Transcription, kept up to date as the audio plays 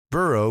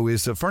Burrow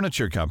is a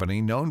furniture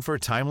company known for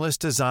timeless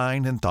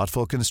design and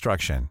thoughtful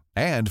construction,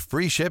 and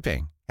free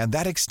shipping, and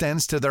that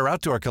extends to their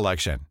outdoor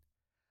collection.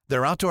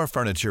 Their outdoor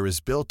furniture is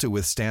built to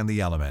withstand the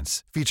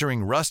elements,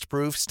 featuring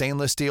rust-proof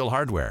stainless steel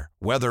hardware,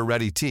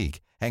 weather-ready teak,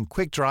 and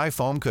quick-dry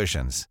foam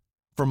cushions.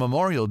 For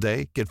Memorial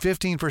Day, get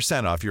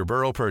 15% off your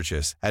Burrow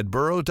purchase at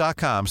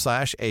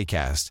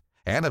burrow.com/ACAST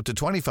and up to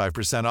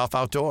 25% off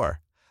outdoor.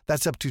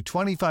 That's up to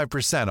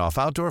 25% off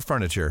outdoor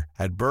furniture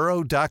at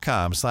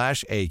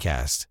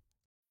burrow.com/ACAST.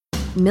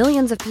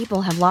 Millions of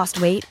people have lost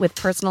weight with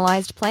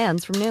personalized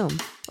plans from Noom.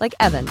 Like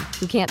Evan,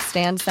 who can't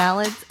stand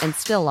salads and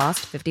still lost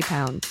 50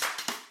 pounds.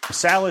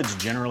 Salads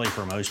generally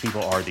for most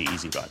people are the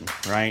easy button,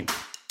 right?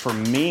 For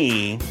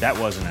me, that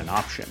wasn't an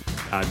option.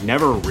 I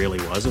never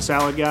really was a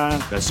salad guy.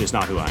 That's just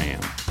not who I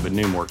am. But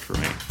Noom worked for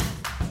me.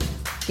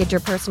 Get your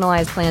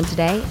personalized plan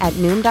today at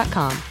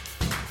Noom.com.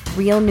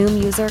 Real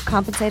Noom user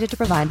compensated to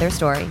provide their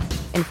story.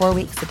 In 4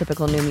 weeks, the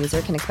typical Noom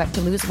user can expect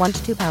to lose 1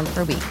 to 2 pounds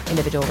per week.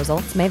 Individual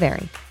results may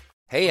vary.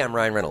 Hey, I'm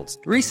Ryan Reynolds.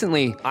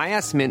 Recently, I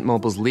asked Mint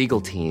Mobile's legal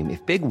team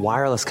if big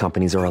wireless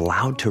companies are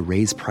allowed to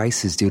raise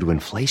prices due to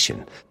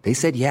inflation. They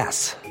said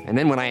yes. And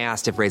then when I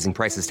asked if raising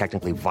prices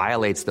technically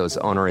violates those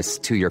onerous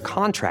 2-year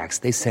contracts,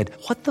 they said,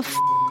 "What the f***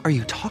 are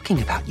you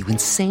talking about, you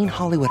insane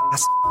Hollywood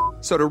ass?"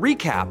 So to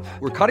recap,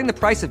 we're cutting the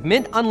price of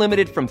Mint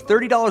Unlimited from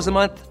 $30 a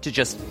month to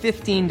just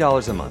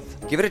 $15 a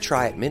month. Give it a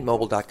try at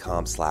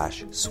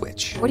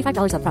mintmobile.com/switch.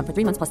 $45 up front for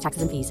 3 months plus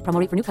taxes and fees. Promo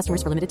rate for new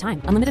customers for limited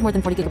time. Unlimited more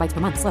than 40 gigabytes per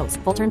month. Slows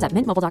full terms at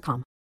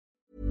mintmobile.com.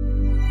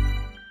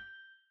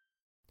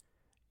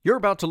 You're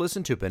about to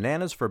listen to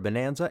Bananas for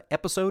Bonanza,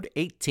 episode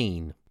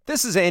 18.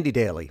 This is Andy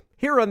Daly.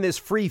 Here on this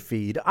free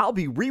feed, I'll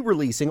be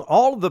re-releasing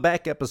all of the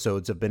back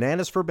episodes of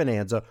Bananas for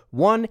Bonanza,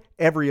 one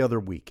every other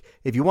week.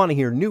 If you want to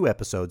hear new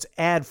episodes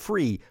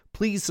ad-free,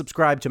 please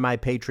subscribe to my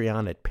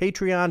Patreon at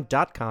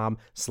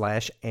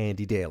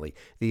patreon.com/Andy Daly.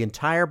 The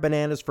entire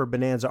Bananas for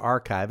Bonanza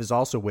archive is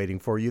also waiting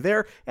for you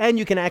there, and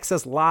you can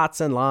access lots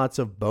and lots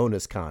of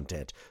bonus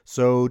content.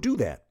 So do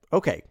that.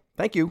 Okay,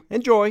 thank you.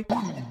 Enjoy.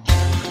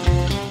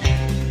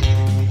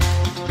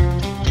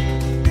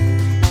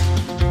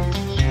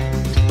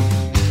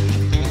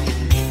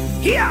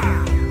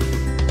 Yeah!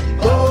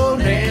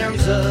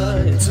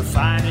 Bonanza, it's the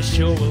finest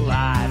show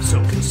alive. So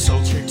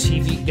consult your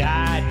TV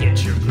guide,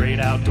 get your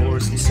great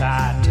outdoors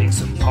inside. Take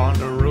some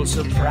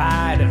Ponderosa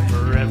pride and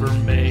forever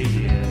may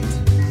it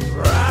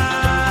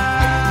ride.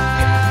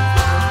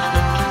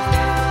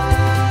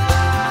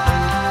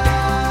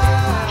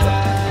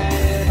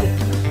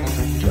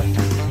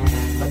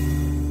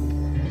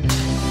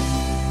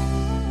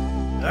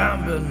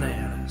 I'm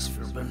Bananas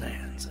for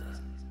Bonanza.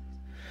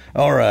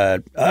 All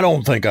right, I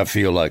don't think I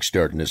feel like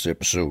starting this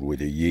episode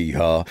with a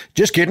yee-haw.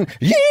 Just kidding.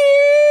 Yee-haw!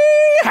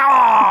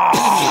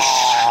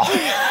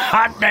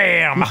 Hot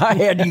damn! I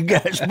had you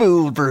guys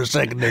fooled for a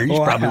second there.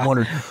 You're probably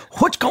wondering,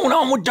 what's going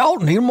on with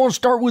Dalton? He didn't want to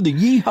start with a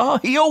yee-haw?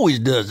 He always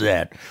does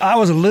that. I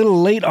was a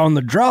little late on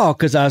the draw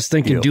because I was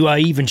thinking, do I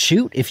even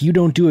shoot? If you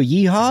don't do a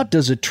yee-haw,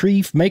 does a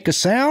tree make a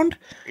sound?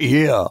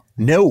 Yeah.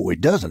 No,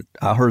 it doesn't.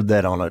 I heard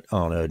that on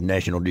a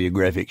National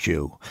Geographic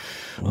show.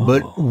 Oh.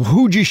 But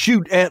who'd you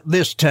shoot at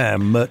this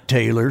time, Mutt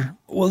Taylor?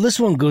 Well, this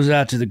one goes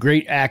out to the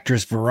great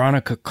actress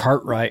Veronica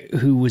Cartwright,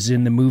 who was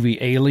in the movie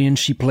Alien.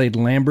 She played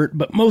Lambert,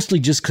 but mostly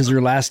just because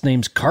her last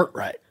name's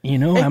Cartwright. You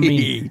know, I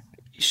mean,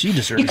 she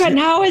deserves it. You can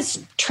always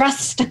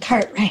trust a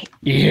Cartwright.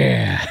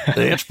 Yeah.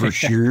 That's for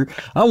sure.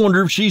 I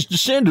wonder if she's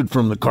descended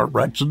from the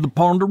Cartwrights of the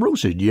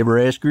Ponderosa. Did you ever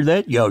ask her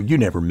that? Yo, you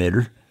never met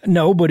her.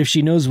 No, but if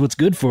she knows what's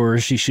good for her,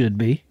 she should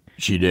be.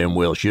 She damn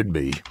well should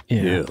be.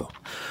 Yeah.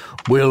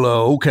 Well,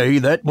 okay,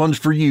 that one's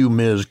for you,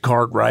 Ms.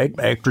 Cartwright,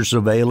 actress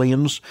of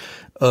Aliens.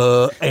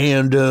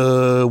 And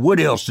what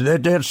else?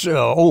 Here's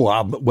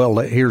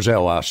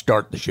how I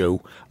start the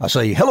show. I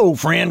say, hello,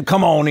 friend,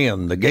 come on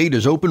in. The gate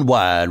is open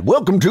wide.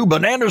 Welcome to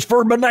Bananas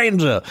for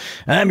Bonanza.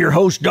 I'm your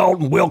host,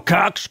 Dalton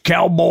Wilcox,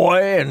 cowboy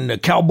and a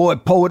cowboy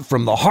poet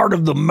from the heart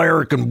of the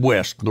American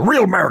West, the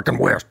real American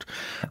West.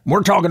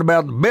 We're talking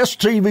about the best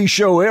TV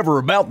show ever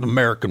about the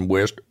American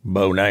West,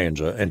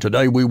 Bonanza. And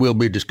today we will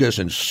be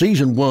discussing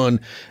Season 1,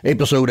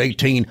 Episode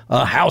 18,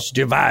 A House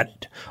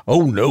Divided.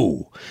 Oh,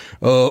 no.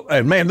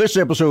 And man, this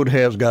episode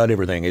has got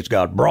everything. It's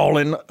got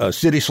brawling, a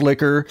city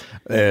slicker,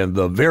 and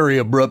the very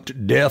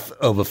abrupt death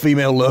of a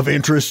female love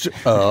interest.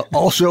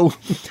 Also,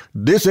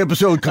 this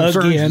episode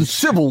concerns the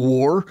Civil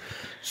War,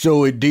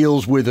 so it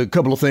deals with a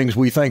couple of things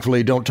we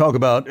thankfully don't talk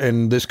about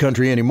in this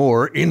country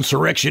anymore,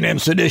 insurrection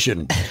and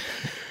sedition.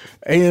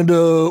 And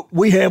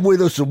we have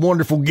with us a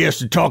wonderful guest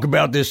to talk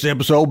about this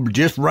episode. But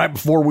just right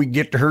before we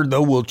get to her,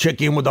 though, we'll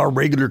check in with our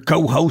regular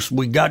co-host.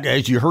 We got,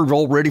 as you heard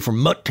already, from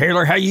Mutt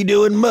Taylor. How you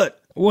doing, Mutt?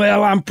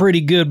 Well, I'm pretty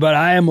good, but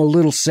I am a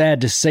little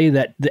sad to say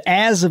that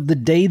as of the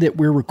day that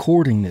we're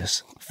recording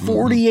this,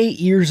 48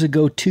 years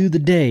ago to the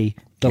day,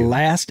 the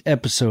last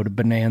episode of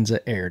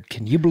Bonanza aired.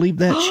 Can you believe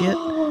that shit?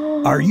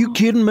 Are you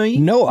kidding me?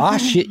 No, I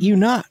shit you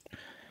not.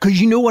 Because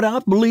you know what I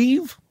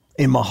believe?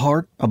 In my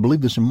heart, I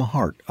believe this in my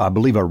heart. I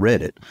believe I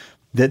read it.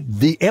 That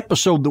the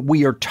episode that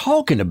we are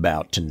talking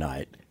about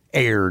tonight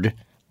aired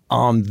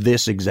on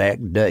this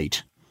exact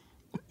date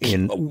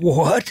in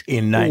What?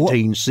 in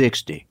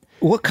 1960.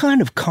 What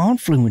kind of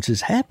confluence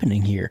is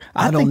happening here?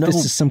 I don't think know.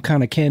 this is some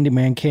kind of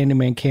Candyman.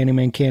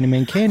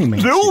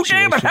 No,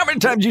 damn it! How many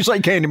times did you say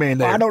Candyman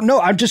there? I don't know.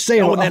 I'm just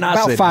saying then I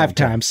about said 5 one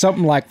time. times.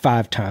 Something like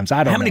 5 times.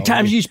 I don't know. How many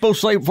times are you supposed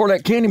to say before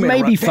that Candyman?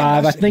 Maybe right?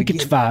 Damn, 5. I said think it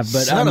it's again. 5.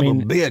 But Son I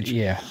mean, of a bitch.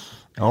 Yeah.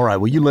 All right.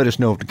 Well, you let us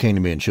know if the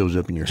Candyman shows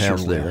up in your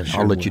house will, there.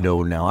 sure I'll let you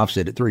will. know now. I've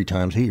said it 3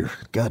 times here.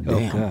 God Oh,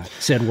 damn. God.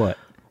 Said what?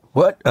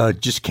 What?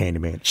 Just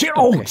Candyman. Shit.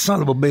 Oh,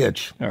 son of a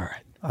bitch. All right.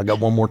 I got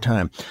one more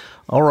time.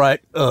 All right.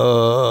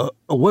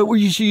 What were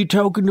you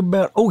talking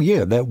about? Oh,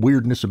 yeah, that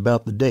weirdness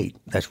about the date.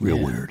 That's real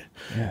weird.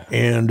 Yeah.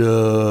 And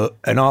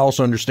I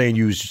also understand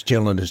you was just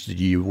telling us that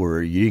you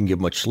didn't get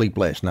much sleep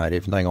last night.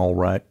 Everything all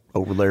right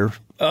over there?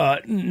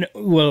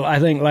 Well, I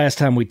think last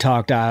time we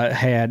talked, I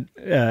had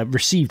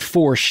received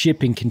 4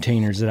 shipping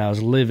containers that I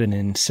was living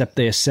in, except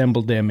they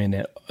assembled them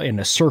in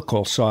a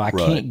circle, so I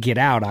can't get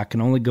out. I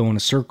can only go in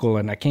a circle,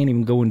 and I can't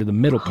even go into the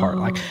middle part.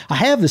 Like I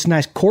have this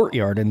nice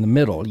courtyard in the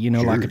middle,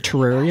 like a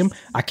terrarium.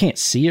 I can't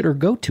see it or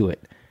go to it.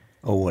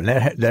 Oh, and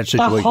that situation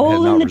The has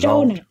hole not in the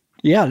resolved. donut.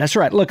 Yeah, that's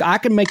right. Look, I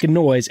can make a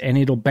noise, and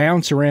it'll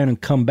bounce around and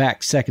come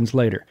back seconds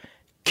later.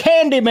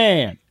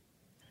 Candyman!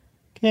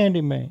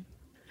 Candyman.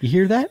 You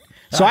hear that?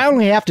 So I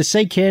only have to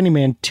say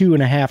Candyman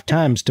 2.5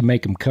 times to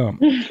make him come.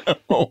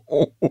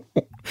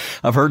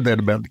 I've heard that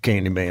about the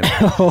Candyman.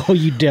 Oh,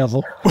 you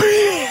devil.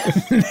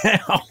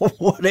 Now,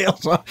 what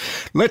else?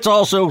 Let's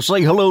also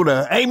say hello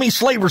to Amy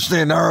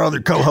Slaverston, our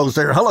other co-host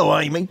there. Hello,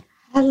 Amy.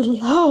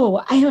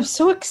 Hello. I am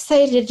so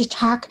excited to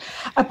talk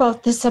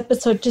about this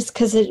episode just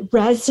because it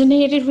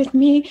resonated with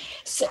me.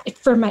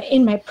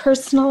 In my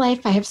personal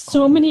life, I have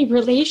so many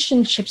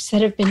relationships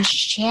that have been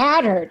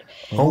shattered.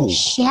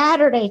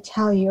 Shattered, I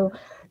tell you,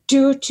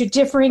 due to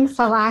differing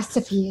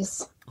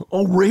philosophies.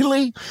 Oh,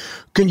 really?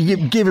 Can you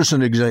give us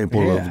an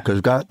example of,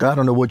 because I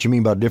don't know what you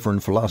mean by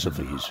different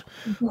philosophies.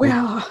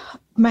 Well,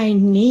 my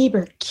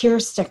neighbor,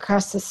 Kirsten,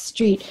 across the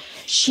street,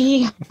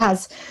 she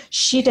does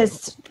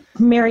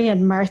Mary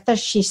and Martha.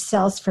 She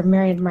sells for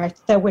Mary and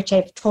Martha, which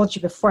I've told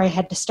you before. I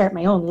had to start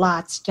my own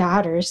Lot's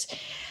Daughters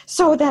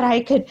so that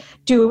I could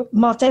do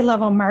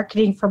multi-level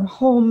marketing from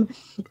home.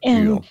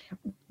 And,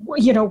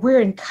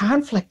 we're in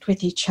conflict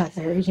with each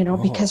other,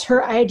 because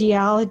her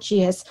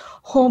ideology is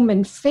home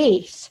and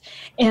faith.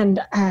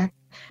 And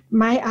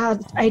my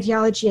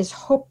ideology is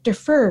hope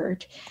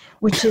deferred,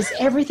 which is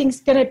everything's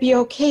going to be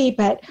okay,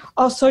 but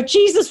also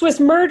Jesus was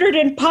murdered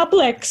in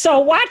public, so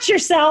watch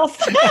yourself.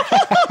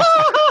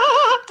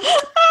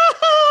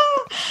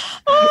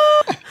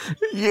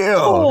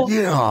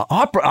 Yeah.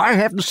 I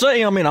have to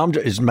say,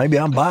 maybe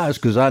I'm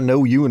biased because I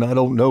know you and I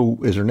don't know.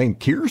 Is her name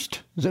Kirst?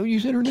 Is that what you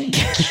said her name?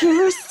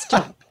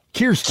 Kirsten.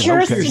 Kirsten.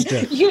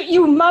 Okay.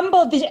 You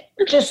mumbled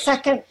the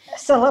second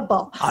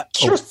syllable.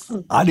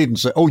 Kirsten. I didn't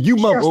say. Oh, you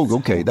mumbled. Oh,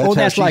 okay. That's how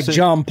That's she like said.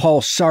 Jean-Paul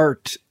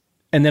Sartre,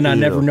 and then I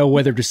never know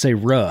whether to say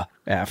 "ruh"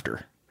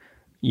 after.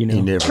 You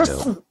never know.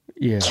 Kirsten.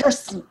 Yeah.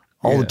 Kirsten.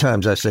 All the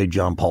times I say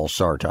John Paul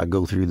Sartre, I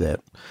go through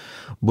that.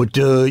 But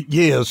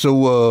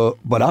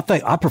but I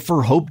think I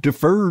prefer hope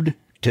deferred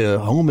to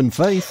home and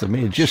faith. I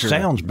mean, it just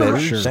sounds better.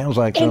 Sure. Sounds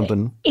like And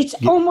something. It's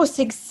almost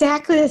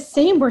exactly the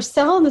same. We're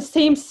selling the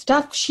same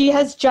stuff. She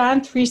has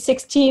John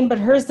 3:16, but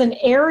hers in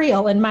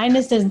Arial, and mine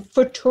is in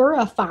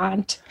Futura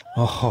font.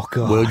 Oh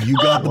God. Well, you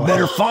got the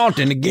better font,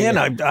 and again,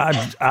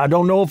 I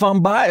don't know if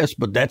I'm biased,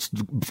 but that's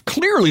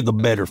clearly the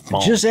better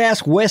font. Just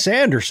ask Wes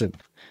Anderson.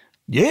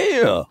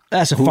 Yeah,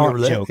 That's a whoever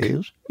font that joke.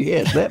 is.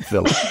 Yes, that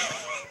fella.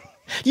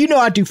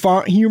 I do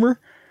font humor.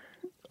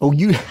 Oh,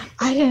 you.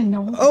 I didn't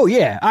know. Oh,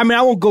 yeah. I mean,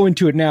 I won't go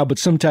into it now, but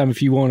sometime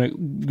if you want a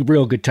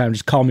real good time,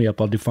 just call me up.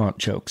 I'll do font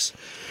jokes.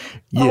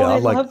 Yeah,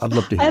 I'd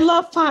love to hear. I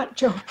love font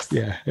jokes.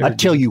 Yeah. I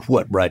tell you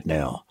what, right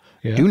now,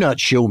 Yeah. do not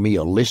show me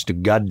a list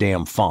of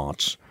goddamn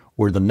fonts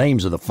where the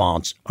names of the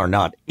fonts are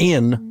not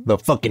in the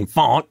fucking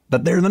font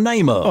that they're the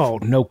name of. Oh,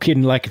 no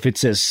kidding. Like if it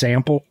says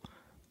sample.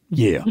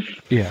 Yeah.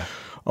 Yeah.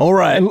 All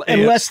right.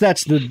 Unless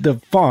that's the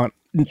font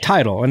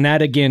title, and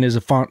that again is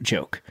a font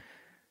joke.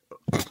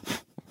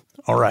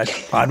 All right.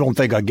 I don't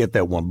think I get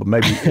that one, but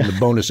maybe in the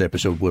bonus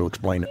episode we'll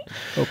explain it.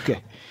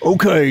 Okay.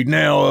 Okay,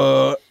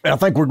 now I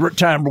think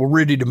we're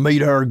ready to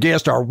meet our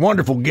guest, our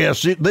wonderful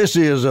guest. This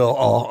is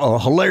a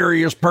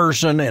hilarious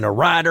person and a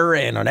writer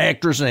and an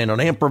actress and an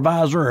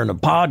improviser and a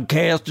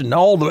podcast and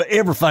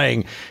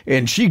everything.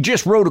 And she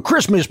just wrote a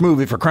Christmas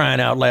movie, for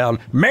crying out loud.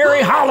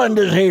 Mary Holland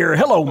is here.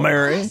 Hello,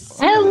 Mary.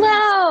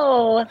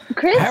 Hello.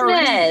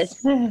 Christmas.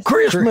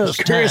 Christmas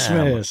time.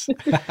 Christmas.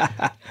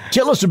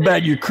 Tell us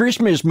about your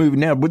Christmas movie.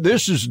 Now, but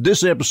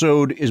this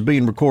episode is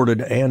being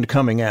recorded and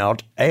coming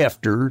out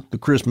after the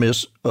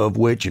Christmas of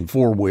which and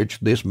for which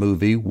this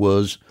movie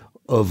was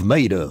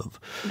made of.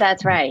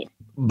 That's right.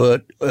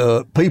 But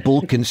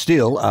people can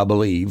still, I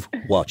believe,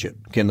 watch it.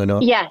 Can they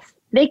not? Yes,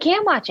 they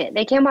can watch it.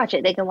 They can watch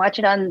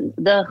it on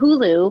the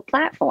Hulu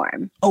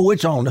platform. Oh,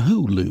 it's on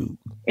Hulu.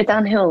 It's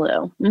on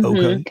Hulu. Mm-hmm.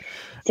 Okay.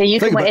 So you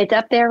can. It's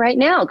up there right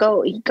now.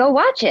 Go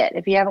watch it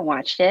if you haven't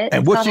watched it.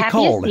 And it's what's called it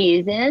called?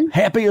 Happiest Season.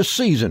 Happiest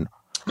Season.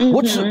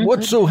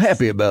 What's so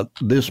happy about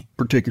this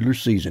particular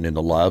season in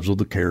the lives of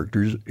the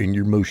characters in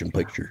your motion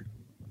picture?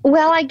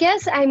 Well, I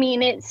guess, I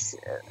mean, it's,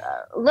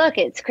 look,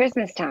 it's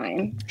Christmas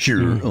time.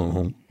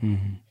 Sure.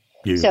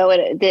 Yeah. So,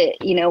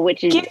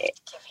 which is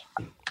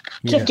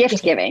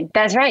gift giving.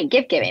 That's right,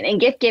 gift giving.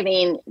 And gift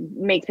giving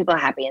makes people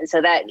happy. And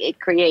so that it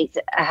creates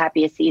a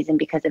happiest season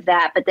because of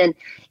that. But then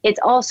it's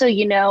also,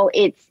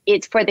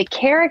 it's for the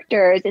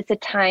characters, it's a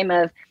time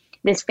of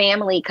this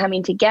family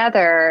coming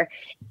together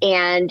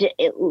and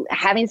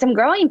having some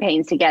growing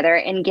pains together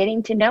and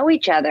getting to know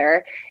each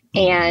other.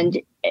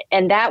 And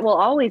that will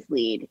always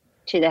lead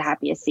to the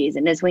happiest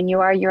season, is when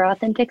you are your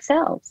authentic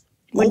selves.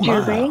 Wouldn't you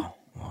agree?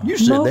 You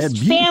said Most that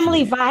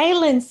family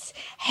violence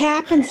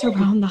happens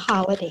around the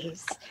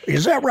holidays.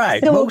 Is that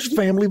right? So Most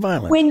family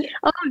violence.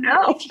 Oh,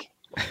 no.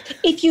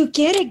 If you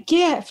get a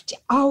gift,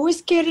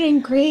 always get it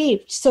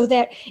engraved so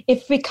that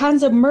if it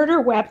becomes a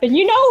murder weapon,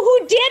 you know who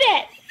did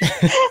it.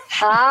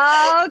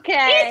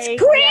 Okay.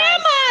 It's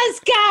Grandma's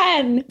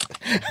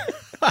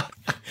gun.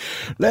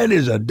 That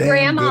is a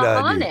damn good idea.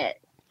 Grandma on it.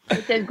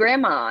 It says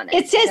grandma on it.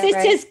 It says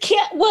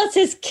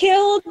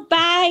killed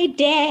by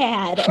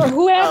dad or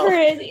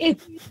whoever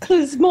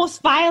who's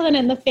most violent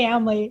in the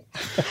family.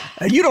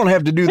 And you don't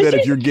have to do that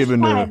if you're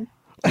given fun.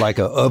 like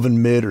a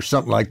oven mitt or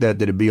something like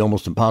that it'd be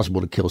almost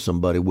impossible to kill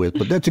somebody with.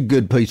 But that's a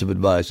good piece of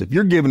advice. If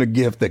you're given a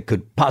gift that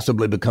could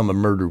possibly become a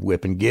murder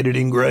weapon, get it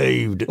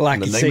engraved.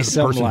 Like in the say name of the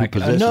something person like who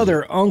possesses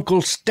another it.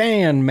 Uncle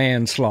Stan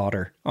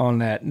manslaughter on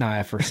that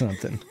knife or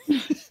something.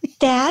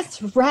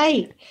 That's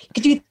right. You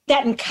could do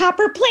that in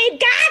copper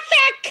plate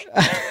Gothic.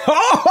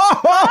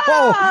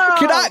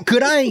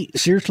 Could I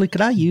seriously?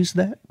 Could I use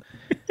that?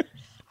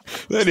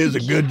 That is a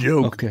good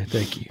joke. Okay,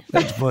 thank you.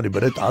 That's funny,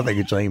 but I think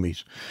it's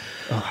Amy's.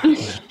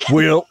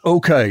 Well,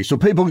 okay, so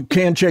people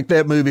can check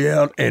that movie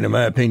out, and in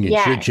my opinion,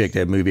 should check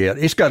that movie out.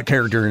 It's got a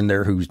character in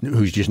there who's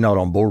just not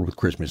on board with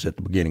Christmas at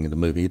the beginning of the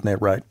movie. Isn't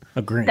that right?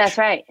 A Grinch. That's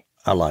right.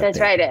 I like That's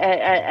that.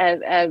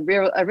 That's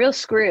right. A real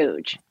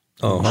Scrooge.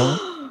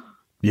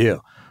 Yeah,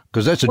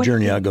 because that's a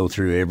journey I go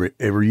through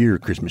every year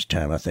at Christmas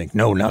time. I think,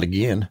 no, not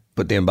again.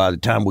 But then by the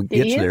time we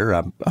get there,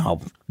 I'm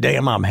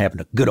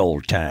having a good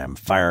old time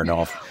firing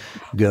off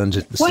guns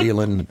at the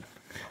ceiling.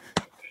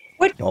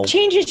 What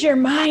changes your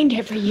mind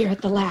every year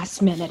at the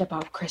last minute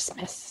about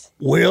Christmas?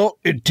 Well,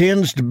 it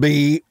tends to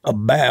be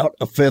about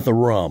a fifth of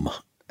rum.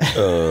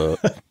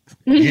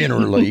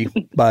 Generally,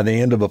 by the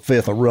end of a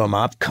fifth of rum,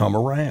 I've come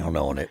around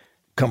on it.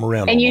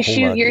 And you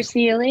shoot your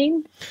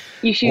ceiling?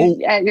 You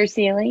shoot at your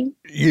ceiling?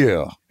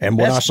 Yeah. And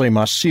when I say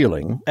my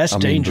ceiling, that's I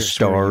mean the dangerous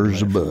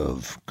stars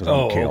above, because I'm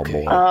a cowboy.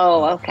 Okay.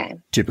 Oh, okay.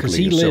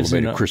 Typically, you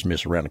celebrate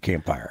Christmas around a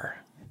campfire.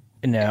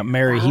 Now,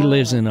 Mary, he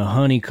lives in a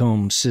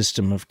honeycomb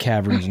system of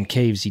caverns and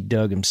caves he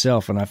dug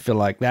himself, and I feel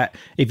like that,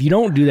 if you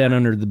don't do that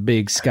under the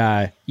big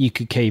sky, you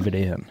could cave it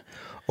in.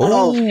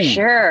 Oh, for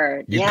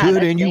sure. You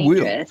could and you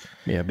will.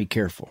 Yeah, be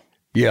careful.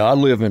 Yeah, I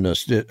live in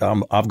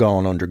I've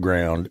gone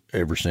underground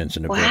ever since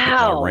an event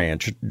at my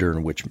ranch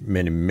during which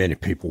many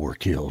people were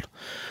killed.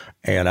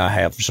 And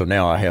I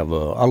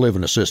live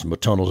in a system of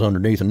tunnels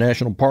underneath a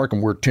national park,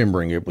 and we're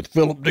timbering it with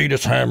Philip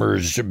Detus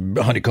Hammer's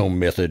honeycomb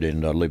method,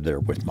 and I live there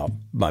with my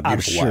beautiful I'm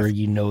wife. sure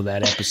you know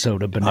that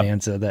episode of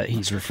Bonanza that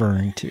he's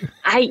referring to.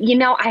 I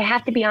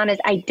have to be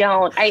honest, I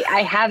don't.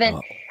 I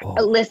haven't.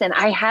 Listen,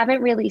 I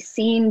haven't really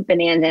seen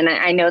Bonanza, and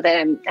I know that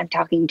I'm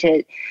talking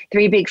to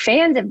three big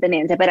fans of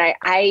Bonanza, but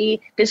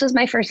this was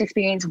my first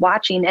experience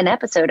watching an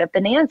episode of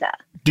Bonanza.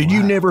 Did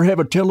you never have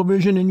a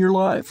television in your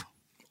life?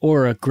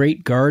 Or a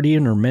great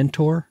guardian or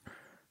mentor?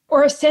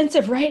 Or a sense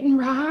of right and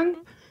wrong?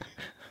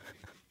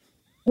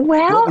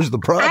 Well, what was the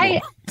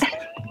problem?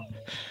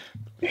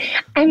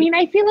 I mean,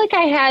 I feel like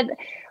I had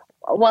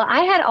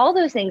all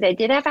those things. I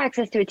did have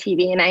access to a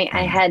TV, and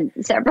I had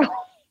several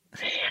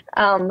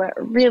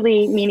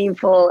really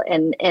meaningful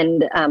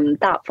and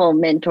thoughtful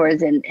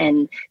mentors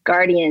and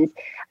guardians.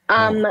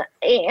 And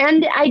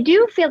I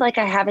do feel like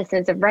I have a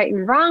sense of right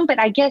and wrong, but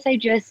I guess I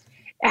just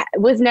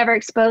was never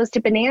exposed to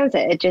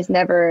Bonanza. It just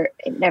never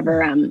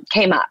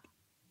came up.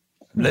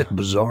 That's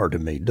bizarre to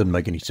me. It doesn't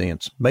make any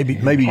sense. Maybe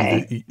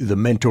the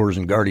mentors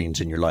and guardians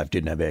in your life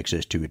didn't have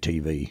access to a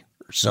TV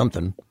or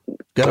something.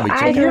 Gotta be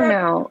something. I don't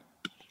know.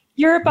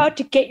 You're about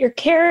to get your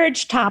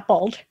carriage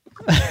toppled.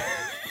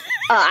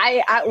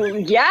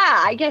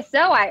 I guess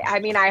so.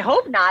 I mean, I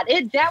hope not.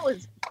 That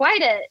was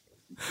quite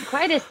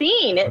a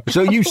scene.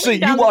 So you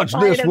watched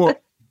this one.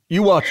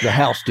 You watched The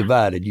House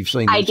Divided. You've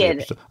seen this I did.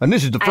 episode. And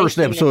this is the first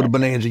episode of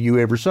Bonanza you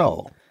ever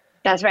saw.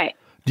 That's right.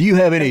 Do you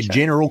have any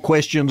general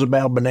questions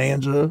about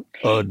Bonanza?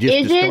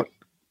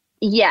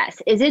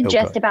 Yes. Is it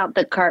just about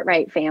the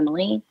Cartwright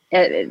family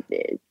and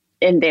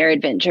their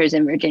adventures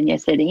in Virginia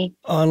City?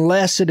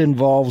 Unless it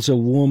involves a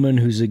woman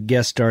who's a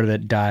guest star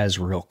that dies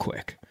real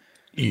quick.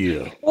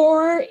 Yeah.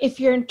 Or if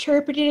you're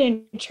interpreted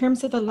in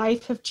terms of the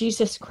life of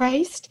Jesus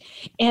Christ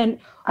and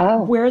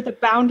where the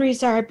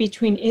boundaries are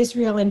between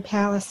Israel and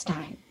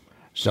Palestine.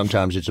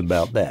 Sometimes it's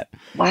about that.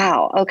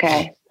 Wow.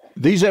 Okay.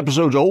 These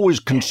episodes always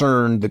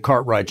concern the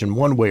Cartwrights in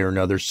one way or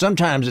another.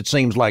 Sometimes it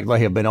seems like they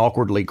have been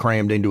awkwardly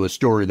crammed into a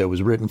story that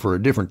was written for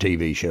a different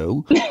TV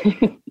show.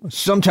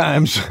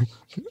 Sometimes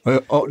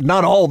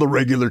not all the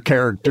regular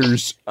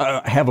characters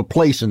have a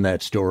place in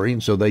that story,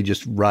 and so they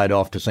just ride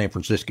off to San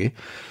Francisco.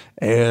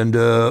 And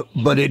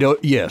but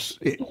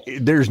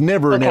there's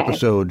never an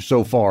episode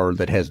so far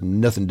that has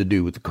nothing to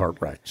do with the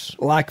Cartwrights.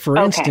 Like, for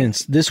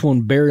instance, this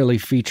one barely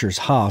features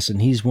Haas,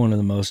 and he's one of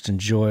the most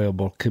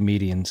enjoyable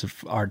comedians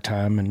of our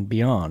time and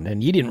beyond.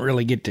 And you didn't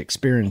really get to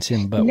experience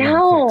him, but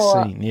one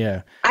quick scene.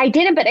 Yeah, I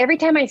didn't. But every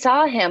time I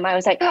saw him, I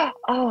was like,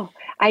 oh,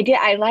 I did.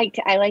 I liked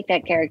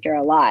that character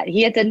a lot.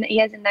 He has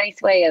a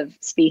nice way of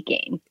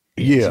speaking.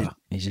 Yeah,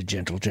 he's a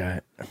gentle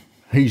giant.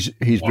 He's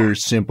very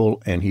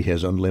simple, and he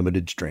has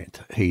unlimited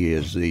strength. He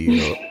is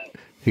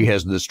he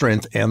has the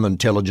strength and the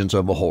intelligence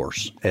of a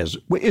horse, as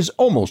is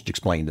almost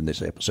explained in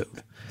this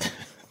episode.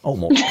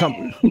 Almost.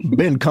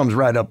 Ben comes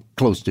right up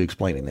close to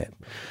explaining that.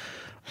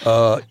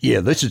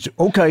 This is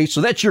okay.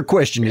 So that's your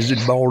question. Is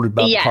it all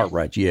about the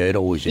Cartwrights? Yeah, it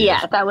always is.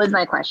 Yeah, that was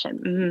my question.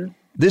 Mm-hmm.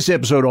 This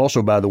episode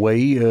also, by the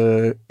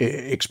way,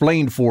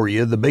 explained for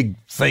you the big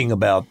thing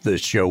about the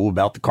show,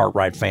 about the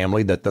Cartwright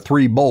family, that the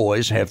three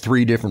boys have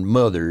three different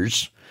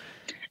mothers.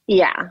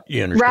 Yeah.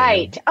 You understand?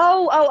 Right.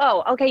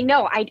 Oh. Okay.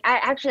 No, I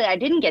actually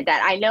didn't get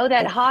that. I know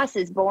that Haas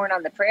is born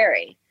on the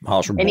prairie.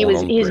 And he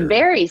was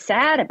very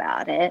sad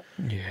about it.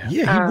 Yeah,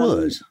 he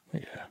was.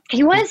 Yeah.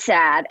 He was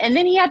sad, and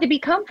then he had to be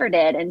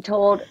comforted and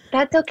told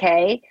that's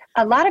okay.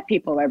 A lot of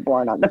people are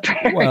born on the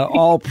prairie. Well,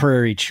 all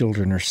prairie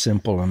children are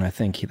simple, and I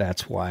think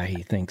that's why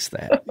he thinks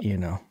that.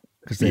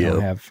 Because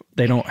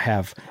they don't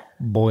have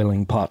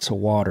boiling pots of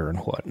water and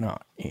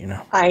whatnot.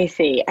 I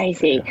see.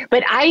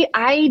 But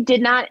I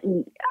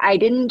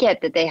didn't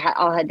get that they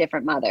all had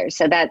different mothers.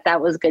 So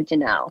that was good to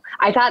know.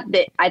 I thought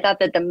that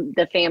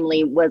the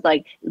family was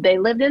like, they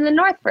lived in the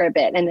north for a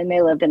bit, and then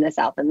they lived in the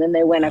south, and then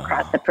they went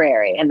across the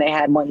prairie, and they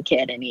had one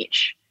kid in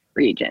each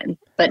region.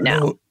 But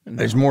no.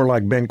 It's more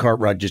like Ben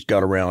Cartwright just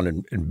got around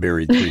and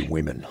buried three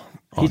women.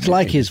 It's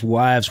like his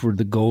wives were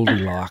the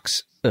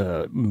Goldilocks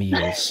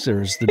meals.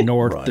 There's the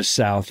north, the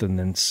south, and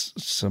then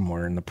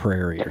somewhere in the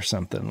prairie or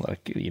something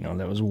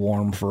that was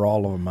warm for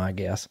all of them, I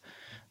guess.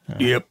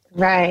 Yep.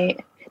 Right.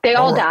 They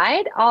all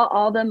died?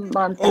 All the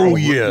moms died? Oh,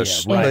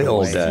 yes. They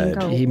all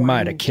died. He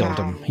might have killed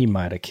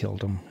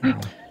them.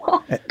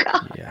 Oh,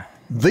 God. Yeah.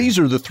 These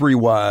are the three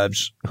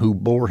wives who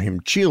bore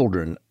him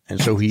children, and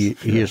so he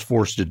is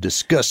forced to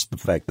discuss the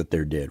fact that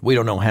they're dead. We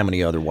don't know how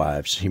many other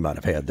wives he might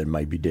have had that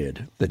might be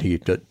dead, that he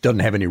doesn't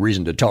have any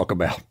reason to talk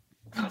about.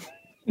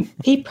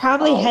 He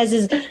probably has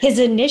his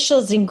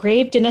initials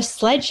engraved in a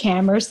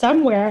sledgehammer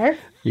somewhere.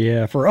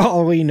 Yeah, for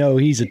all we know,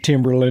 he's a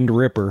Timberland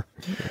Ripper.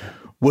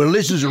 Well,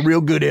 this is a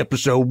real good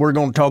episode. We're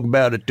going to talk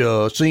about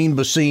it scene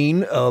by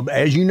scene.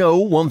 As you know,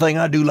 one thing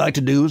I do like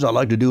to do is I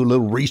like to do a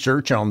little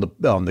research on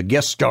the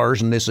guest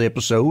stars in this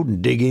episode and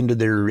dig into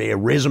their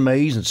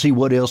resumes and see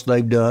what else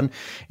they've done.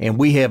 And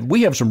we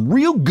have some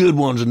real good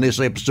ones in this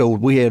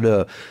episode. We had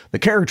the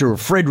character of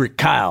Frederick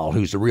Kyle,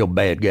 who's the real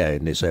bad guy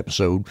in this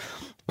episode,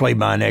 played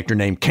by an actor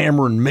named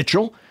Cameron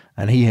Mitchell.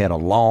 And he had a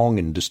long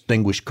and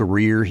distinguished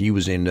career. He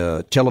was in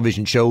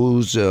television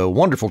shows,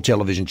 wonderful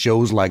television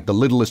shows like The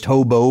Littlest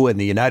Hobo and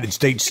The United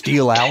States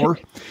Steel Hour.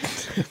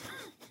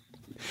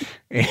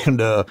 and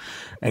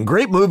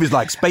great movies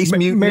like Space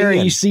Mutiny.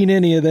 Mary, you seen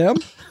any of them?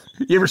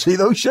 You ever see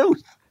those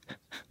shows?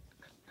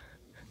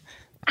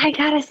 I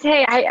gotta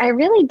say, I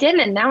really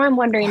didn't. Now I'm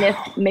wondering if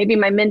maybe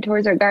my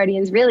mentors or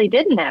guardians really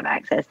didn't have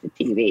access to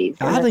TVs.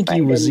 I think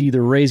he was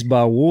either raised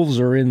by wolves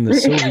or in the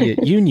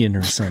Soviet Union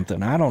or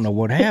something. I don't know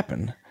what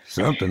happened.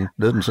 Something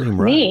doesn't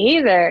seem right. Me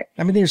either.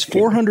 I mean, there's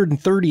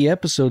 430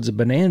 episodes of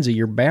Bonanza.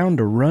 You're bound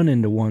to run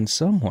into one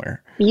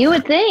somewhere. You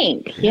would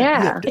think,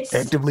 yeah.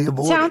 Actively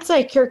avoid. Sounds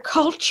like you're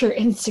culture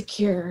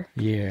insecure.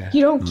 Yeah.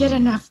 You don't get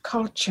enough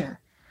culture.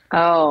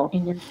 Oh.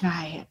 In your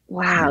diet.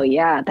 Wow,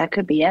 yeah, that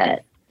could be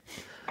it.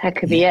 That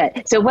could be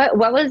it. So what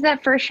was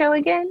that first show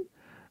again?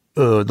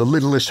 The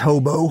Littlest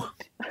Hobo.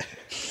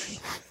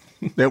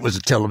 That was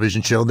a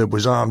television show that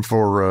was on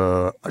for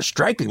a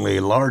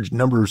strikingly large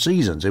number of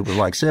seasons. It was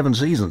like 7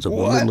 seasons of The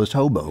Littlest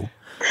Hobo.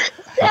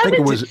 I think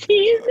it was.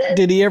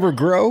 Did he ever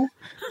grow?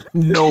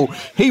 No,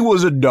 he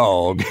was a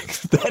dog.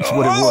 That's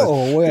what it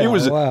was. Well, it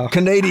was a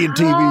Canadian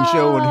TV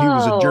show, and he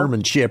was a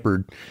German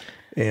Shepherd.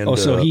 And,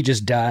 so he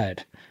just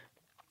died.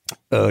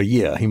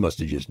 Yeah, he must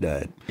have just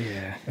died.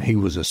 Yeah. He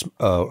was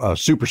a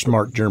super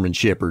smart German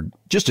Shepherd,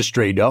 just a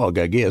stray dog,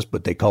 I guess,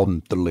 but they called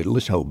him the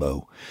Littlest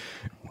Hobo.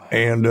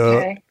 And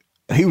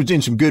he was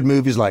in some good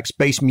movies like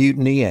Space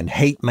Mutiny and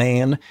Hate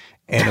Man,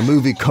 and a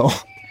movie called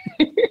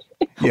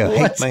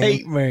What's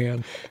Hate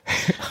Man?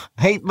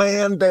 Hate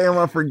Man, damn,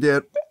 I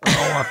forget.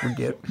 I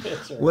forget.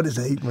 What is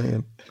Hate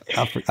Man?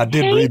 I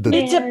did read the.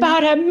 It's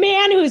about a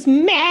man who's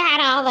mad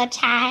all the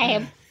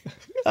time.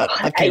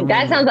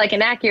 That sounds like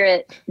an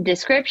accurate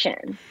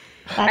description.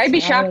 I'd be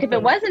shocked if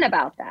it wasn't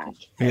about that.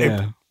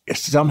 Yeah.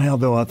 Somehow,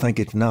 though, I think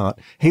it's not.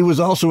 He was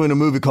also in a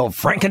movie called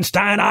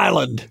Frankenstein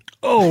Island.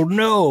 Oh,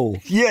 no.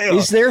 Yeah.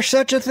 Is there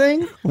such a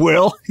thing?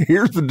 Well,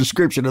 here's the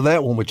description of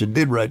that one, which I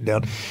did write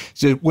down. It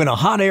says, when a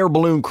hot air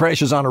balloon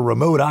crashes on a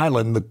remote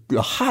island,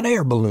 a hot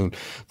air balloon,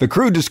 the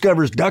crew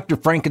discovers Dr.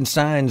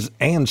 Frankenstein's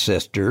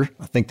ancestor,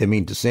 I think they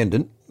mean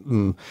descendant,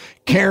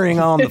 carrying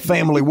on the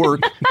family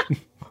work,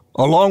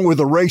 along with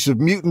a race of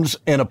mutants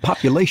and a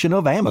population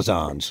of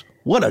Amazons.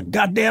 What a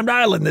goddamn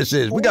island this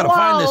is. We got to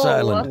find this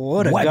island.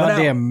 What a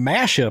goddamn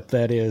mashup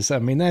that is. I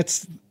mean,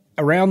 that's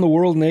Around the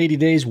World in 80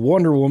 Days,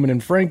 Wonder Woman,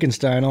 and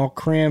Frankenstein all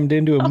crammed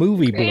into a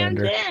movie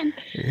blender.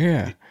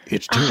 Yeah.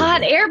 It's a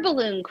hot air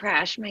balloon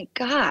crash. My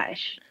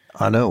gosh.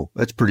 I know.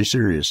 That's pretty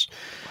serious.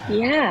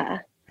 Yeah.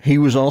 He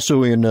was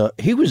also in a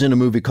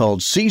movie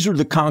called Caesar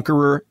the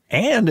Conqueror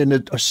and in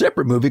a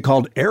separate movie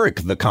called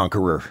Eric the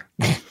Conqueror.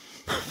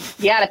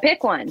 You got to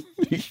pick one.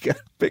 You got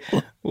to pick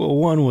one. Well,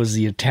 one was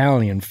the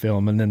Italian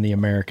film and then the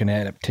American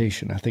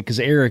adaptation, I think, because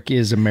Eric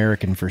is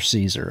American for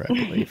Caesar, I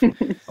believe.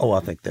 Oh,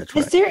 I think that's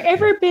right. Has there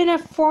ever been a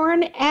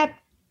foreign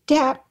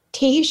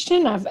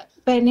adaptation of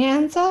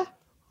Bonanza?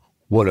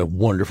 What a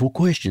wonderful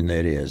question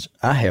that is.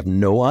 I have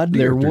no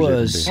idea. There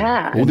was.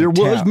 Yeah. Well, there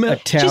was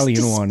Italian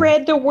just to one.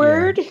 Spread the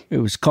word. Yeah. It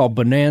was called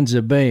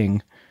Bonanza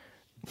Bing.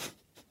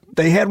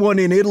 They had one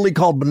in Italy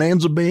called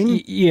Bonanza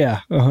Bing?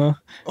 Yeah. Uh-huh.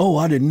 Oh,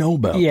 I didn't know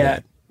about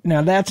that.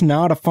 Now, that's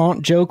not a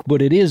font joke,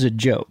 but it is a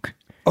joke.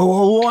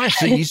 Oh, I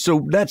see.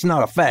 So that's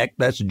not a fact.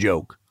 That's a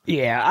joke.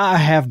 Yeah, I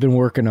have been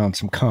working on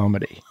some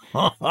comedy.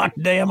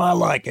 Damn, I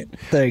like it.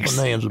 Thanks.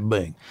 Bonanza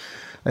Bing.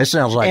 That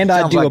sounds like, and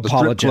I do like the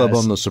strip apologize. club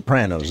on The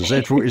Sopranos.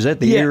 Is that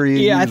the area?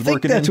 Yeah, you I was think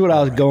working that's in? what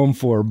I was going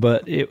for,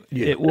 but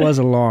it was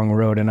a long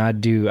road, and I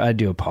do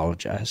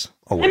apologize.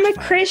 Oh, I'm a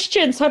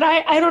Christian, so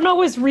I don't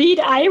always read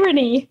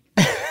irony.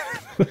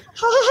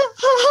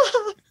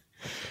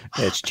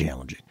 That's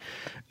challenging.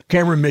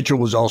 Cameron Mitchell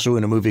was also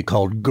in a movie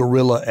called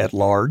Gorilla at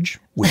Large,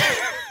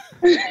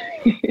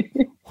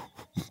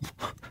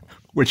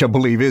 which I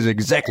believe is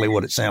exactly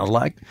what it sounds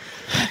like.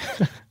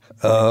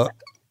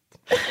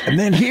 And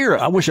then here,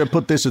 I wish I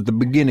put this at the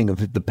beginning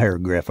of the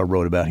paragraph I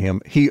wrote about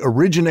him. He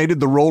originated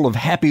the role of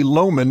Happy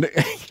Loman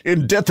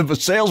in Death of a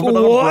Salesman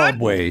on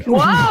Broadway. Whoa,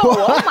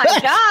 oh my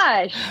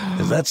gosh.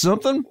 Is that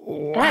something?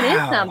 That is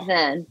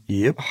something.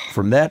 Yep.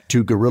 From that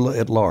to Gorilla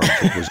at Large.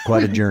 It was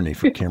quite a journey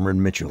for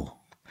Cameron Mitchell.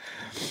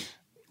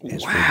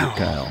 Wow.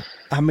 Kyle.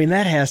 I mean,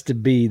 that has to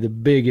be the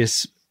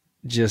biggest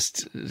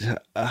just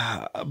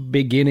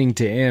beginning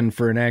to end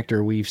for an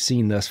actor we've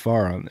seen thus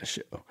far on this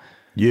show.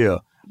 Yeah.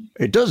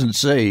 It doesn't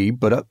say,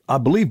 but I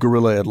believe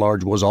Gorilla at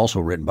Large was also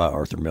written by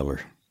Arthur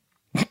Miller.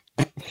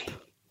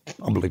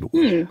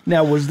 Unbelievable.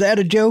 Now, was that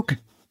a joke?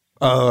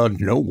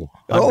 No.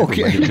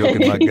 Okay. Made a joke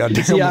in my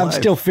goddamn See, I'm life.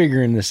 still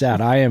figuring this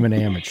out. I am an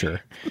amateur.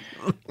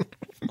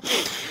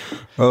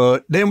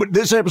 Then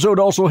this episode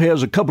also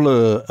has a couple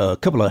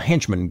of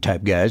henchmen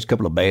type guys, a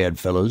couple of bad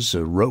fellas,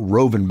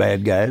 roving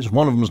bad guys.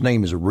 One of them's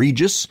name is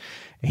Regis.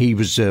 He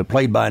was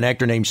played by an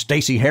actor named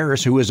Stacey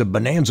Harris, who is a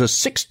Bonanza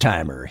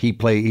six-timer. He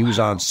was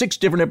on 6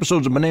 different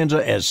episodes of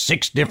Bonanza as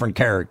 6 different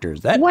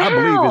characters. That, I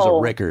believe, is a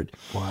record.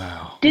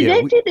 Wow.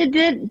 Did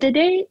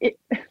they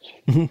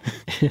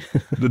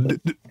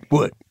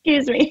what?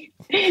 Excuse me.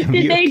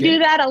 Did they do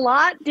that a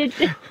lot? Did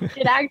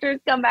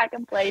actors come back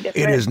and play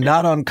different? It is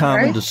not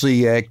uncommon parts? to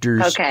see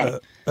actors. Okay.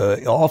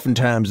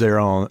 Oftentimes they're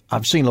on.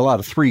 I've seen a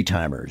lot of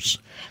 3-timers.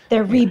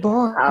 They're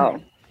reborn.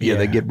 Oh. Yeah,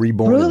 they get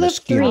reborn. Rule in the of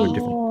skin three. are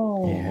different.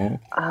 Yeah.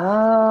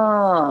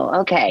 Oh,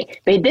 okay.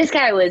 But this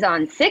guy was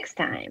on 6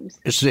 times.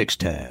 6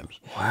 times.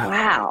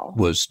 Wow.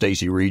 Was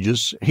Stacey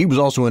Regis. He was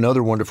also in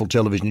other wonderful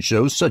television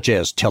shows such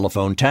as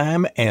Telephone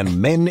Time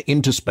and Men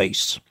into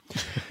Space.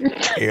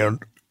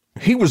 And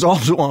he was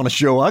also on a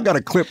show. I got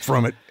a clip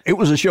from it. It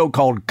was a show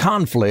called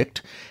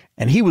Conflict,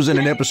 and he was in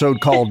an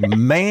episode called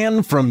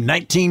Man from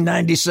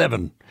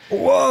 1997.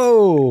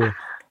 Whoa.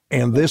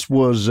 And this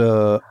was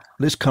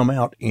this come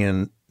out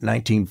in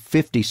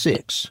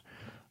 1956.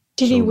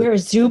 Did he wear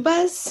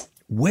Zubas?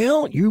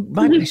 Well, you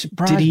might be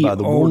surprised Did he by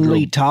the only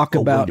wardrobe. talk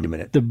about wait a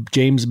minute. the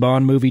James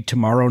Bond movie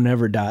Tomorrow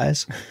Never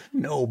Dies?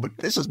 No, but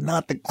this is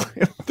not the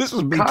clip. This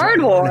is me.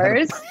 Card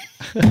Wars.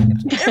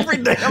 Every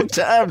damn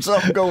time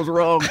something goes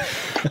wrong.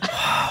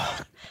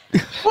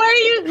 What are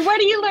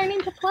you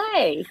learning to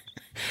play?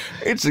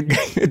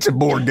 It's a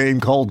board game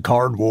called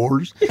Card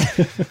Wars.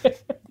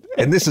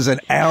 And this is an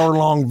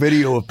hour-long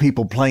video of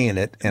people playing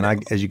it. And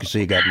as you can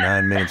see, I got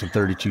 9 minutes and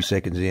 32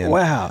 seconds in.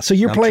 Wow. So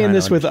you're I'm playing trying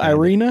this to with understand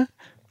Irina?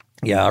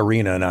 Yeah,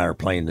 Irina and I are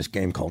playing this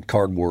game called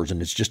Card Wars, and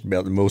it's just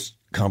about the most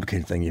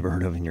complicated thing you've ever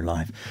heard of in your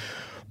life.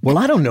 Well,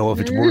 I don't know if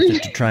it's worth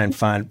it to try and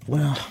find.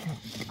 Well,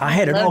 I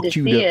had it all Love to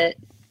queued see up. it.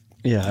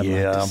 Yeah, I'd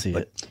like to see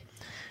it.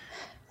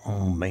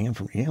 Oh man,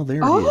 there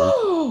it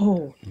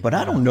Oh. is. But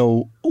I don't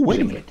know. Oh, wait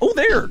a minute. Oh,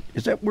 there.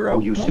 Is that where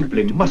You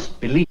simply must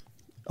believe.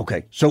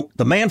 Okay, so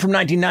the man from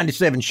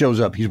 1997 shows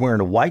up. He's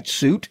wearing a white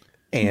suit,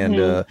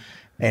 and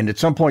at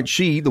some point,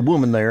 the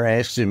woman there,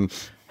 asks him,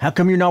 "How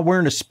come you're not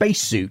wearing a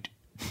spacesuit?"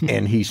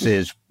 And he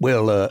says,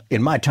 "Well,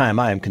 in my time,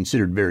 I am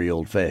considered very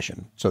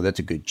old-fashioned, so that's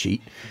a good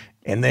cheat."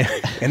 And then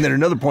at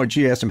another point,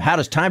 she asked him, how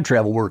does time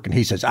travel work? And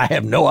he says, I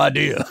have no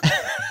idea.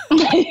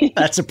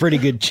 That's a pretty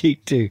good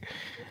cheat, too.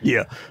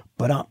 Yeah.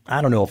 But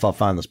I don't know if I'll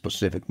find the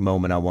specific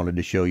moment I wanted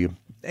to show you.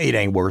 It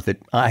ain't worth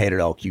it. I had it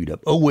all queued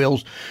up. Oh,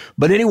 wells.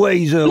 But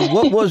anyways,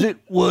 what was it?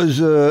 Was,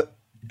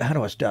 how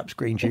do I stop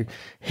screen share?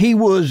 He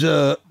was,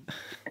 the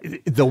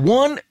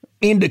one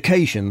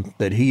indication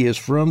that he is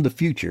from the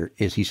future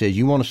is he says,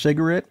 you want a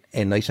cigarette?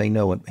 And they say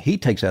no. And he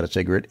takes out a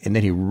cigarette and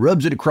then he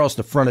rubs it across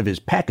the front of his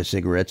pack of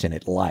cigarettes and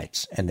it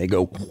lights. And they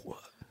go,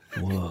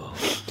 whoa.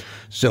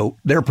 So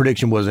their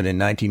prediction was that in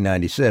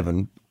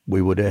 1997,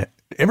 we would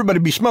everybody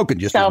be smoking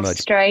just as much.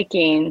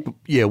 Self-striking.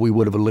 Yeah, we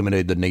would have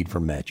eliminated the need for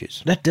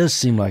matches. That does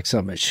seem like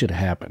something that should have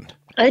happened.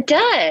 It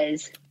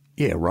does.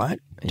 Yeah, right?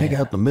 Take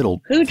out the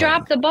middle. Who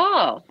dropped the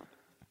ball?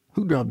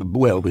 Who dropped the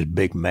ball? Well, it was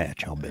Big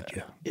Match, I'll bet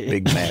you.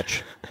 Big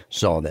Match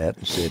saw that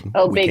and said,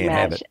 oh, we Big can't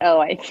Match. have it.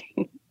 Oh, I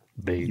see.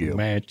 Big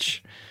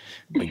Match.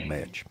 Big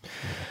Match.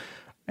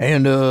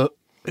 And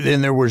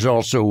then there was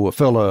also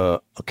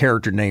a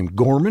character named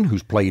Gorman,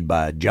 who's played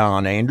by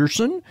John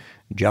Anderson.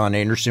 John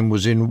Anderson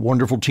was in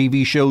wonderful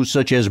TV shows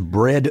such as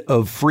Bread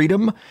of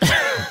Freedom,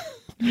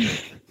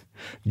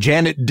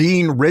 Janet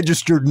Dean,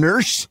 Registered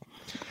Nurse,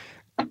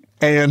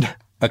 and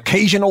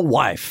Occasional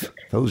Wife.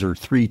 Those are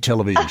 3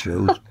 television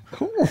shows.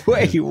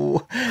 Wait.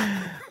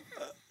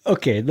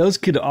 Okay, those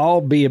could all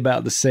be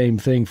about the same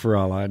thing for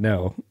all I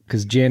know,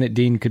 because Janet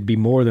Dean could be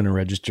more than a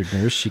registered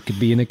nurse. She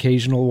could be an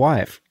occasional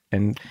wife.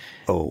 And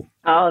oh,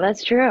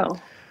 that's true.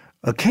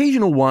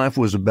 Occasional Wife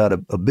was about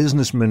a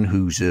businessman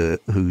whose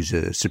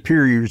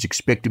superiors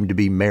expect him to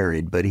be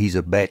married, but he's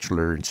a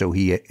bachelor, and so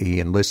he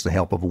enlists the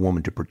help of a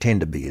woman to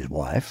pretend to be his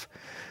wife.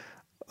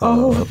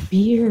 A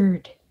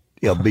beard.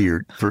 Yeah, a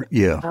beard for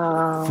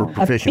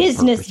professional a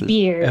business purposes.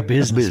 Beard. A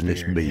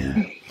business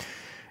beard.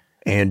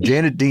 And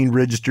Janet Dean,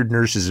 Registered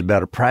Nurse, is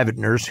about a private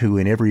nurse who,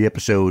 in every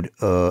episode,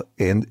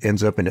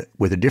 ends up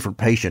with a different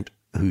patient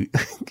who,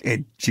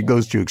 and she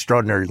goes to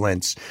extraordinary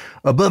lengths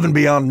above and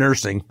beyond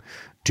nursing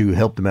to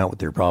help them out with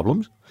their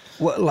problems.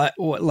 What,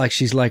 like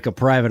she's like a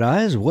private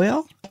eye as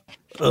well?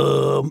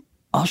 I'll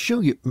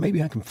show you.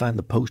 Maybe I can find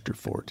the poster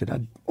for it. Did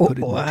I put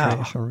it in the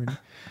trash already?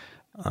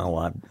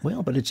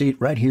 Well, but it's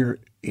right here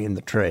in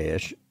the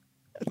trash.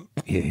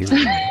 Yeah,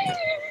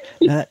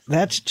 here.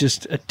 That's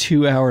just a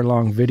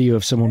 2-hour-long video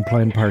of someone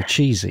playing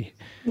Parcheesi.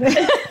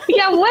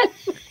 Yeah, what?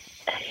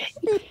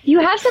 You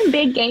have some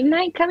big game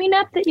night coming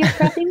up that you're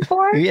prepping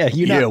for? Yeah,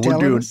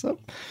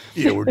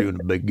 we're doing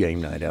a big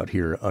game night out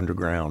here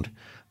underground.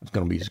 It's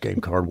going to be this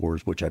game Card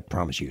Wars, which I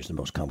promise you is the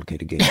most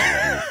complicated game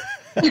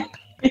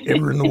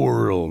ever in the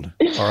world.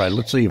 All right,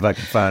 let's see if I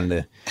can find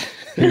the.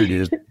 Here it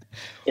is.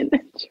 In the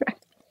trash.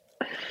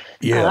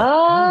 Yeah.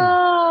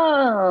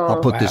 Oh.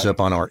 I'll put this up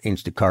on our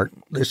Instacart.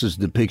 This is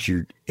the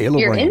picture. Ella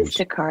Your Raines.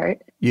 Instacart?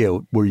 Yeah,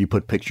 where you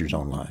put pictures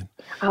online.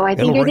 Oh, I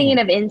think you're thinking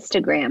of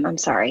Instagram. I'm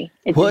sorry.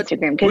 It's what?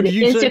 Instagram. Because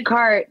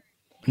Instacart.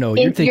 No,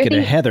 you're thinking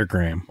of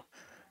Heathergram.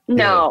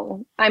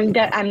 No, I'm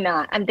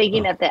not. I'm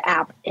thinking of the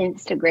app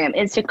Instagram.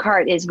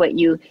 Instacart is what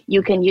you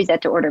can use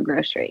that to order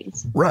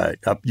groceries. Right.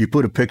 You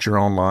put a picture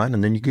online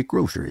and then you get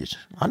groceries.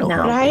 I know.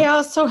 But I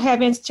also have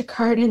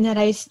Instacart in that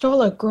I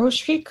stole a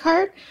grocery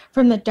cart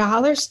from the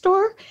dollar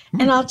store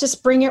and I'll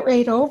just bring it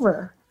right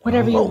over.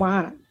 Whatever you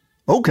want.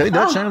 Okay,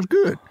 that sounds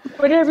good.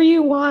 Whatever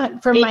you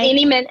want from at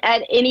any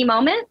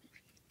moment?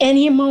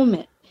 Any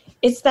moment.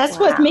 That's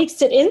what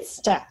makes it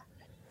Insta.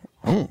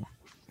 Oh.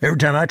 Every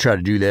time I try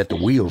to do that, the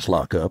wheels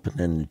lock up, and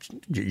then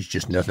it's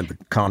just nothing but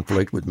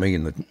conflict with me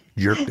and the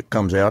jerk that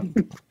comes out.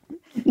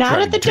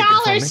 Not at the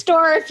dollar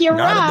store if you're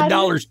Not at the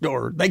dollar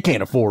store. They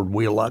can't afford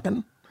wheel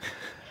locking.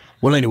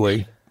 Well,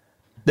 anyway,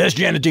 that's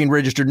Janet Dean,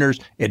 Registered Nurse.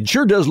 It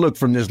sure does look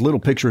from this little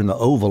picture in the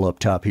oval up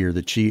top here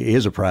that she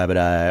is a private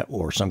eye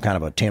or some kind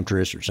of a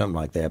temptress or something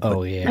like that.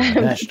 Oh,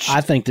 yeah.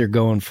 I think they're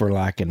going for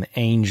like an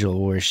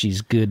angel where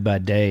she's good by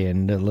day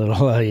and a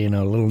little, a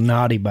little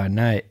naughty by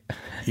night.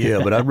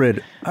 Yeah, but I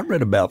read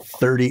about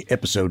 30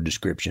 episode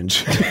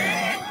descriptions.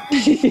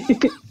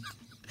 And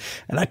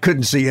I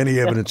couldn't see any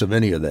evidence of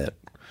any of that.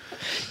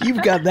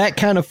 You've got that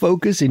kind of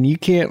focus and you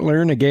can't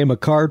learn a game of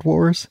Card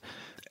Wars?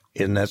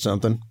 Isn't that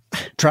something?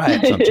 Try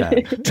it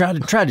sometime.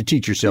 Try to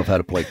teach yourself how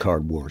to play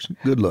Card Wars.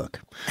 Good luck.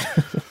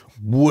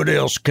 What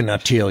else can I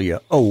tell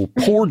you? Oh,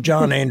 poor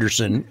John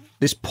Anderson.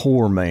 This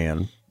poor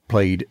man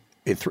played,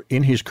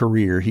 in his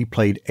career, he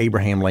played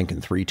Abraham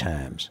Lincoln 3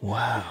 times.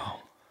 Wow.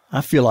 I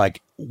feel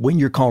like when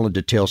you're calling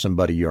to tell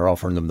somebody you're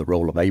offering them the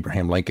role of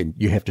Abraham Lincoln,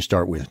 you have to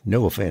start with,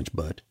 no offense,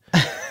 bud.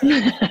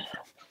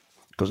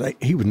 Because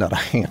he was not a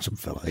handsome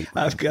fellow.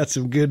 I've got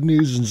some good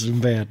news and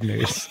some bad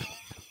news.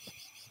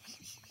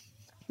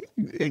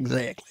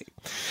 Exactly.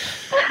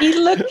 He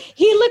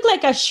looked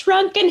like a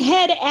shrunken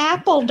head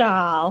apple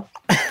doll.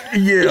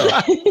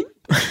 Yeah.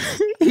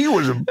 He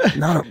was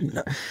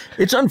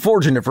it's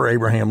unfortunate for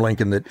Abraham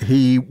Lincoln that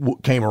he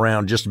came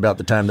around just about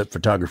the time that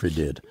photography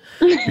did.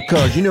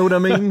 Because, you know what I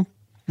mean?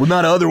 We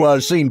might have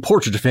otherwise seen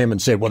portraits of him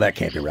and said, well, that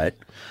can't be right.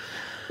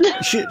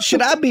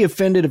 Should I be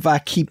offended if I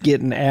keep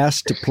getting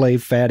asked to play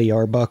Fatty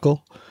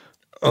Arbuckle?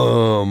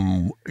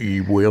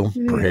 You will,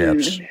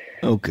 perhaps.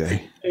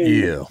 Okay.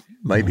 Yeah,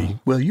 maybe.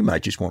 Well, you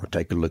might just want to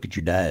take a look at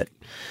your diet.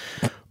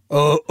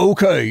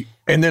 Okay.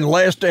 And then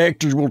last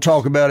actors we'll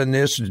talk about in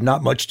this,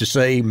 not much to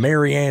say.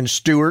 Mary Ann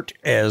Stewart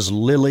as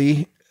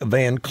Lily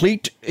Van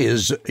Cleet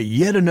is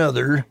yet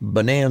another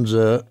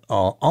Bonanza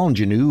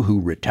ingenue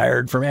who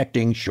retired from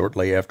acting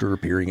shortly after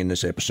appearing in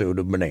this episode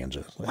of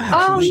Bonanza.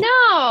 Wow.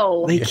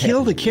 Oh, no. They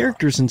kill the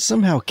characters and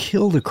somehow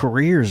kill the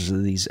careers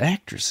of these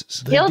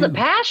actresses. Kill the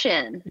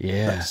passion.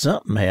 Yeah. But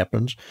something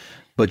happens.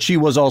 But she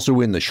was also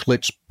in the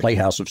Schlitz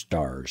Playhouse of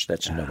Stars.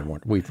 That's another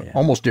one.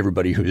 Almost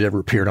everybody who's ever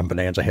appeared on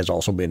Bonanza has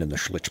also been in the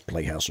Schlitz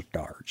Playhouse of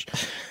Stars.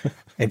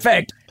 In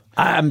fact,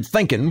 I'm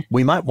thinking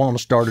we might want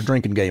to start a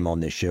drinking game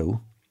on this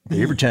show.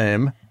 Every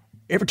time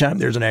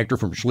there's an actor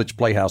from Schlitz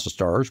Playhouse of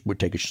Stars, we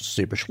take a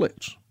sip of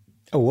Schlitz.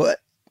 A what?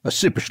 A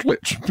sip of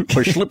Schlitz.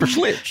 A slip of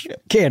Schlitz.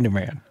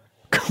 Candyman.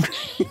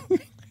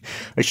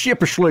 A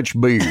sip of Schlitz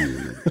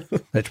beer.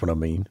 That's what I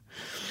mean.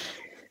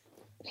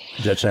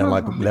 Does that sound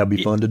like that'd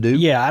be fun to do?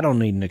 Yeah, I don't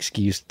need an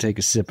excuse to take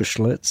a sip of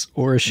Schlitz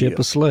or a ship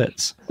of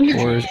Slits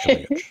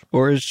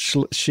or a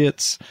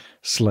shit's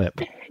slip.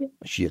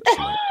 Shit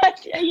slip.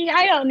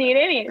 I don't need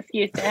any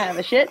excuse to have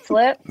a shit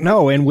slip.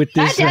 No, and with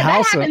this that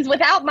house happens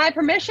without my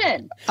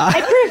permission.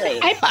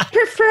 I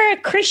prefer a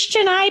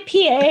Christian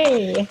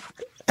IPA.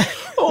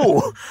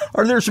 Oh,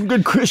 are there some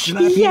good Christian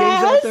IPAs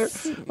out there?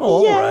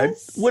 Oh, all right.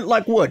 What,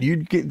 like what?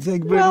 You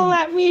think? Well,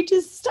 let me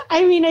just.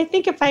 I mean, I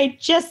think if I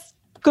just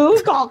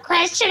Google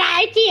Christian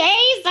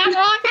IPAs, I'm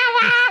like,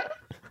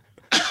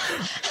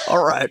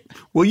 all right.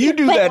 Well, you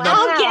do that.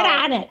 I'll get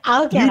on it.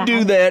 You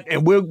do that,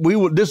 and we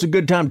will. This is a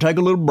good time to take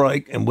a little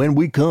break, and when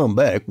we come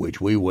back,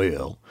 which we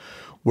will,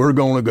 we're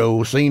going to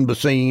go scene by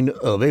scene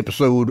of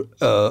episode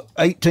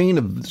 18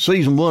 of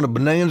season 1 of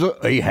Bonanza,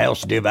 A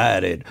House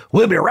Divided.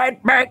 We'll be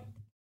right back.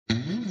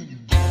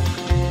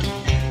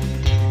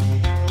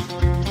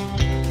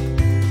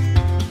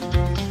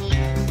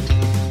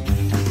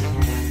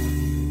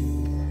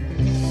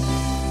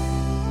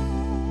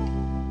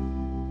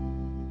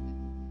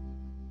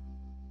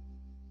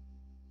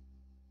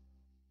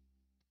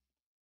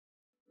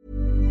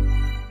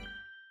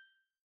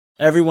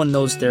 Everyone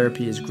knows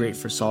therapy is great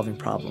for solving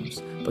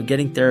problems, but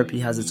getting therapy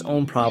has its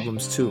own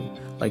problems too,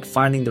 like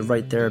finding the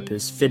right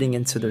therapist, fitting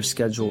into their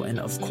schedule, and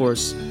of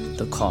course,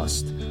 the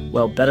cost.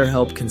 Well,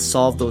 BetterHelp can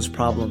solve those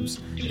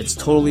problems. It's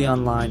totally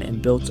online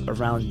and built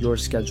around your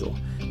schedule.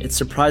 It's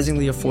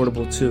surprisingly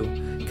affordable too.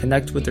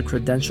 Connect with a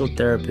credentialed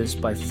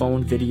therapist by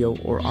phone, video,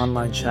 or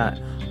online chat,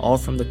 all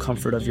from the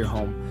comfort of your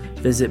home.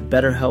 Visit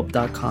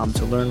BetterHelp.com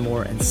to learn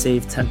more and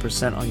save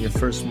 10% on your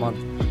first month.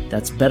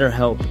 That's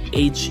BetterHelp,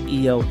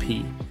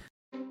 H-E-L-P.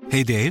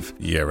 Hey, Dave.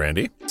 Yeah,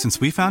 Randy.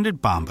 Since we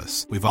founded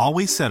Bombas, we've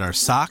always said our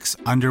socks,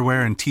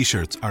 underwear, and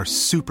T-shirts are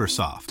super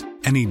soft.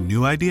 Any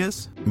new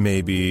ideas?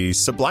 Maybe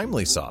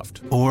sublimely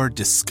soft. Or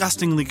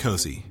disgustingly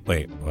cozy.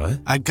 Wait, what?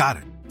 I got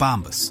it.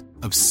 Bombas.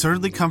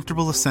 Absurdly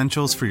comfortable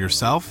essentials for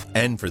yourself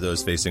and for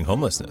those facing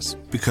homelessness.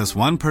 Because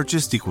one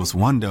purchased equals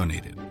one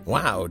donated.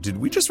 Wow, did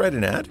we just write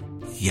an ad?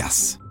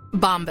 Yes.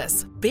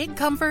 Bombas. Big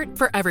comfort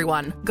for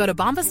everyone. Go to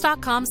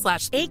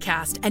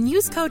bombas.com/ACAST and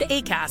use code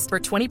ACAST for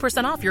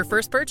 20% off your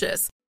first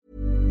purchase.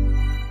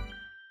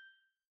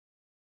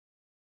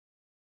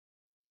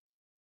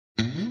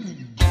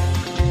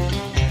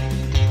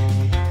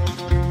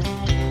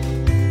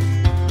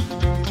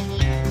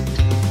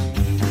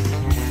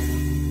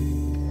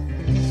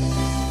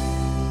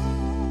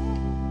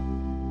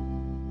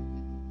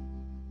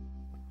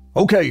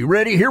 Okay, you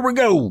ready? Here we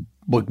go.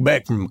 We're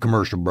back from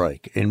commercial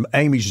break. And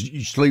Amy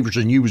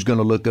Sleeverson, you was going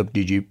to look up,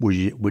 we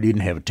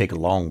didn't have to take a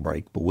long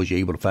break, but was you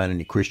able to find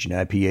any Christian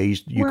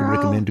IPAs you can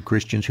recommend to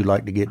Christians who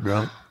like to get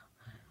drunk?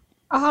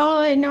 All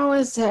I know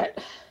is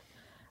that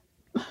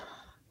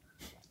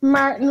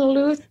Martin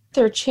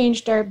Luther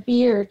changed our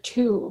beer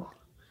too.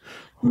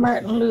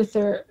 Martin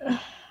Luther.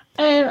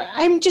 And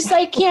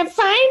I can't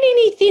find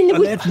anything.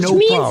 That's no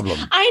problem.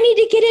 I need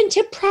to get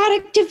into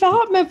product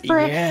development for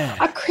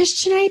a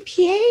Christian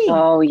IPA.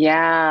 Oh,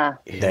 yeah.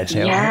 That's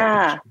how it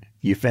happens.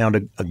 You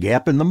found a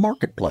gap in the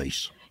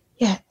marketplace.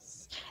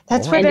 Yes.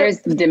 That's and there's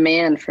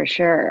demand for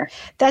sure.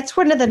 That's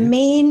one of the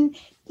main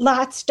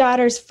Lot's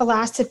Daughter's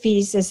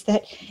philosophies is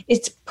that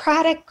it's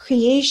product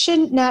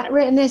creation, not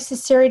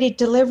necessarily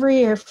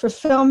delivery or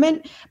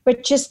fulfillment,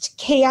 but just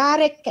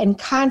chaotic and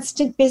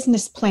constant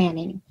business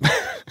planning.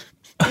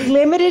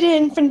 Limited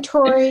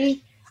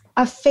inventory,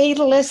 a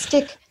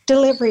fatalistic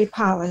delivery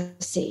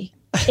policy.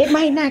 It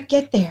might not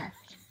get there.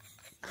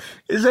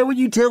 Is that what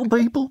you tell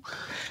people?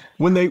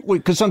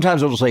 Because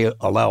sometimes they'll say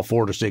allow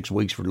 4 to 6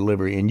 weeks for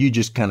delivery, and you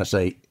just kind of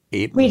say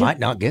it might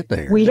not get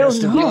there. We don't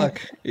know.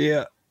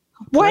 Yeah.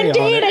 One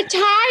day at a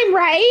time,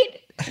 right?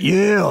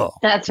 Yeah.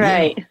 That's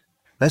right. Yeah.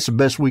 That's the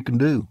best we can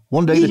do.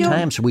 One day at a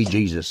time, sweet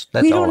Jesus.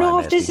 That's we all don't know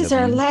I'm if this is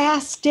our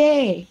last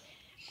day.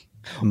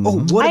 Oh,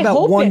 what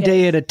about one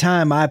day at a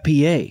time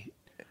IPA?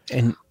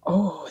 And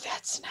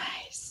that's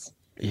nice.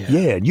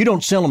 Yeah, you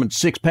don't sell them in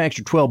 6-packs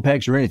or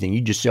 12-packs or anything. You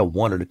just sell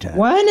one at a time.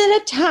 One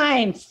at a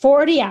time,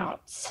 40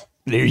 ounce.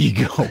 There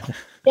you go.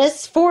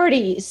 His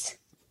 40s.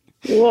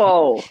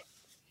 Whoa.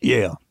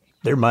 Yeah,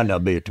 there might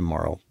not be a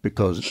tomorrow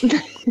because,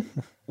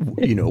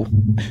 you know,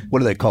 what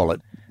do they call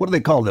it? What do they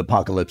call the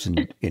apocalypse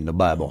in the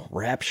Bible?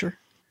 Rapture?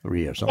 Or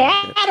yeah, something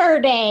like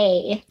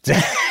Saturday.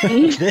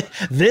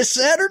 This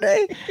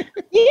Saturday?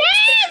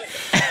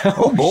 Yes!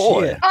 Oh,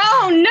 boy.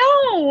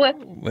 Oh,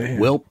 no.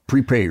 Well,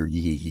 prepare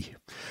ye.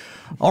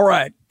 All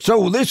right.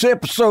 So this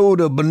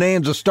episode of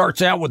Bonanza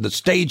starts out with the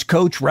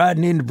stagecoach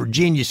riding into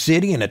Virginia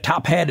City and a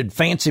top-hatted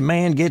fancy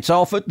man gets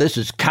off it. This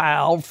is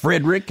Kyle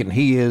Frederick, and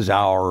he is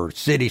our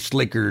city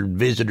slicker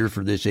visitor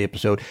for this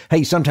episode.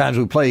 Hey, sometimes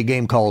we play a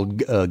game called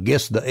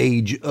Guess the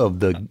Age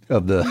of the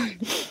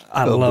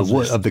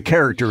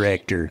character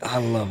actor. I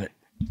love it.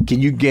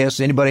 Can you guess?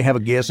 Anybody have a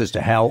guess as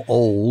to how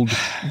old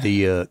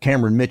the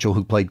Cameron Mitchell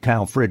who played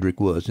Kyle Frederick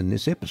was in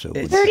this episode?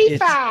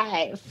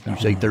 35. You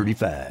say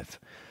 35.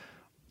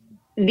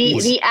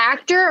 The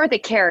actor or the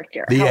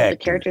character? The How actor. The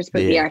character's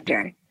with the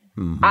actor.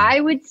 Mm-hmm.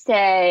 I would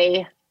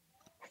say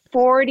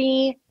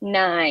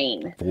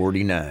 49.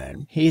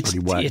 49.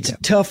 It's a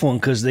tough one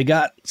because they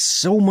got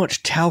so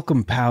much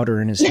talcum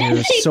powder in his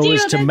hair so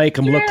as to make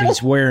him look like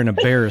he's wearing a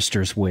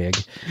barrister's wig.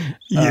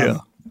 Yeah.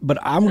 But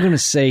I'm going to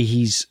say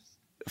he's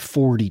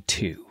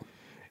 42.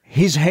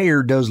 His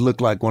hair does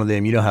look like one of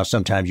them. You know how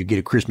sometimes you get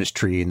a Christmas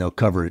tree and they'll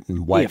cover it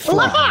in white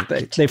flock.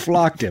 They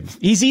flocked him.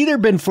 He's either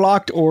been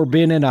flocked or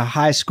been in a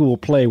high school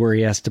play where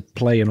he has to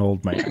play an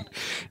old man.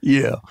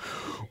 Yeah.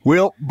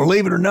 Well,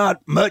 believe it or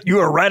not, Mutt, you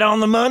are right on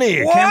the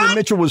money. What? Cameron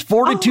Mitchell was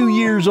 42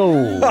 years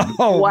old.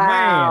 Oh,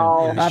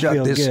 wow. Man. I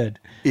feel good.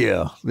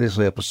 Yeah, this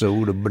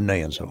episode of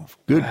Bonanza.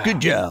 Good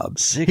job.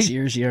 6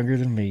 years younger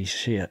than me.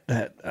 Shit,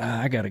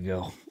 I got to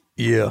go.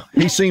 Yeah,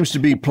 he seems to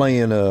be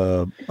playing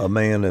a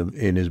man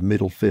in his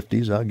middle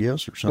 50s, I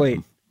guess, or something.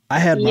 Wait, I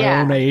had my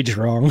own age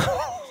wrong.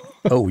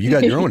 Oh, you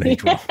got your own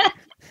age wrong.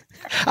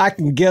 I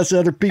can guess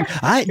other people.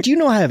 Do you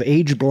know I have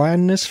age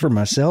blindness for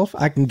myself?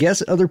 I can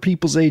guess other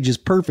people's ages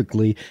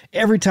perfectly.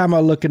 Every time I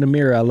look in the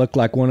mirror, I look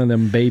like one of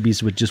them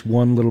babies with just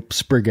one little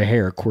sprig of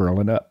hair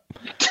curling up.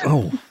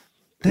 Oh,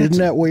 isn't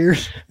that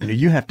weird?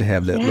 You have to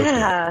have that look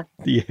at.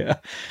 Yeah.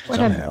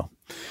 Somehow.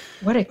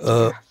 What a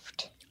gift.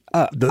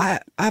 I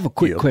have a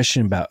quick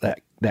question about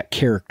that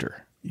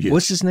character. Yes.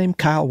 What's his name?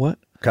 Kyle what?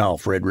 Kyle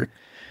Frederick.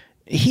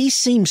 He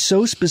seems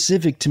so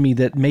specific to me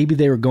that maybe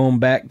they were going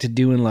back to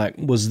doing like,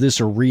 was this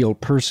a real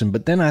person?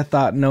 But then I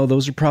thought, no,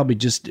 those are probably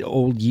just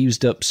old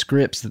used up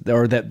scripts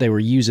that they were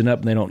using up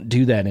and they don't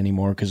do that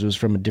anymore because it was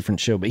from a different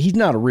show. But he's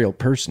not a real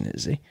person,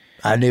 is he?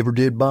 I never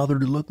did bother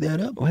to look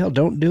that up. Well,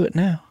 don't do it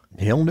now.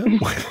 Hell no.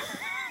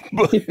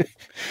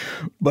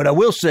 But I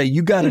will say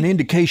you got an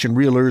indication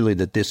real early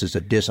that this is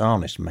a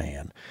dishonest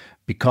man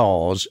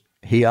because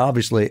he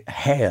obviously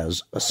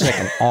has a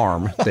second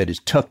arm that is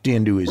tucked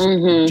into his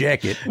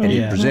jacket and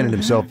he presented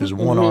himself as a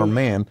one-armed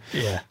man.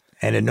 Yeah.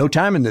 And at no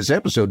time in this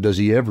episode does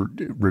he ever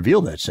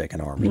reveal that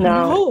second arm.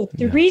 No,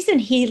 the reason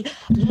he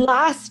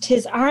lost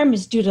his arm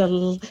is due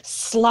to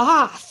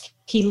sloth.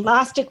 He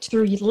lost it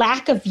through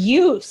lack of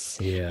use.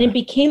 Yeah. And it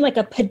became like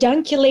a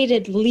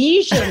pedunculated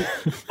lesion,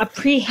 a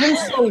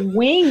prehensile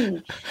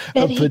wing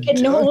that he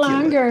could no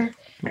longer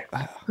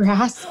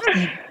grasp.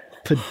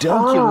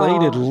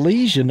 Pedunculated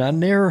lesion. I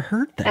never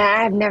heard that.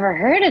 I've never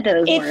heard of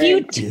those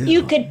words.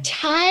 You could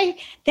tie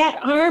that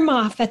arm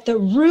off at the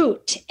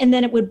root and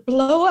then it would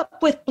blow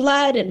up with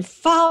blood and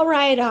fall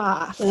right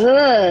off.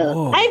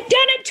 Ugh. I've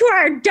done it to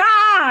our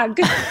dog.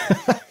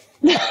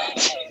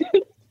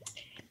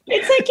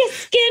 It's like a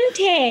skin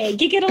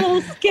tag. You get a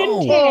little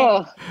skin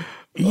tag.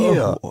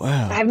 Yeah. Oh,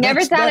 wow. I've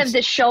never thought of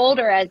the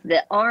shoulder as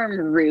the arm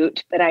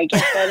root, but I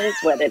guess that is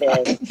what it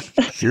is.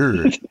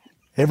 Sure.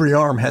 Every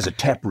arm has a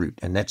taproot,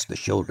 and that's the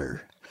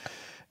shoulder,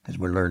 as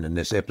we're learning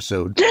this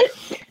episode.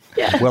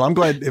 Yeah. Well, I'm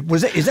glad.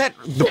 Is that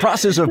the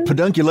process of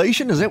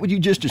pedunculation? Is that what you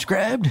just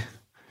described?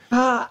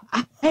 I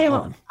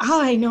don't. All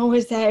I know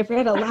is that I've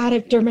read a lot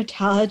of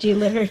dermatology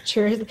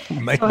literature.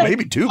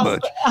 Maybe too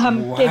much.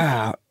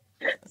 Wow.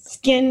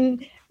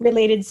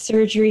 Skin-related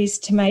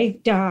surgeries to my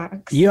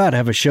dogs. You ought to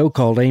have a show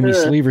called Amy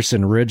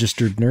Sleverson,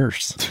 Registered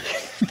Nurse.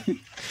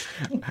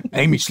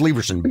 Amy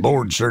Sleverson,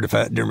 board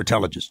certified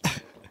dermatologist.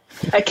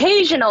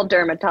 Occasional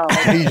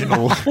dermatologist.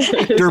 Occasional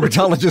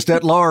dermatologist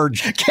at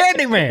large.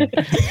 Candyman.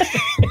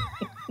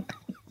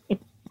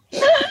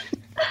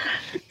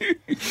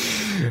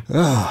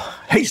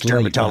 Hates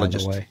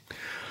dermatologist.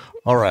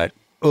 All right.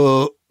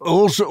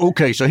 Also,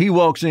 okay, so he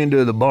walks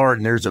into the bar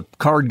and there's a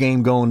card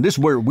game going. This is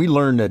where we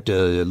learn that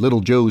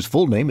Little Joe's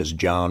full name is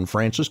John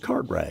Francis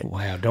Cartwright.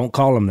 Wow, don't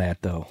call him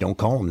that, though. Don't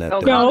call him that,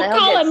 Don't though.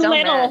 call him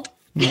Little.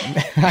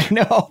 I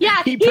know.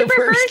 Yeah, he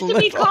prefers to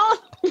be called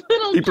Little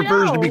Joe. He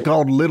prefers to be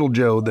called Little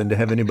Joe than to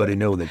have anybody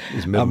know that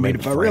his middle name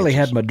is if I really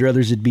had my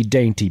druthers, it'd be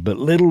Dainty, but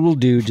Little will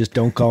do. Just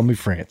don't call me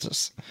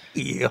Francis.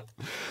 Yeah.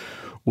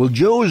 Well,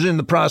 Joe is in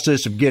the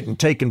process of getting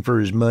taken for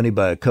his money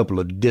by a couple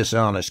of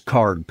dishonest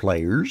card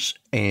players,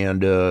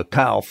 and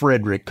Kyle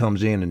Frederick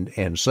comes in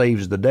and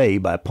saves the day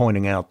by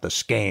pointing out the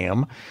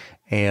scam,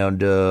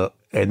 and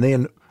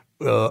then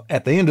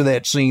at the end of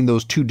that scene,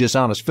 those two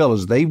dishonest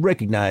fellas, they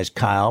recognize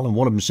Kyle, and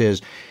one of them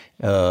says,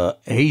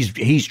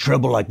 He's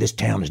trouble like this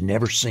town has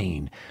never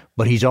seen,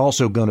 but he's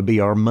also going to be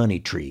our money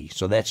tree.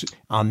 So that's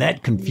on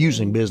that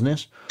confusing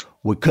business.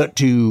 We cut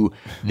to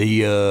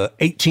the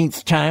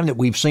 18th time that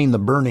we've seen the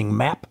burning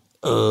map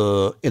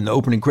in the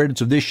opening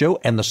credits of this show,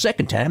 and the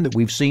second time that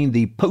we've seen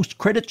the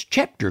post-credits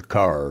chapter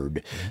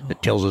card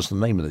that tells us the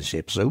name of this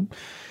episode.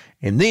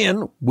 And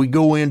then we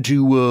go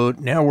into,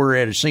 now we're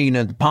at a scene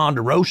at the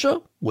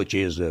Ponderosa, which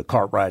is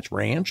Cartwright's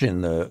ranch,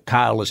 and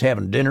Kyle is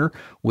having dinner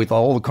with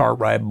all the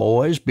Cartwright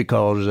boys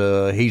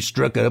because he's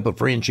struck up a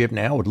friendship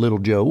now with Little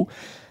Joe.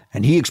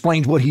 And he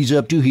explains what he's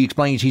up to. He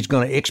explains he's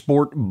going to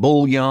export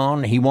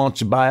bullion. He wants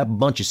to buy a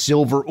bunch of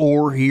silver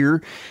ore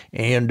here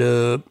and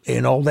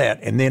all that.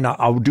 And then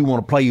I do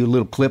want to play you a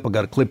little clip. I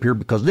got a clip here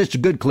because this is a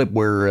good clip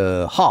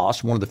where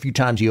Haas, one of the few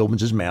times he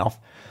opens his mouth,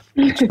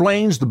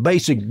 explains the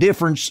basic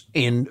difference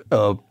in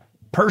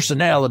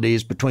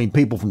personalities between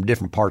people from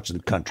different parts of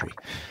the country,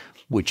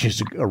 which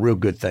is a real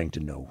good thing to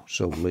know.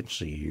 So let's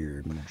see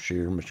here. I'm going to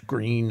share my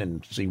screen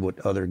and see what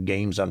other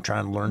games I'm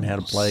trying to learn how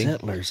to play.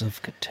 Settlers of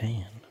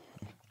Catan.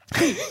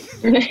 Here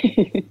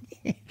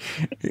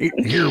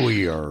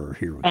we are.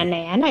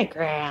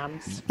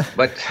 Bananagrams.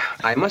 But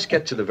I must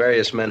get to the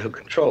various men who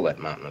control that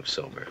mountain of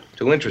silver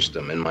to interest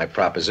them in my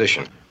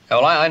proposition.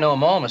 Well, I know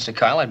them all, Mr.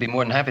 Kyle. I'd be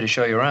more than happy to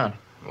show you around.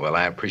 Well,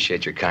 I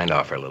appreciate your kind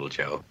offer, Little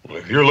Joe. Well,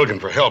 if you're looking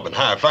for help in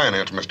high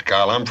finance, Mr.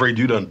 Kyle, I'm afraid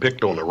you done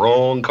picked on the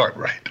wrong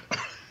Cartwright.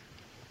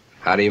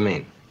 How do you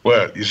mean?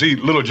 Well, you see,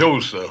 Little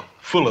Joe's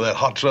full of that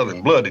hot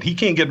southern blood that he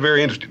can't get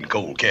very interested in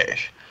cold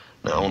cash.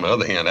 Now, on the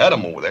other hand,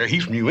 Adam over there,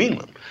 he's from New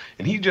England,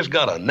 and he's just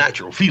got a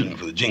natural feeling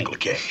for the jingle of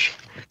cash.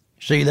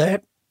 See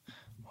that?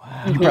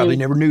 Wow. You probably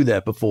never knew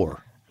that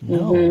before.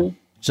 No.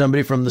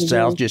 Somebody from the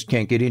South just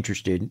can't get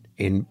interested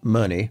in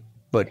money,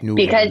 but New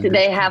because Englanders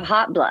they have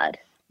hot blood.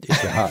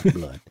 It's the hot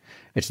blood.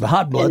 It's the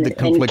hot blood that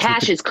conflicts. And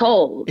cash is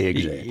cold.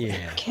 Exactly.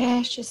 Yeah.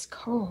 Cash is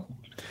cold.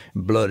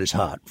 Blood is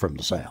hot from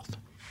the South.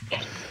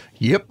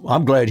 Yep,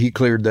 I'm glad he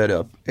cleared that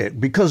up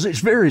because it's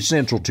very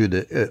central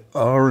to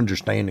our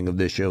understanding of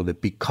this show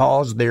that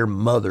because their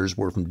mothers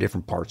were from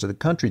different parts of the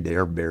country, they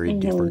are very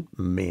different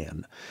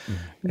men.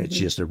 It's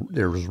just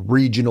there's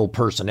regional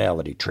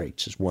personality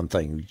traits is one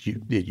thing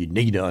that you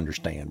need to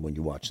understand when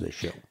you watch this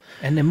show.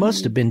 And it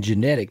must have been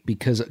genetic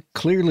because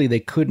clearly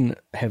they couldn't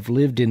have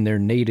lived in their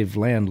native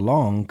land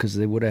long because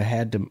they would have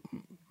had to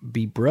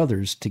be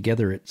brothers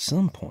together at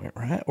some point,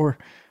 right? Or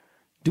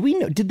do we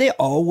know, did they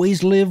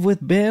always live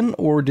with Ben,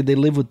 or did they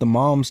live with the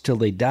moms till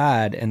they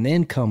died and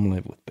then come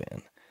live with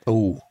Ben?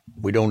 Oh,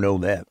 we don't know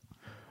that.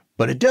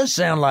 But it does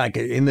sound like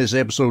in this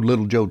episode,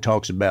 Little Joe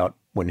talks about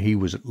when he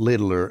was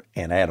littler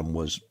and Adam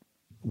was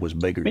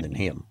bigger than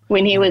him.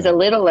 When he was a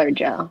littler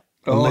Joe.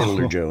 A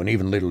littler Joe, and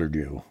even littler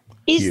Joe.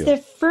 Is the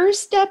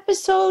first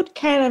episode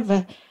kind of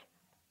a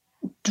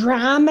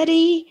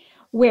dramedy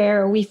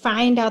where we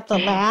find out the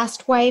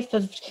last wife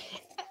of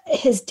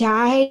has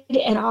died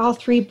and all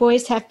three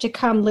boys have to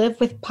come live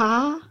with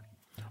Pa?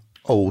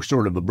 Oh,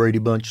 sort of a Brady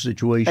Bunch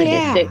situation? Like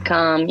a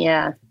sitcom,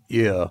 yeah.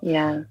 Yeah.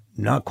 Yeah.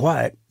 Not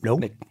quite.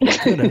 Nope. They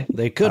could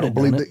have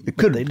done it. They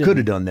could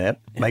have done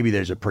that. Maybe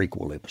there's a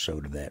prequel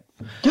episode of that.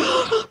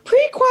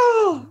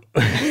 Prequel!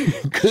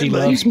 She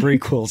loves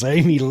prequels.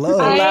 Amy loves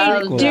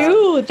prequels. I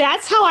do.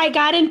 That's how I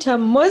got into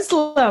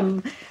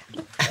Muslim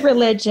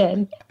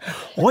religion.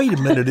 Wait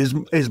a minute.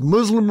 Is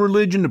Muslim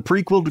religion a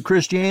prequel to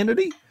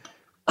Christianity?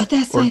 Oh,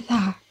 that's what I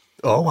thought.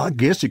 Oh, I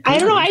guess it could I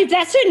don't know.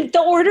 That's in the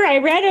order I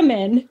read them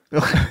in.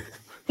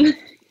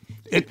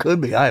 It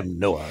could be. I have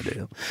no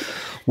idea.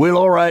 Well,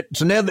 all right.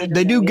 So now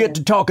they do get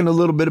to talking a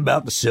little bit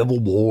about the Civil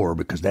War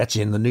because that's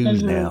in the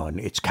news now. And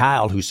it's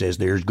Kyle who says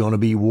there's going to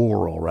be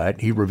war, all right.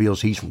 He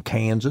reveals he's from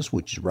Kansas,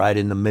 which is right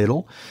in the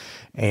middle.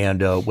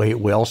 And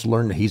we also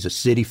learned that he's a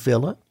city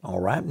fella,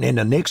 all right. And in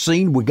the next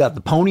scene, we got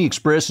the Pony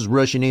Express is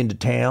rushing into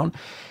town.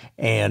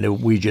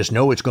 And we just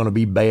know it's going to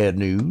be bad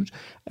news.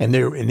 And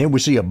then we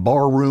see a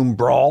barroom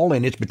brawl,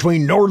 and it's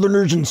between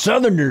Northerners and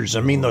Southerners.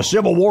 I mean, the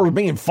Civil War is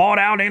being fought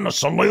out in a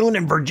saloon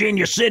in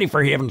Virginia City,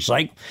 for heaven's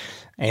sake.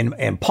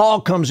 And Paul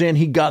comes in.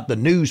 He got the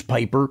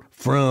newspaper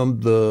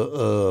from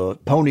the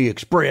Pony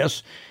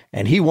Express,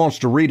 and he wants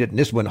to read it. And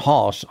this one,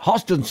 Hoss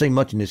doesn't say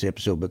much in this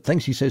episode, but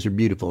things he says are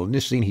beautiful. In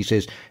this scene, he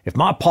says, if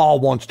my Paul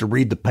wants to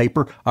read the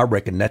paper, I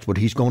reckon that's what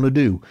he's going to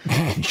do.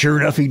 And sure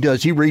enough, he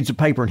does. He reads the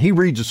paper, and he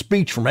reads a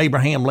speech from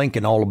Abraham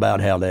Lincoln all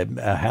about how that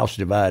house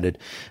divided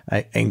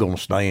ain't going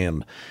to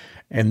stand.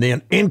 And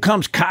then in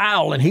comes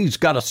Kyle, and he's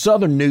got a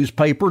Southern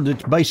newspaper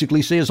that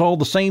basically says all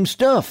the same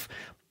stuff.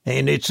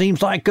 And it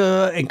seems like,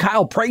 and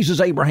Kyle praises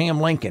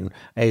Abraham Lincoln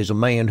as a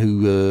man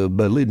who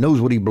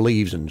knows what he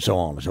believes and so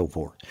on and so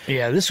forth.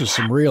 Yeah, this was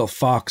some real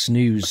Fox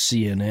News,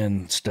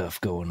 CNN stuff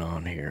going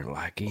on here.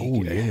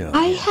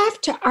 I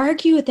have to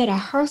argue that a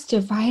house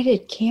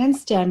divided can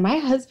stand. My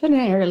husband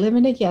and I are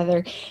living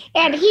together,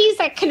 and he's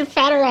a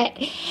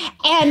Confederate.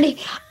 And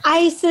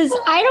I says,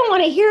 I don't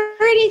want to hear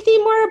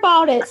anything more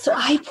about it. So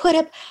I put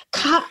up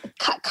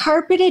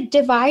carpeted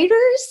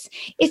dividers.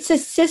 It's a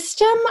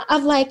system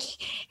of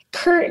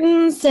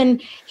curtains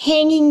and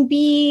hanging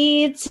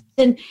beads,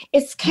 and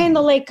it's kind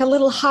of like a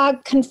little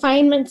hog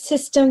confinement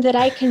system that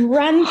I can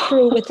run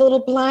through with little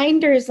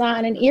blinders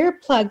on and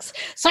earplugs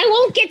so I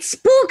won't get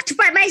spooked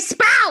by my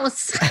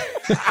spouse.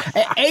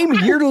 Amy,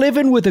 you're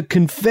living with a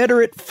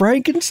Confederate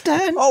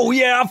Frankenstein? Oh,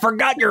 yeah, I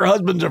forgot your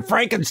husband's a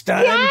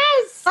Frankenstein.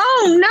 Yes.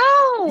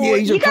 Oh, no. Yeah,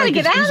 he's you got to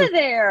get out of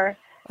there.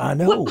 I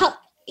know. Well,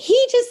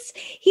 he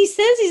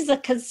says he's a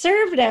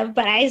conservative,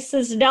 but I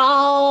says,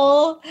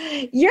 no,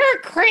 you're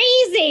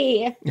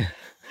crazy.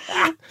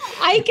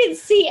 I can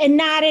see, and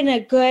not in a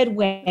good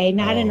way,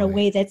 not in a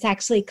way that's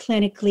actually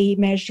clinically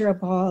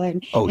measurable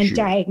and sure.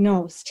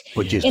 diagnosed.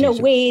 But just in a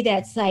way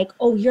that's like,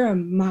 oh, you're a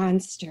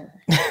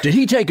monster. Did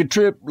he take a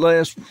trip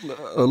last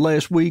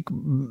week,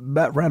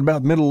 around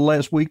about the middle of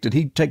last week? Did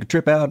he take a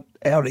trip out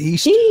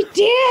east? He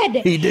did.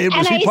 He did?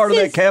 Was and he part of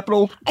that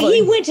Capitol thing?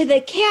 He went to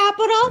the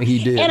Capitol.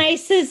 He did. And I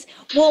says,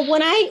 well,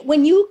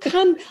 when you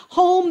come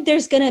home,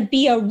 there's going to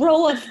be a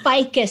row of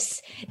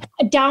ficus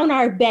down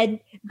our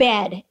bed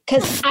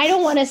because I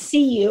don't want to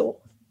see you.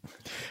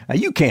 Now,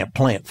 you can't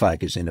plant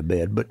ficus in a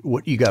bed, but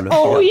what you got to...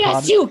 Oh,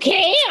 yes, you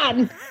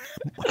can.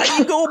 How do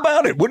you go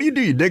about it? What do?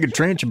 You dig a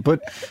trench and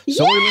put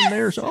soil in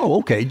there? Oh,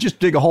 okay. Just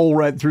dig a hole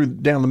right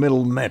down the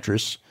middle of the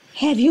mattress.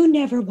 Have you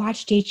never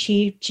watched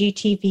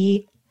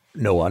HGTV?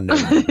 No, I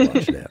never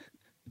watched that.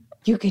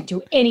 You can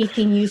do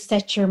anything you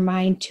set your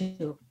mind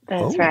to.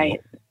 That's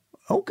right.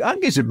 Okay, I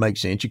guess it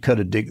makes sense. You cut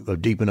a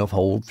deep enough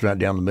hole right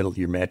down the middle of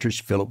your mattress,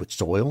 fill it with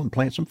soil, and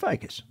plant some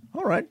ficus.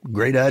 All right,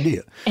 great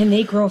idea. And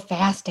they grow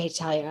fast, I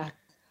tell you.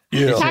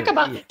 Yeah. Talk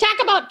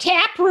about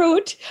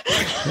taproot.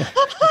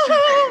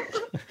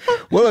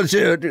 Well, it's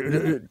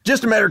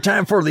just a matter of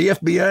time before the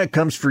FBI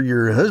comes for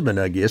your husband,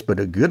 I guess.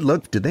 But good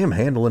luck to them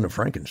handling a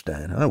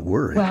Frankenstein. I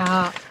worry.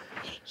 Well,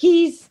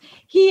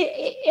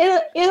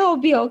 it'll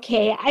be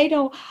okay.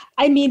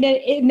 I mean,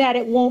 in that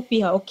it won't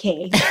be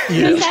okay.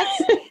 Yeah.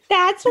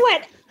 That's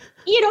what,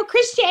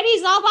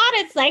 Christianity's all about.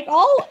 It's like,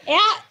 oh, yeah,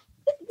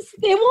 it's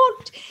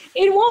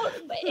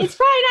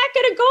probably not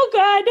going to go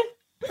good.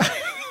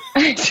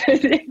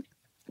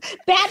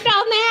 Batten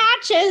down the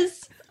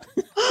hatches.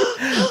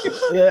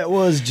 That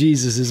was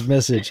Jesus'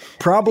 message.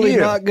 Probably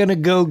not going to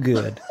go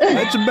good.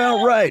 That's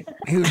about right.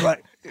 He was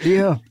like,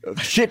 yeah,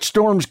 shit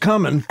storm's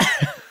coming.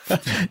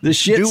 The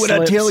shit do what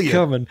I tell you.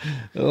 Coming.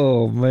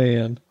 Oh,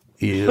 man.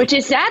 Yeah. Which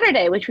is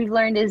Saturday, which we've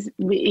learned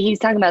he's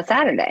talking about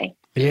Saturday.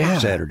 Yeah.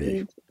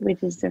 Saturday.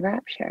 Which is the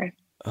rapture.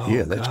 Oh,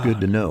 yeah, that's good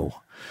to know.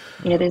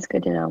 Yeah, it is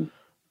good to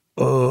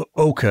know.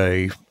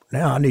 Okay.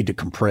 Now I need to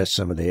compress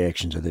some of the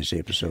actions of this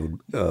episode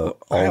already.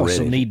 I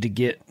also need to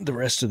get the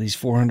rest of these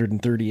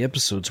 430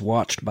 episodes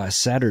watched by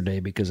Saturday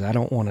because I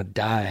don't want to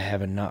die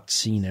having not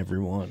seen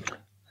everyone.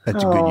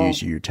 That's a good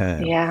use of your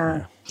time.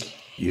 Yeah.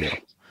 Yeah.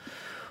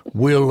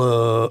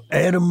 Will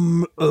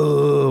Adam,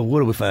 what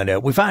do we find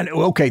out?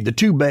 The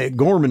two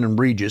Gorman and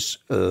Regis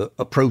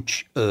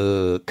approach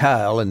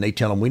Kyle and they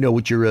tell him, we know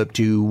what you're up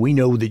to. We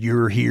know that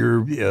you're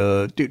here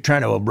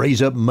trying to raise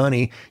up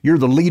money. You're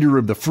the leader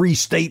of the Free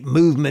State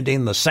movement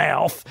in the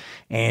South,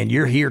 and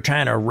you're here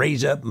trying to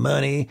raise up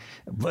money,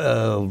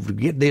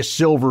 get this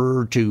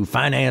silver to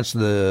finance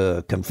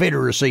the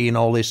Confederacy and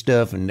all this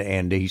stuff.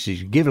 And he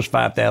says, give us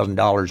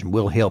 $5,000 and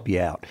we'll help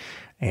you out.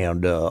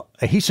 And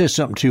he says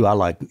something, too,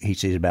 he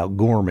says about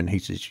Gorman. He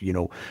says,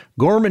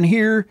 Gorman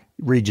here,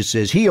 Regis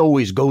says, he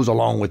always goes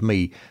along with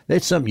me.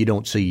 That's something you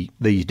don't see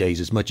these days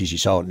as much as you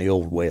saw it in the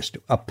Old West.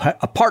 A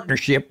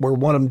partnership where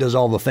one of them does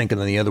all the thinking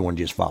and the other one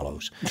just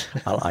follows.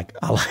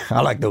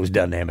 I like those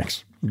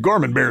dynamics.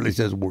 Gorman barely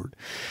says a word.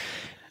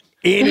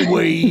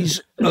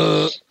 Anyways.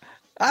 I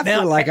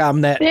feel like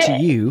I'm that to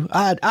you.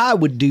 I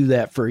would do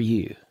that for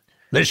you.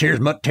 This here's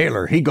Mutt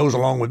Taylor. He goes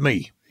along with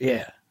me.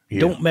 Yeah.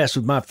 Don't mess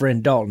with my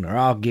friend Dalton or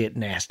I'll get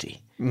nasty.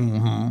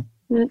 Mm-hmm.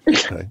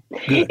 Okay.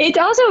 It's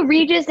also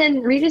Regis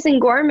and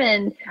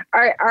Gorman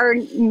are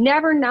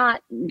never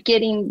not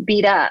getting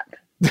beat up.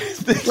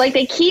 Like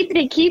they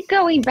keep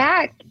going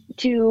back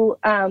to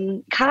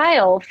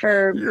Kyle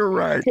for. You're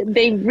right.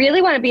 They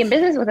really want to be in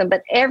business with him,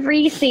 but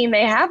every scene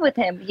they have with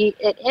him,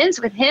 it ends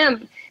with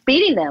him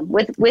beating them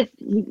with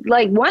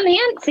like one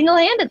hand,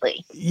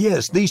 single-handedly.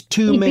 Yes, these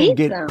two men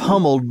get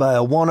pummeled by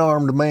a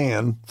one-armed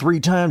man 3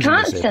 times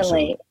constantly. In this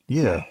episode.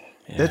 Yeah.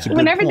 That's a good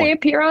Whenever point. they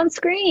appear on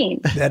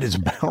screen. That is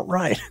about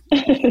right.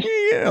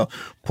 Yeah.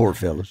 Poor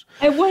fellas.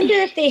 I wonder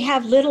if they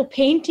have little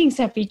paintings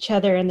of each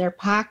other in their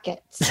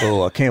pockets.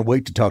 Oh, I can't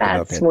wait to talk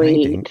about that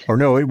painting. Or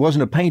no, it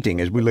wasn't a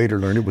painting. As we later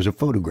learned, it was a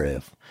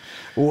photograph.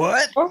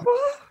 What?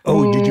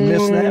 Oh, did you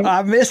miss that?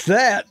 I missed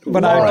that,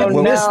 but I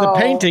didn't miss the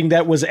painting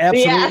that was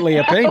absolutely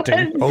a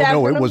painting. Oh,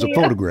 no, it was a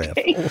photograph.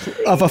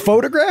 Of a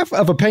photograph?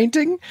 Of a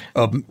painting?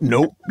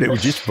 Nope, it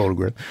was just a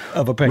photograph.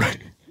 Of a painting. Right.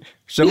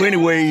 So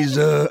anyways,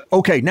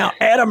 okay, now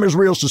Adam is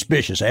real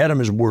suspicious. Adam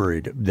is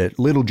worried that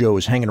little Joe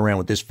is hanging around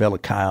with this fella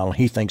Kyle.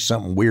 He thinks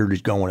something weird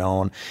is going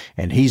on,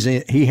 and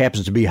he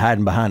happens to be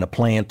hiding behind a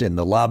plant in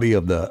the lobby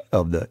of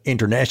the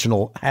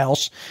International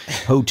House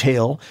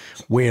Hotel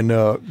when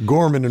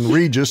Gorman and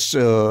Regis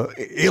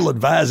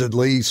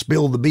ill-advisedly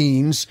spill the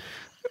beans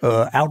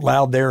out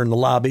loud there in the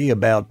lobby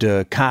about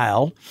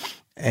Kyle.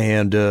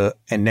 And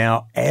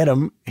now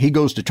Adam, he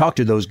goes to talk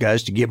to those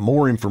guys to get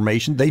more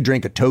information. They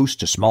drink a toast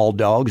to small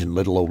dogs and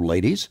little old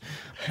ladies.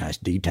 Nice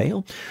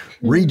detail.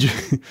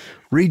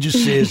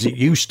 Regis says that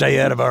you stay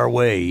out of our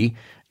way.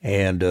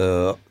 And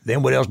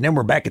then what else? And then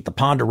we're back at the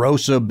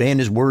Ponderosa. Ben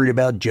is worried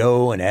about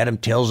Joe, and Adam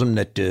tells him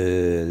that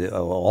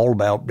all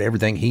about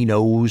everything he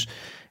knows.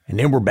 And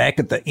then we're back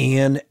at the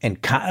inn,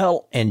 and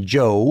Kyle and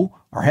Joe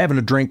are having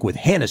a drink with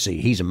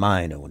Hennessy. He's a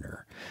mine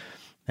owner.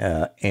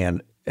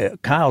 And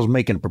Kyle's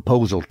making a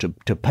proposal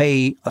to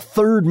pay a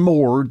third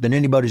more than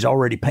anybody's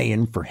already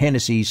paying for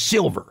Hennessy's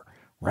silver,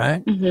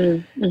 right?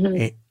 Mm-hmm,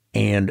 mm-hmm.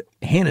 And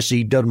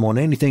Hennessy doesn't want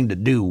anything to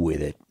do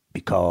with it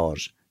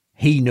because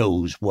he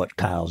knows what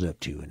Kyle's up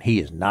to, and he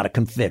is not a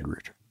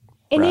Confederate.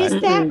 And right?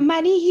 is that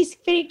money he's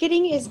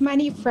getting his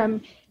money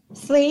from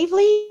slave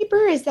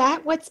labor? Is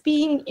that what's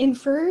being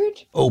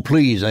inferred? Oh,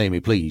 please, Amy,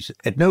 please.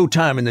 At no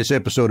time in this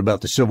episode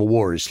about the Civil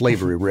War is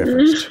slavery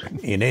referenced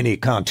in any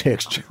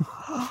context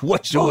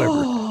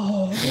whatsoever.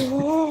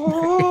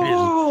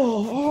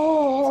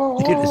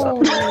 It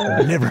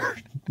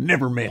is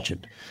never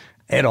mentioned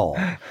at all.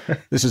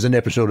 This is an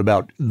episode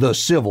about the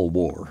Civil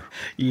War.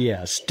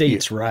 Yeah,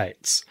 states'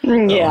 rights.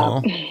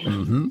 Yeah.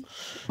 Mm-hmm.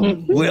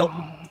 Mm-hmm.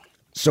 Well,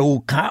 so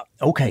Kyle,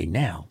 okay,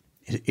 now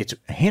it's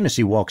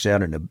Hennessy walks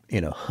out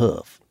in a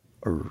huff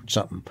or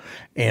something,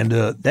 and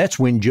that's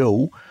when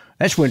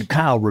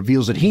Kyle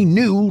reveals that he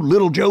knew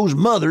little Joe's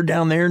mother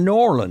down there in New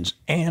Orleans,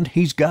 and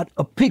he's got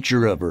a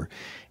picture of her,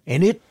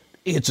 and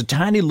it's a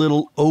tiny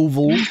little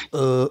oval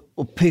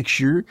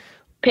picture.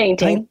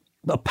 Painting.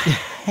 A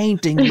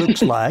painting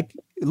looks like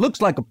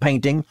a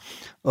painting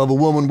of a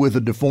woman with a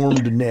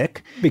deformed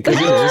neck. Because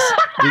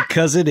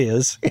it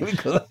is.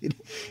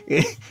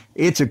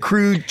 It's a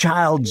crude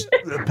child's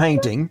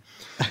painting.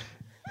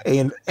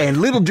 And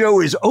little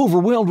Joe is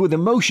overwhelmed with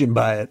emotion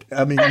by it.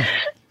 I mean,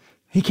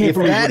 he can't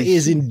believe that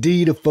is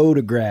indeed a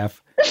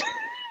photograph.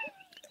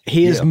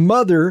 His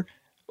mother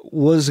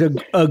was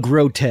a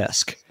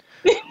grotesque.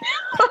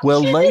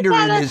 Well, later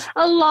in his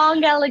a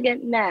long,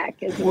 elegant neck.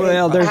 There's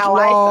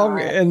long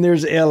and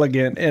there's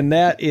elegant, and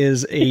that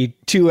is a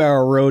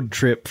 2-hour road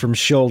trip from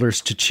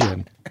shoulders to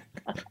chin.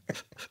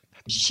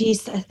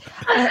 She's a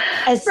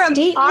from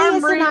stately arm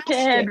as an root to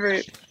head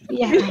root.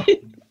 Yeah.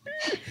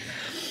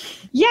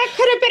 Yeah, it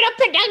could have been a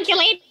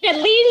pedunculated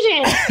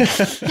lesion.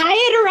 Tie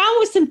it around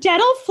with some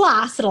dental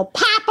floss. It'll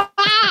pop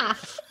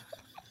off.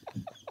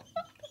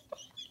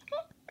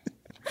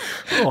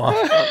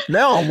 Oh,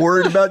 now I'm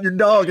worried about your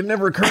dog. It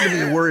never occurred to me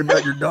to worry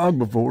about your dog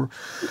before.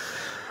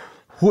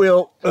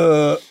 Well,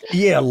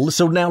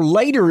 so now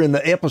later in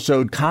the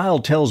episode, Kyle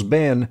tells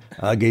Ben,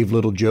 I gave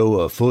little Joe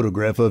a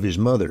photograph of his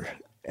mother.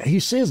 He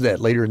says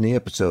that later in the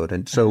episode.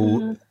 And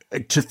so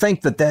to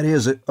think that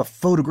is a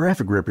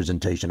photographic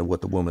representation of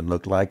what the woman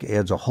looked like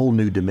adds a whole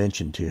new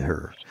dimension to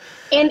her.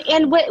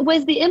 And what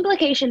was the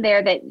implication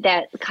there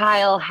that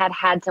Kyle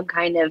had some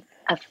kind of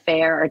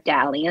affair or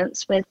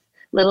dalliance with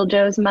little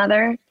Joe's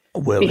mother?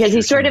 Well, because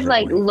he sort of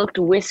looked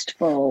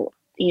wistful,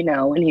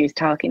 when he was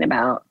talking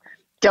about,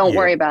 don't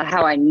worry about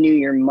how I knew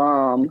your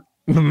mom.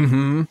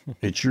 Mm-hmm.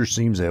 It sure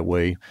seems that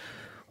way.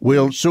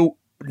 Well, so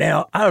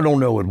now I don't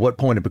know at what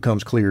point it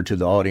becomes clear to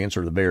the audience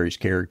or the various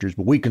characters,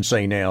 but we can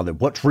say now that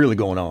what's really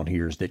going on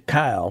here is that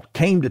Kyle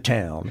came to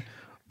town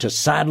to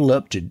sidle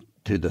up to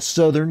the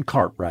Southern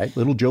Cartwright,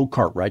 little Joe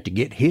Cartwright, to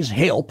get his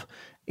help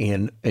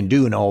in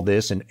doing all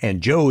this,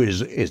 and Joe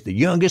is the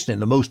youngest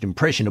and the most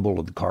impressionable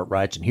of the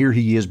Cartwrights, and here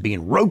he is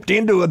being roped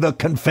into the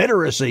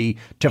Confederacy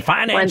to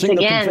financing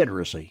the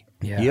Confederacy.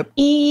 Yeah. Yep.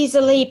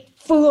 Easily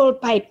fooled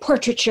by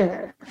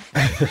portraiture.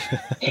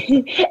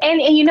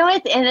 and you know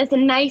what? And it's a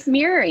nice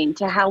mirroring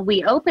to how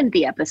we opened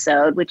the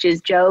episode, which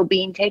is Joe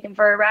being taken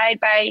for a ride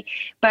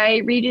by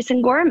Regis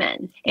and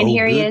Gorman, and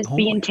here he is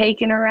being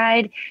taken a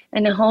ride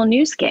in a whole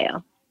new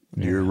scale.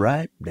 You're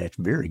right. That's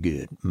very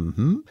good.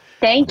 Mm-hmm.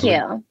 Thank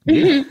you.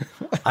 Yeah.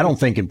 I don't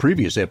think in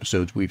previous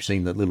episodes we've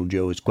seen that little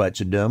Joe is quite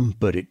so dumb,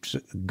 but it's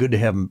good to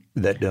have him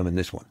that dumb in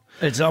this one.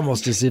 It's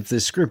almost as if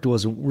the script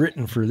wasn't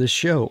written for this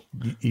show.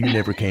 You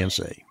never can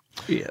say.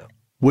 Yeah.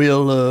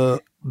 Well,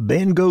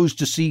 Ben goes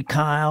to see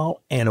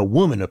Kyle, and a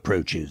woman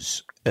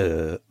approaches,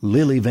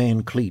 Lily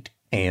Van Cleet,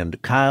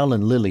 and Kyle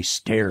and Lily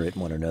stare at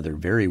one another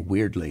very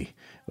weirdly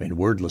and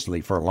wordlessly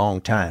for a long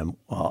time,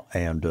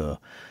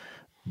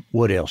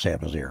 what else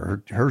happens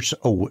there?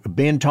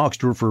 Ben talks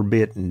to her for a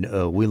bit,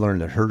 and we learn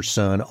that her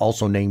son,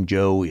 also named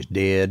Joe, is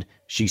dead.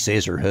 She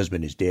says her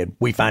husband is dead.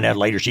 We find out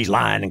later she's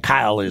lying, and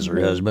Kyle is her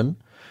husband.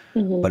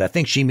 Mm-hmm. But I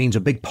think she means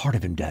a big part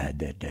of him died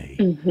that day.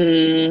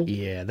 Mm-hmm.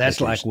 Yeah, that's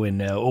like when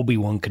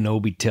Obi-Wan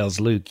Kenobi tells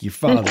Luke, your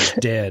father's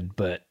dead,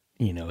 but,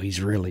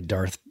 he's really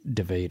Darth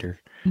Vader.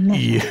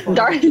 Yeah.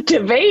 Darth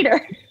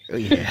Vader?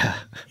 Yeah.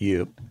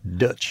 Yep.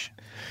 Dutch.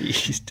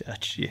 He's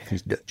Dutch, yeah.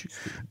 He's Dutch.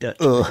 Dutch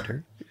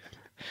Vader.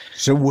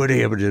 So what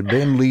happens?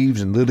 Ben leaves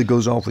and Lily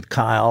goes off with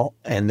Kyle,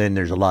 and then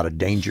there's a lot of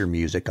danger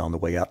music on the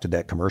way out to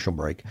that commercial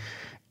break.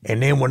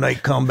 And then when they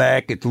come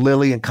back, it's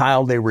Lily and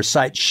Kyle, they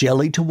recite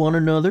Shelley to one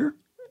another.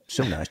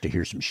 So nice to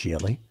hear some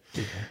Shelley.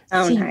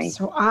 Oh, Seems nice.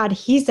 so odd.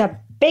 He's a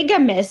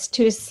bigamist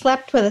who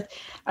slept with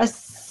a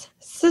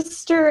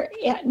sister,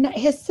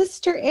 his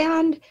sister,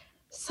 and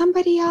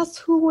somebody else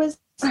who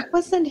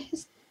wasn't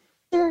his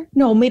sister.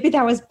 No, maybe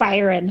that was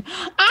Byron.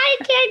 I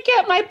can't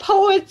get my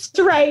poets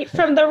right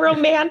from the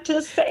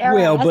Romantic era.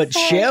 Well, but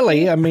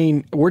Shelley, I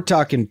mean, we're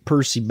talking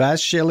Percy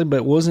Bysshe Shelley,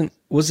 but was it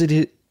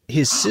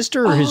his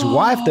sister or his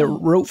wife that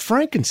wrote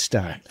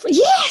Frankenstein?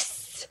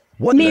 Yes.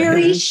 What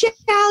Mary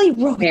Shelley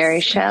wrote Mary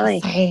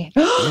Shelley.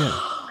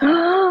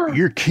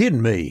 You're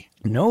kidding me.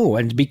 No,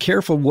 and be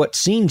careful what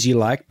scenes you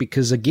like,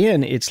 because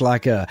again, it's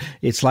like I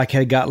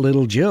Got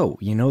Little Joe.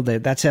 You know,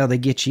 that's how they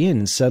get you in,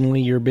 and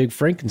suddenly you're a big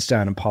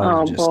Frankenstein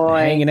apologist,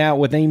 hanging out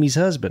with Amy's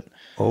husband.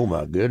 Oh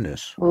my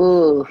goodness.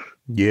 Ooh.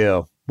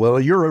 Yeah. Well,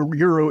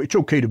 it's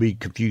okay to be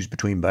confused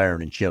between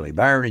Byron and Shelley.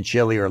 Byron and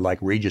Shelley are like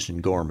Regis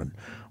and Gorman.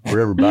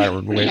 Wherever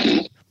Byron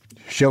went,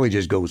 Shelley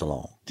just goes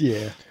along.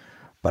 Yeah.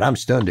 But I'm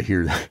stunned to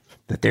hear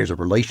that there's a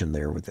relation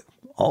there with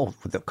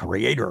the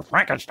creator of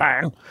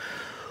Frankenstein.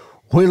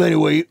 Well,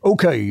 anyway,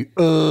 okay.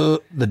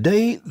 The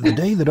day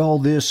that all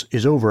this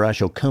is over, I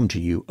shall come to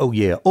you. Oh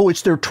yeah. Oh,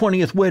 it's their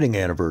 20th wedding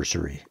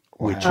anniversary.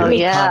 Which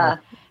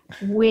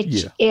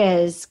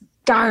is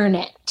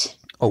Garnet.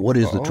 Oh, what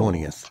is the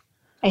 20th?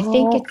 I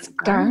think it's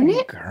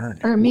Garnet,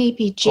 or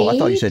maybe Jade. Oh, I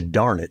thought you said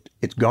Darnet.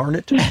 It's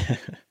Garnet.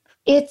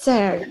 It's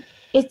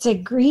a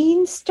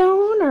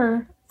greenstone,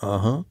 or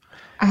oh,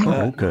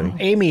 okay.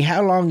 Amy,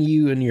 how long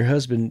you and your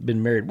husband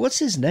been married? What's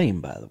his name,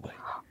 by the way?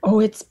 Oh,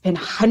 it's been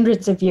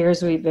hundreds of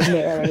years we've been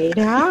married.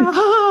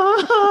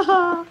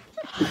 Oh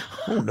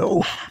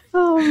no.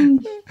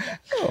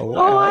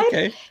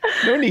 Okay.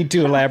 No need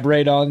to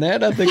elaborate on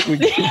that. I think we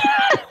get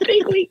I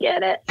think we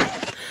get it.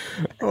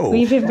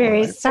 We've been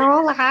married so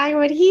long,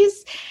 but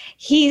he's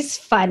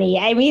funny.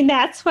 I mean,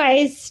 that's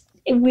why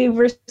we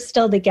were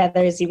still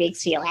together, as he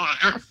makes me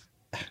laugh.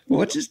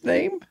 What's his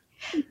name?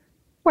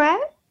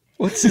 What?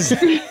 What's his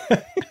name?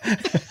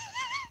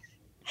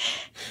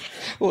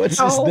 What's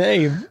his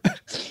name?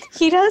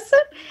 He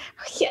doesn't.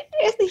 He's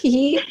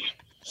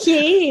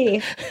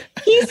him.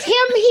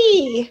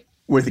 He.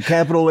 With a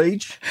capital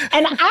H.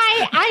 And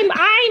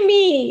I'm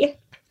me.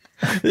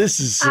 This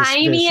is suspicious.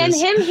 I me and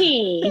him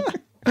he.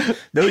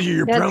 Those are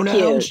your That's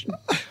pronouns. cute.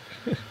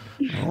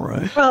 All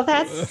right. Well, he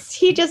is.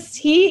 He just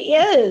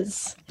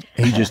is.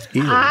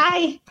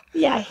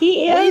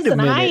 He is,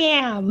 and I minute.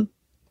 am.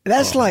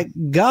 That's like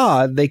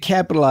God. They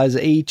capitalize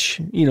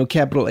H,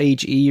 capital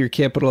H-E or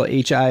capital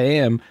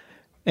H-I-M,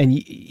 and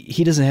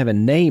he doesn't have a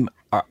name.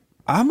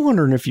 I'm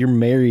wondering if you're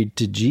married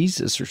to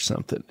Jesus or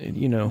something,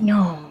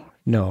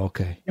 No,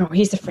 okay. No,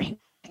 he's a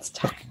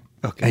Frankenstein.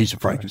 Okay, he's a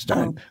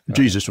Frankenstein.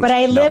 Jesus was But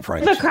I not live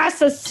Frankenstein. across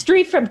the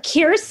street from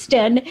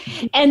Kirsten,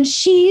 and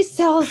she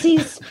sells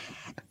these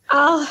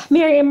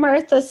Mary and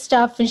Martha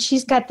stuff, and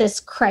she's got this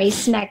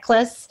Christ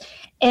necklace,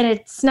 and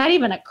it's not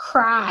even a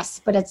cross,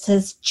 but it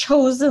says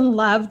chosen,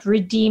 loved,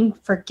 redeemed,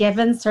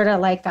 forgiven, sort of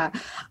like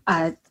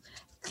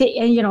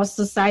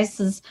society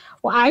says,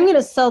 well, I'm going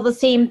to sell the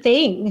same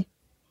thing.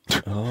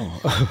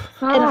 Oh.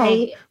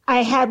 And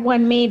I had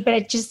one made, but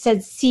it just said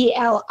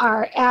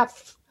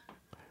CLRF.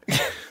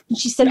 And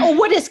she said, oh,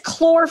 what does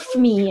chlorf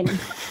mean?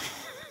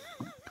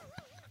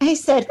 I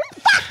said,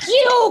 fuck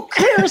you,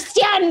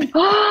 Kirsten.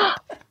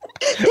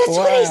 That's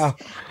what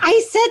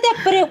I said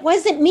that, but it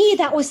wasn't me.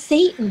 That was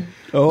Satan.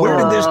 Oh. Where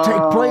did this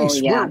take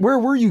place? Yeah. Where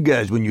were you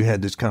guys when you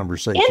had this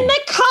conversation? In the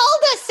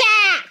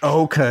cul-de-sac.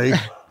 Okay.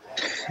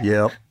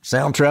 Yep.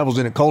 Sound travels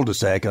in a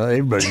cul-de-sac.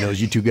 Everybody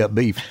knows you two got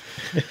beef.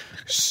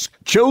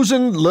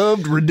 Chosen,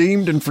 loved,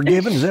 redeemed, and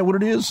forgiven. Is that what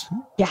it is?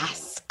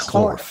 Yes.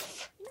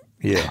 Chlorf.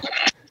 Yeah.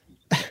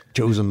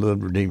 Chosen,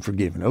 loved, redeemed,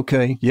 forgiven.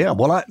 Okay. Yeah.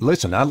 Well, I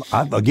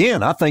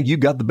think you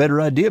got the better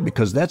idea,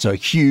 because that's a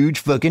huge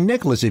fucking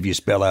necklace if you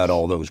spell out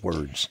all those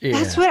words. Yeah.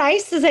 That's what I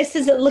says. I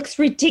says it looks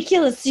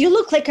ridiculous. You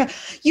look like a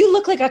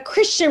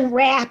Christian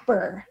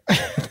rapper.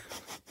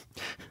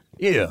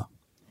 Yeah.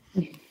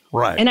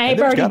 Right. And I've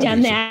already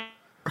done that.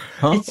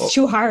 Huh? It's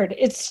too hard.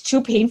 It's too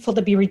painful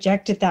to be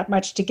rejected that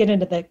much to get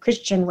into the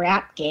Christian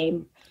rap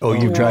game. Oh,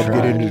 you tried to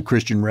get into the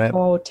Christian rap?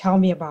 Oh, tell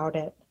me about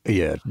it.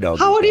 Yeah. No,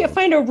 How do you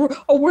find a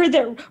word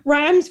that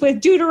rhymes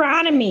with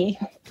Deuteronomy?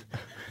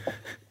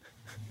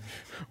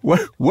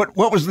 What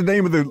was the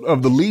name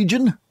of the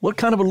legion? What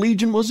kind of a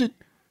legion was it?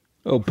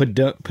 Oh,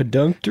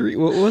 pedunctory.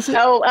 What was it?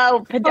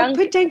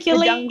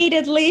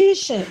 Pedunculated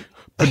legion.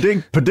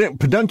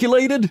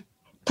 Pedunculated?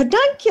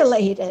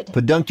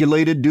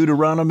 Pedunculated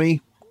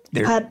Deuteronomy.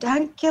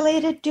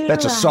 Pedunculated Deuteronomy.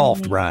 That's a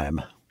soft rhyme.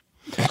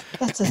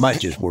 Might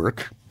just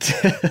work.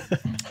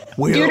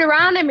 Well,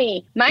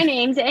 Deuteronomy. My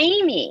name's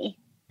Amy.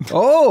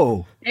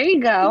 Oh. There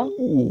you go.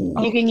 Ooh.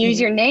 You can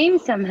use your name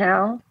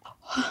somehow.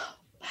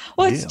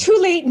 Well, it's too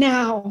late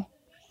now.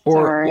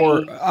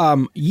 Or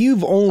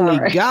you've only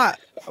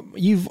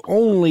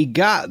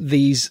got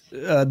these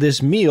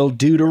this meal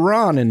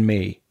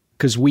Deuteronomy,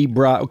 because we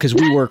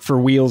work for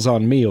Wheels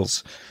on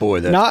Meals. Boy,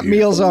 that's not beautiful.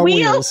 Meals on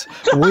Wheels.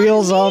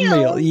 Wheels on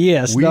Meals.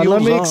 Yes. Wheels now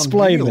let me on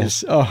explain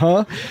Wheels. this.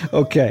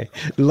 Okay.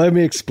 Let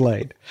me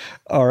explain.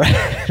 All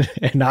right.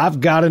 And I've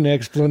got an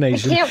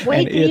explanation. I can't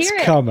wait and to it's hear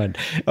it. coming.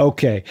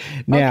 Okay.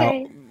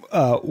 Now,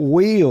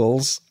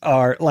 wheels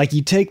are like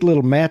you take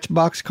little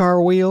Matchbox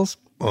car wheels.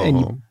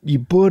 And you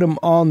put them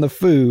on the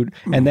food,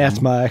 and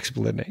that's my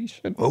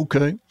explanation.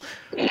 Okay.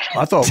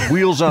 I thought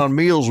Wheels on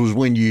Meals was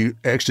when you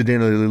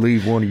accidentally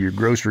leave one of your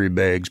grocery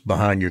bags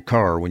behind your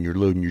car when you're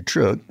loading your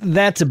truck.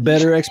 That's a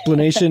better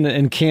explanation,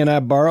 and can I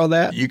borrow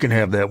that? You can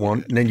have that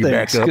one, and then you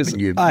Thanks, back up 'cause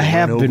and you I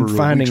have run been over a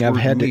finding week's I've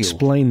worth had of to meal.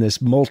 explain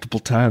this multiple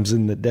times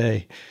in the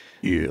day.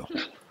 Yeah.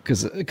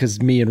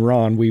 Because me and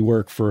Ron, we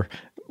work for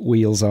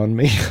Wheels on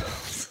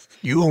Meals.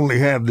 You only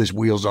have this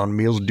Wheels on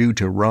Meals due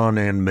to Ron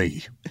and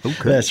me.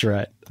 Okay. That's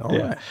right. All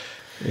right.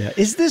 Yeah.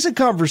 Is this a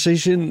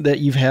conversation that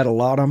you've had a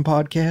lot on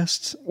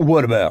podcasts?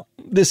 What about?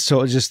 This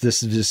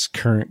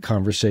current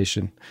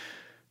conversation.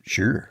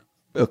 Sure.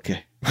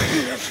 Okay.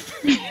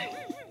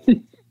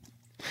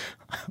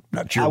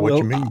 Not sure what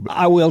you mean. But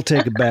I will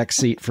take a back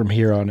seat from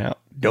here on out.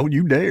 don't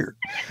you dare.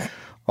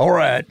 All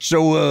right.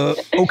 So,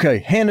 okay,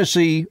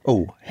 Hennessy.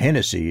 Oh,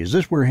 Hennessy. Is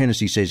this where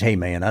Hennessy says, hey,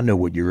 man, I know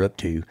what you're up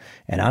to,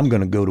 and I'm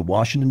going to go to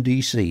Washington,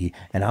 D.C.,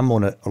 and I'm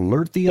going to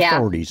alert the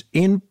authorities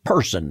in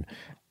person,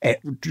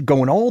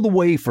 going all the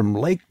way from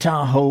Lake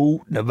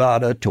Tahoe,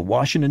 Nevada, to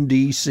Washington,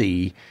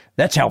 D.C.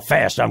 That's how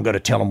fast I'm going to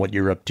tell them what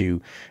you're up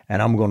to,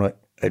 and I'm going to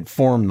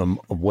inform them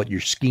of what your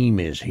scheme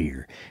is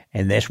here.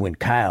 And that's when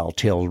Kyle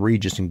tells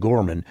Regis and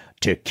Gorman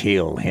to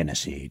kill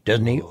Hennessy,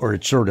 doesn't he? Or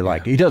it's sort of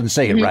like, he doesn't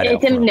say it right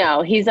out front.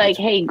 No, he's like,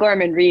 hey,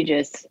 Gorman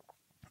Regis,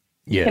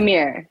 come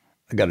here.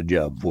 I got a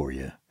job for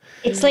you.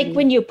 It's like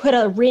when you put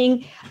a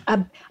ring,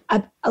 a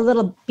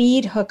little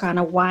bead hook on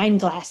a wine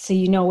glass so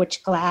you know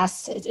which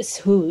glass is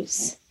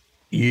whose.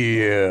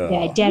 Yeah.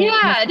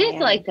 Yeah, it is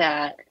like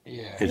that.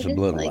 Yeah. It's a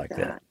little like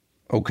that.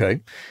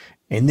 Okay.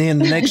 And then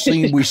the next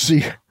scene we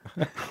see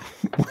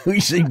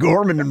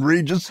Gorman and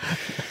Regis,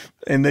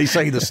 and they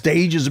say the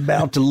stage is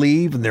about to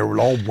leave, and they're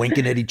all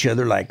winking at each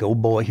other like, oh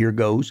boy, here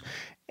goes.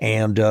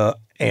 And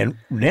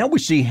now we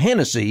see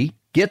Hennessy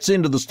gets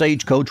into the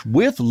stagecoach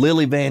with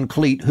Lily Van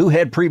Cleet, who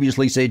had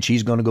previously said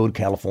she's going to go to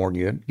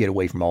California, get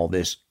away from all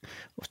this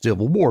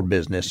Civil War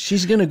business.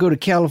 She's going to go to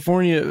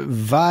California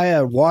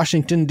via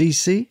Washington,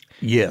 D.C.?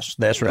 Yes,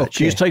 that's right. Okay.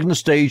 She's taking the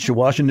stage to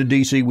Washington,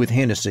 D.C. with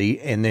Hennessy,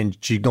 and then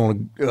she's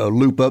going to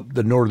loop up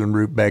the northern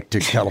route back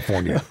to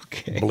California.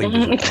 Okay. I believe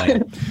is the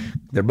plan.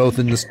 They're both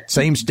in the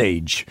same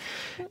stage.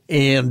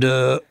 And,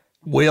 the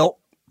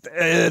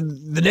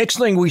next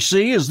thing we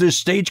see is this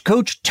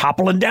stagecoach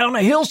toppling down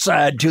a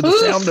hillside to the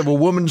sound of a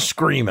woman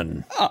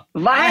screaming.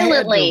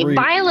 Violently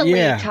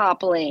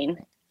toppling.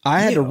 I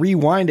had to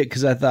rewind it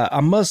because I thought I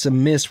must have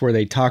missed where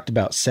they talked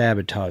about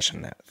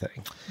sabotaging that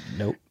thing.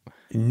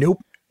 Nope.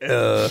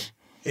 They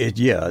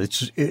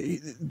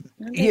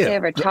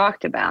ever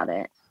talked about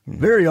it.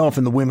 Very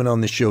often the women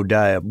on this show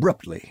die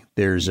abruptly.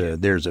 There's a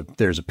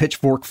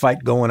pitchfork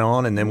fight going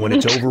on, and then when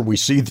it's over, we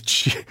see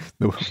that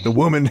the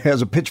woman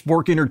has a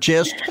pitchfork in her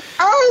chest.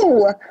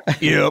 Oh!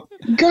 Yep.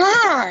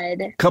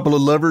 God! A couple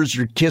of lovers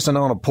are kissing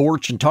on a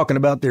porch and talking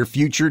about their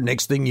future.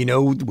 Next thing you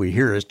know, we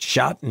hear a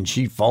shot, and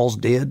she falls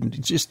dead. And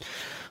it's just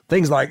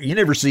things like you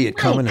never see it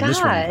coming, and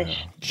this one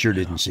sure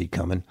didn't see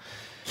coming.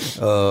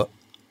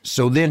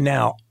 So then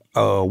now,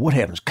 what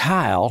happens?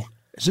 Kyle,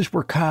 is this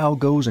where Kyle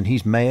goes and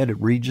he's mad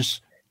at Regis?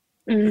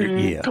 Mm-hmm.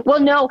 Yeah. Well,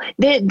 no,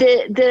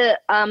 the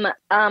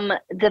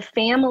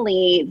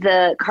family,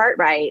 the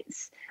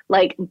Cartwrights,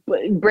 like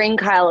bring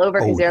Kyle over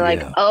because they're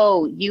like,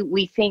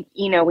 we think,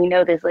 we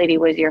know this lady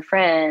was your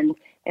friend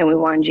and we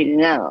wanted you to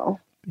know.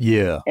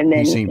 Yeah. And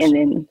then,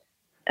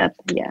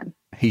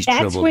 He's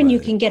That's when you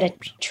can get a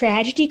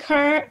tragedy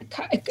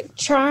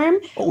charm.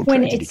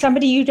 When it's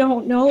somebody you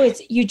don't know,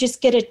 you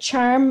just get a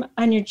charm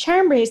on your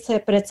charm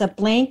bracelet, but it's a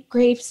blank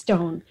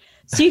gravestone.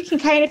 So you can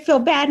kind of feel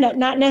bad,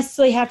 not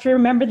necessarily have to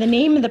remember the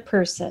name of the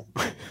person.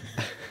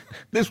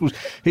 This was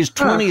his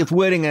 20th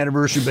wedding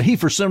anniversary, but he,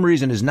 for some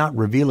reason, is not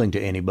revealing to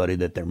anybody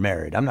that they're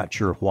married. I'm not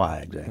sure why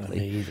exactly.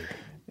 Me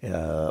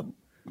either.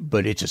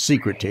 But it's a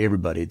secret to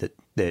everybody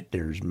that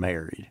they're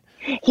married.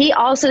 He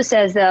also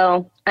says,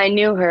 though, I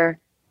knew her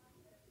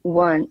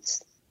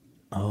once.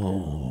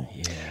 Oh,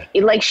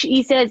 yeah. Like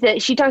he says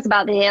that she talks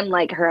about him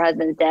like her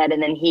husband's dead,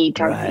 and then he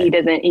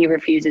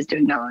refuses to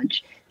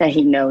acknowledge that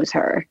he knows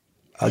her.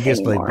 I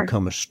guess they've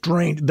become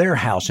estranged. Their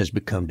house has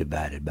become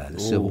divided by the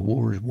Civil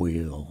War as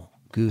well.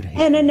 Good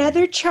heavens. And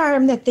another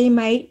charm that they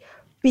might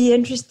be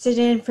interested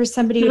in for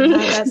somebody who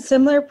has a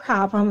similar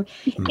problem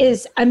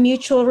is a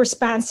mutual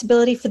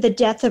responsibility for the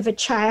death of a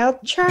child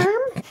charm.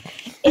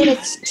 And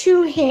it's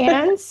two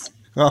hands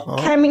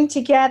coming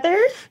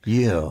together.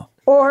 Yeah.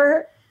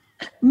 Or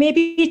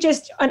maybe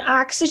just an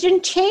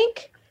oxygen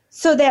tank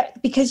so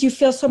that because you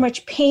feel so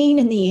much pain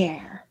in the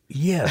air.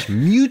 Yes,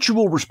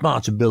 mutual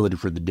responsibility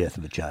for the death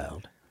of a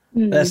child.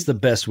 That's the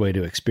best way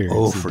to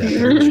experience for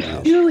sure.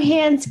 Two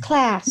hands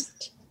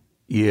clasped.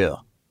 Yeah.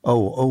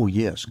 Oh,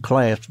 yes,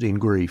 clasped in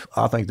grief.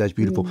 I think that's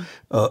beautiful.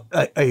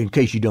 In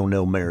case you don't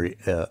know, Mary,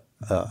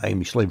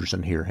 Amy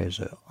Slaverson here has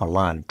a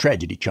line of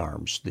tragedy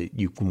charms that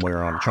you can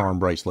wear on a charm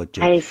bracelet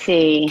to I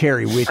see.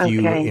 carry with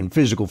you in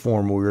physical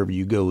form wherever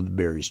you go, the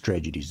various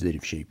tragedies that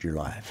have shaped your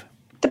life.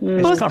 The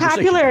most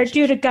popular are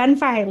due to gun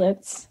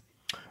violence.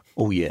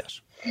 Oh,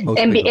 yes.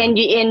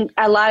 And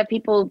a lot of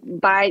people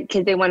buy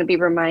because they want to be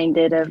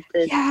reminded of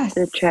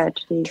the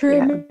tragedy. To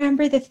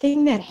remember the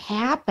thing that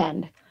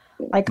happened.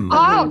 Like,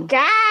 oh,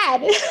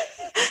 God.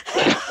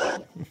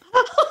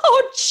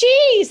 Oh,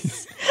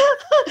 jeez.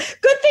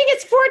 Good thing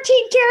it's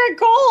 14 karat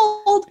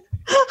gold.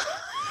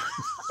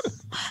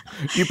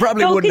 You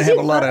probably wouldn't have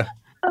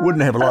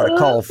a lot of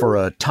call for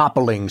a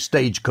toppling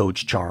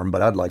stagecoach charm,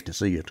 but I'd like to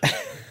see it.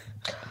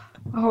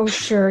 Oh,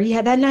 sure.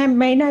 Yeah, that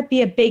might not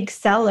be a big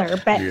seller,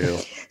 but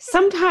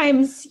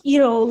sometimes,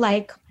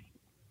 I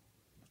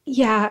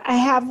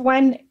have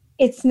one.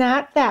 It's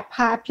not that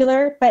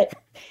popular, but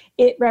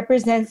it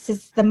represents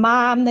the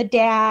mom, the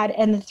dad,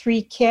 and the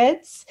 3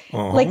 kids,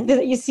 like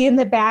that you see in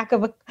the back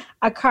of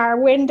a car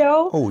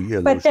window. Oh, yeah.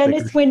 But then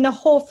it's when the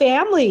whole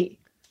family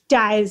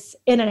dies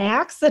in an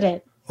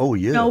accident. Oh,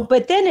 yeah.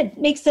 But then it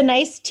makes a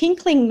nice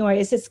tinkling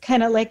noise. It's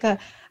kind of like a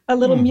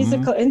little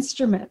musical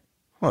instrument.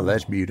 Well,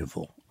 that's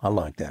beautiful. I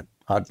like that.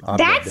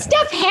 That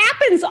stuff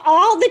happens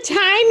all the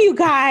time, you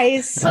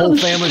guys. Whole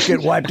families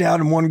get wiped out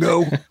in one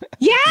go?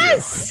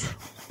 Yes.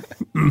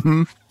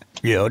 Mm-hmm.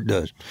 Yeah, it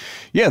does.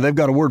 Yeah, they've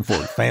got a word for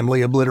it.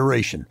 Family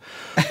obliteration.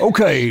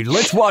 Okay,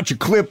 let's watch a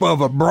clip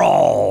of a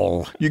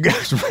brawl. You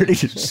guys ready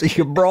to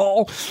see a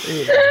brawl?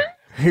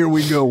 Here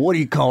we go. What do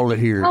you call it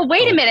here? Oh,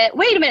 wait a minute.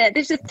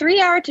 There's a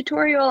 3-hour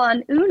tutorial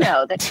on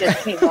Uno that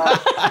just came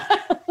up.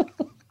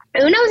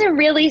 Uno's a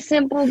really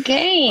simple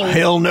game.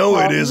 Hell no,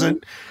 it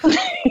isn't.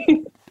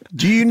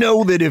 Do you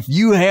know that if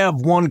you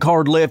have one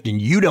card left and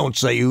you don't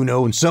say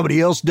Uno and somebody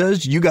else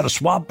does, you got to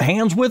swap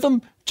hands with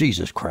them?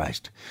 Jesus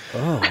Christ.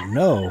 Oh,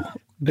 no.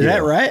 Is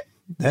that right?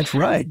 That's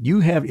right.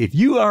 If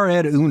you are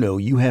at Uno,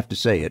 you have to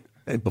say it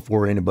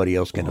before anybody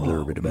else can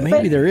observe it.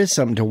 Maybe there is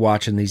something to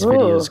watch in these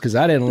videos because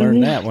I didn't learn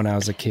that when I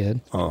was a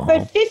kid.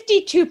 But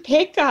 52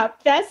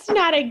 pickup, that's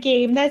not a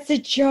game. That's a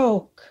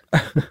joke.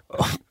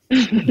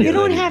 You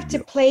don't have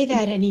to play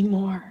that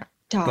anymore,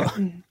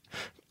 Dalton.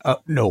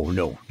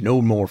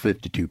 No more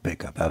 52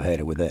 pickup. I've had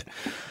it with that.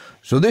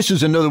 So this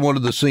is another one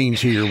of the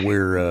scenes here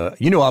where,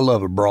 I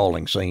love a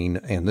brawling scene,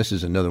 and this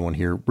is another one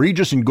here.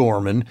 Regis and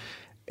Gorman,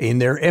 in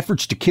their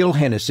efforts to kill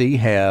Hennessy,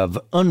 have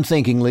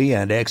unthinkingly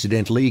and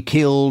accidentally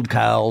killed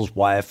Kyle's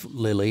wife,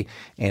 Lily,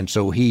 and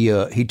so he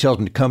tells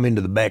them to come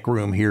into the back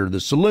room here, the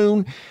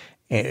saloon,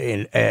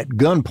 and at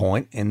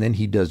gunpoint, and then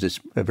he does this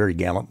very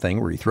gallant thing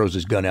where he throws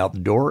his gun out the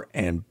door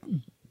and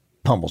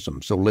pummels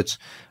them. So let's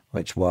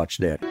watch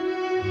that.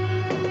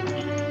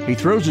 He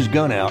throws his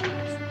gun out,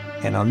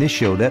 and on this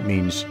show, that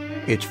means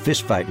it's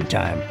fist fighting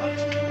time.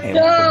 And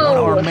the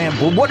one-armed man,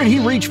 well, what did he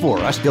reach for?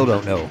 I still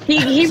don't know.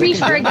 He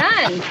reached for a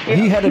gun.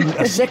 He had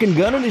a second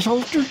gun in his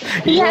holster?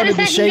 He wanted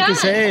to shake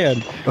his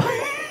hand.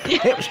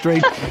 Hip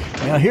straight.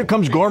 Now here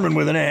comes Gorman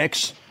with an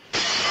axe.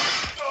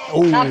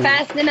 Oh, not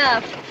fast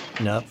enough.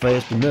 Not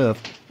fast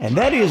enough. And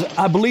that is,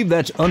 I believe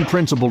that's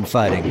unprincipled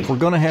fighting. If we're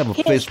going to have a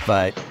fist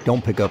fight,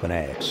 don't pick up an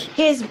axe.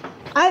 His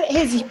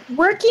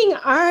working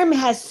arm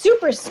has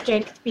super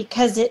strength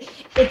because it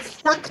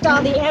sucked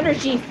all the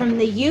energy from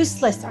the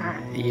useless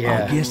arm.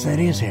 Yeah. I guess that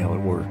is how it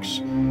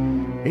works.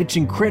 It's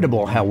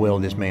incredible how well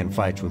this man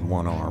fights with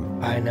one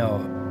arm. I know.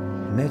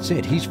 And that's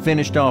it. He's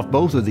finished off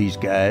both of these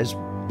guys.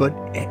 But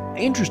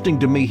interesting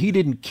to me, he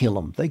didn't kill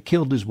them. They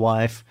killed his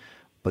wife,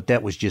 but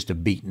that was just a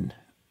beating.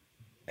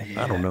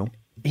 I don't know.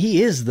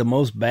 He is the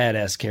most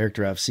badass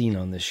character I've seen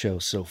on this show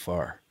so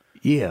far.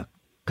 Yeah,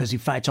 because he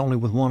fights only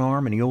with one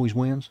arm and he always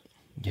wins.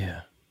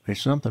 Yeah.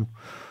 There's something.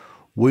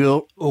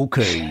 Well,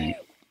 okay.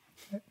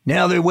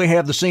 Now that we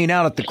have the scene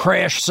out at the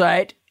crash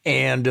site,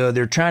 and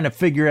they're trying to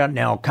figure out.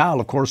 Now, Kyle,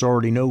 of course,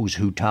 already knows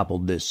who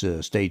toppled this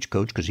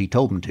stagecoach because he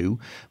told him to,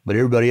 but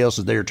everybody else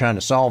is there trying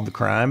to solve the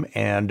crime,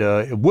 and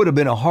it would have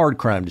been a hard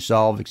crime to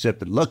solve, except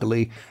that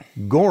luckily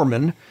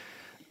Gorman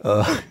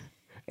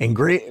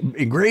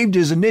engraved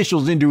his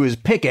initials into his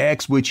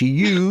pickaxe, which he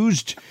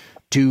used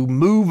to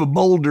move a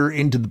boulder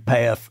into the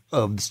path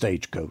of the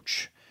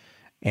stagecoach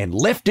and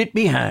left it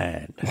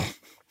behind.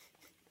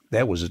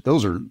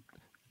 Those are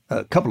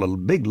a couple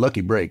of big lucky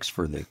breaks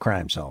for the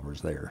crime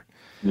solvers there.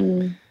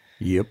 Mm.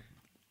 Yep.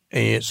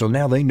 And so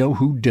now they know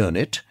who done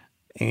it.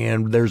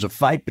 And there's a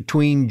fight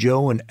between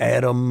Joe and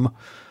Adam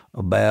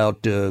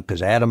about,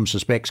 because Adam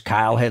suspects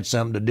Kyle had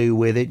something to do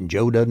with it, and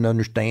Joe doesn't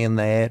understand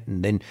that.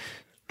 And then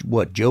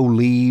Joe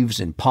leaves,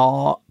 and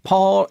Paul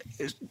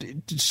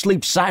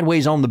sleeps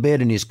sideways on the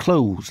bed in his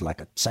clothes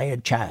like a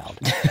sad child.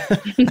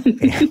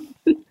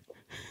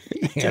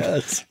 He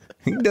does.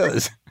 He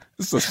does.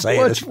 It's the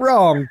saddest. What's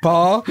wrong,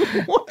 Paul?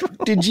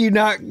 Did you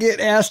not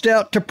get asked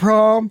out to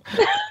prom?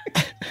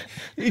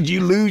 Did you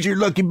lose your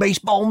lucky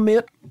baseball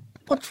mitt?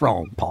 What's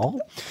wrong,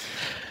 Paul?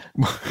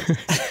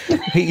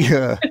 He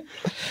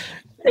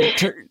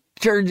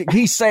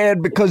he's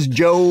sad because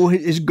Joe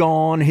is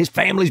gone. His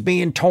family's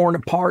being torn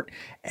apart.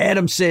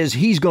 Adam says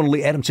he's going to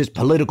leave. Adam says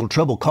political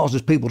trouble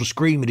causes people to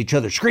scream at each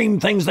other, scream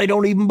things they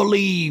don't even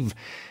believe.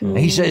 And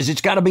he says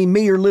it's got to be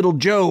me or little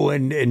Joe,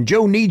 and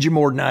Joe needs you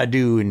more than I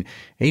do. And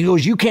he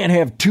goes, you can't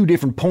have two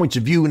different points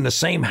of view in the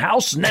same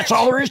house, and that's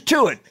all there is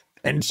to it.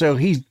 And so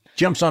he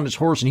jumps on his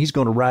horse and he's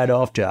going to ride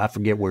off to, I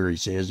forget where he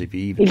says, if he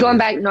even. He's going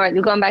back north.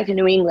 He's going back to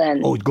New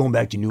England. Oh, he's going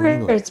back to New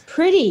England. It's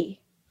pretty.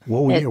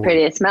 Whoa, it's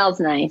pretty. It smells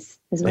nice,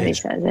 is what he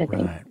says, I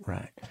think.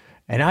 Right.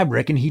 And I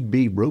reckon he'd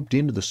be roped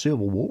into the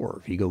Civil War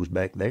if he goes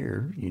back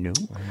there,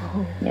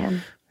 Oh, yeah.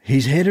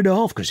 He's headed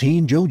off because he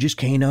and Joe just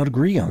cannot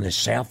agree on this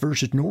South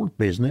versus North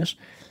business.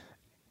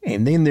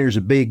 And then there's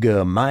a big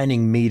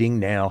mining meeting.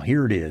 Now,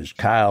 here it is.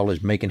 Kyle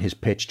is making his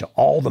pitch to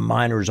all the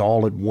miners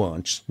all at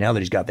once, now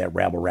that he's got that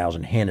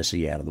rabble-rousing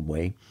Hennessy out of the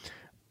way.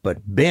 But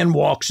Ben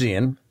walks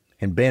in,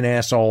 and Ben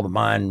asks all the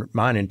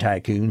mining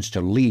tycoons to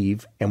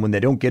leave. And when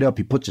they don't get up,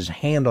 he puts his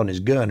hand on his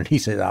gun, and he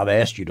says, I've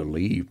asked you to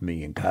leave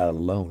me and Kyle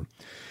alone.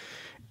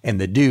 And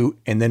they do.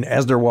 And then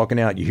as they're walking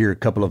out, you hear a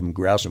couple of them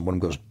grousing. One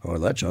goes, oh,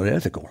 that's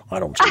unethical. I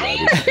don't see why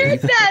this I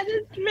heard that.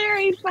 It's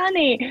very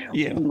funny.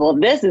 Yeah. Well,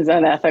 this is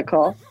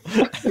unethical.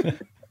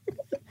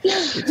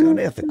 It's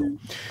unethical.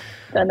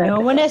 No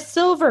one is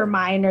silver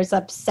miners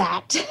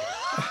upset.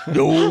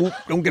 No,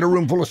 don't get a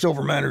room full of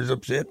silver miners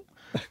upset.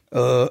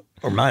 Or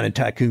mining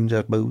tycoons,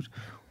 I suppose.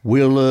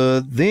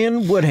 Well,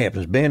 then what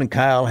happens? Ben and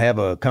Kyle have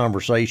a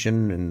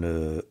conversation,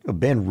 and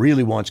Ben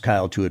really wants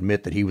Kyle to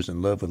admit that he was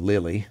in love with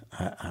Lily.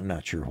 I'm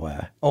not sure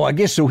why. Oh, I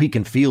guess so he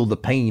can feel the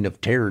pain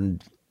of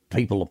tearing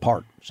people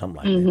apart, something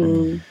like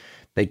that.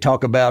 They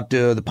talk about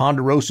the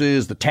Ponderosa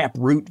is the tap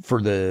root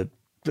for the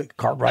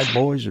Cartwright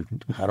boys, or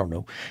I don't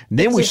know. And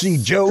then we see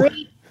Joe.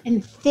 Straight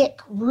and thick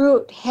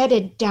root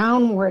headed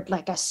downward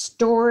like a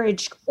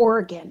storage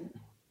organ.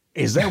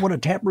 Is that what a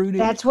taproot is?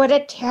 That's what a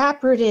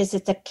taproot is.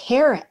 It's a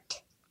carrot.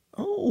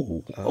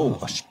 Oh,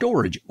 a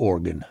storage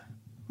organ.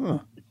 Huh.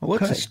 Okay.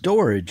 What's a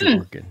storage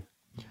organ?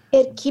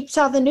 It keeps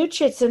all the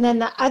nutrients, and then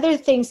the other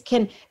things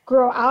can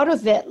grow out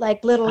of it,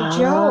 like little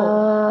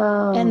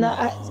Joe and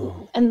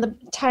the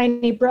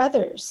tiny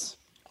brothers.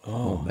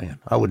 Oh man,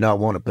 I would not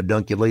want a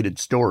pedunculated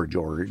storage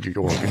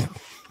organ.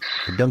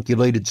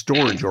 Pedunculated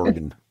storage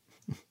organ.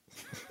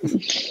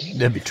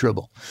 That'd be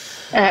trouble.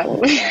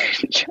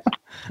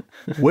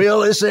 Well,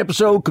 this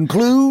episode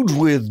concludes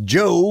with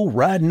Joe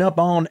riding up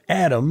on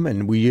Adam,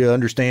 and we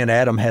understand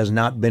Adam has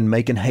not been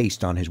making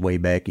haste on his way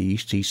back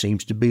east. He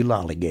seems to be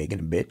lollygagging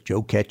a bit.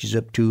 Joe catches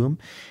up to him,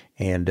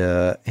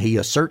 and he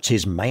asserts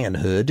his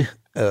manhood.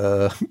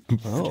 I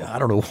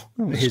don't know.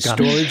 His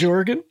storage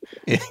organ?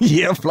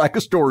 Yeah, like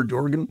a storage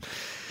organ.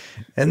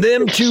 And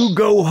them two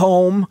go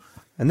home.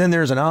 And then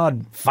there's an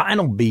odd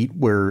final beat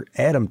where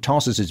Adam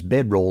tosses his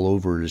bedroll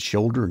over his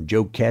shoulder and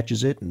Joe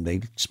catches it and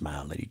they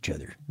smile at each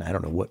other. I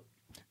don't know what.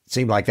 It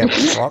seemed like that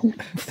was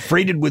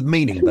freighted with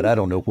meaning, but I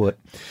don't know what.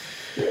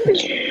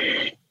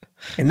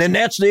 And then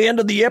that's the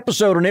end of the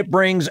episode, and it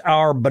brings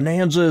our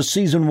Bonanza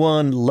Season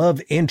 1 love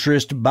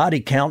interest body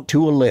count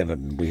to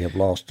 11. We have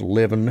lost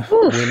 11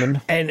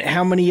 women. And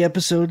how many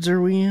episodes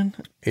are we in?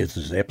 This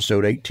is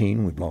episode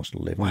 18. We've lost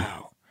 11.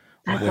 Wow.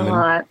 That's a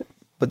lot.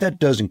 But that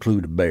does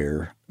include a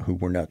bear, who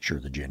we're not sure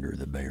the gender of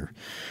the bear.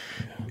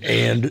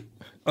 And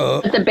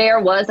but the bear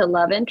was a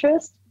love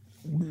interest?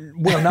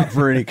 Well, not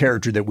for any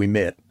character that we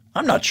met.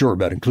 I'm not sure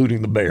about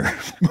including the bear.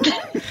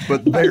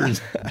 But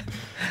the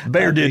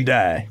bear did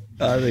die.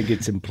 I think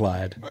it's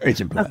implied.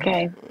 It's implied.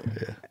 Okay.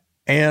 Yeah.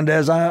 And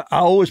as I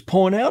always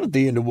point out at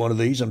the end of one of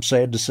these, I'm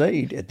sad to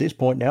say, at this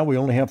point now, we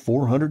only have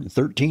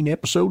 413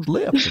 episodes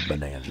left of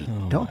Bonanza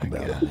to talk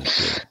about on this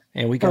show.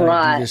 And we got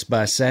to do this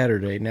by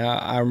Saturday. Now,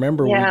 I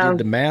remember we did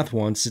the math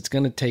once. It's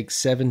going to take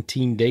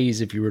 17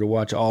 days if you were to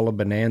watch all of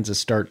Bonanza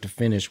start to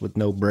finish with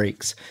no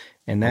breaks.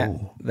 And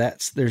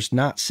there's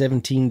not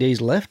 17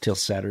 days left till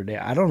Saturday.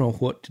 I don't know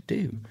what to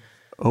do.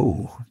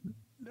 Oh,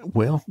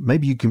 well,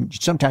 maybe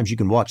sometimes you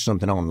can watch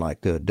something on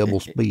like double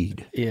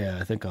speed. Yeah,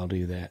 I think I'll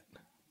do that.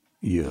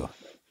 Yeah,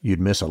 you'd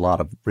miss a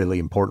lot of really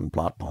important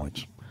plot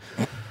points.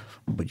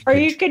 But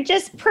you could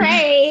just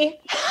pray.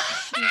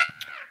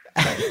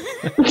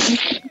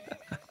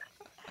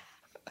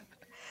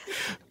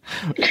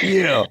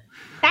 Yeah.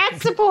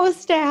 That's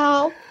supposed to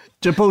help.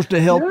 Supposed to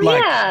help,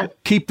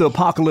 keep the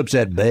apocalypse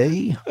at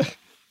bay?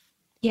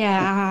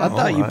 Yeah. I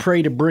thought you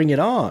prayed to bring it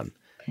on.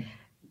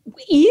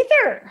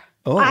 Either.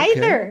 Oh, okay.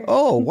 Either.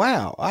 Oh,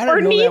 wow. I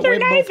didn't know that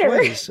went both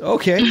ways.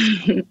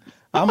 Okay.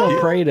 I'm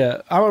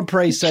gonna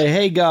pray, say,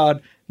 hey,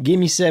 God, give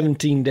me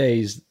 17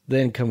 days,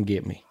 then come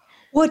get me.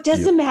 Well, it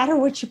doesn't matter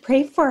what you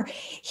pray for.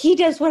 He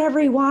does whatever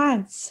he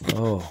wants.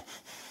 Oh,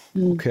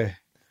 okay.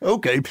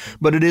 Okay,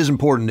 but it is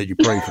important that you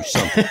pray for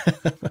something.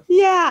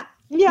 Yeah.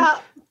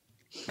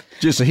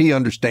 Just so he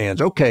understands,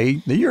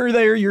 okay, you're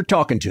there, you're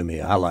talking to me.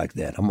 I like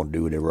that. I'm going to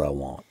do whatever I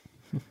want.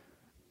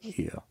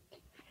 Yeah.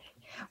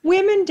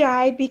 Women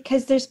die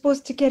because they're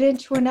supposed to get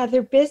into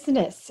another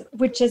business,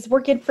 which is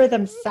working for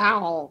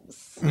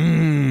themselves.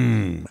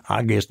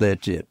 I guess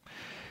that's it.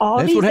 All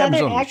That's these what happens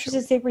other on the show.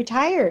 actresses, they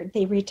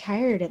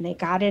retired and they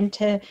got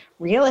into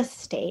real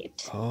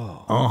estate.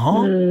 Oh.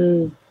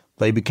 Uh-huh.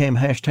 They became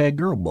hashtag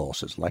girl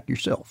bosses like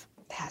yourself.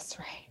 That's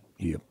right.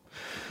 Yep.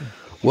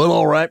 Well,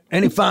 all right.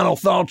 Any final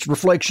thoughts,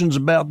 reflections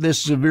about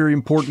this very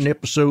important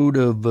episode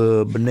of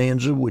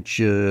Bonanza, which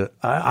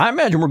I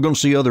imagine we're going to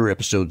see other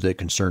episodes that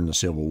concern the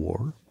Civil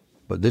War,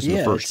 but this is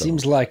the first it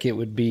seems like it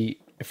would be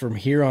from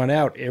here on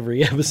out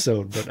every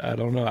episode, but I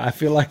don't know. I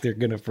feel like they're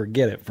going to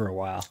forget it for a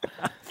while.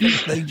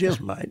 They just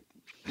might.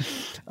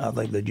 I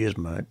think they just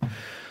might.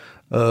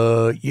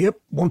 Yep.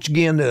 Once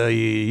again,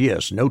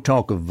 yes, no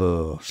talk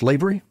of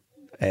slavery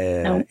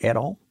at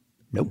all.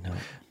 Nope. No.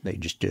 They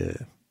just...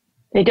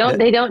 They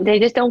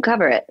just don't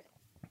cover it.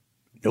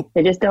 Nope.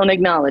 They just don't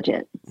acknowledge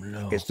it.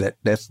 No.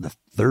 That's the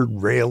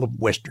third rail of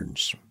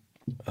Westerns.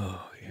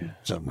 Oh, yeah.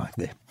 Something like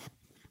that.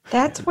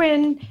 That's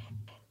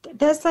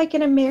like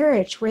in a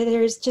marriage where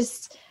there's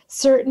just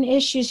certain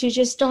issues you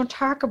just don't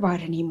talk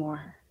about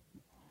anymore.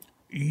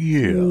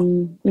 Yeah.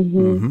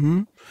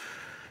 Mm-hmm.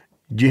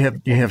 Do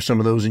you have some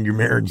of those in your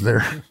marriage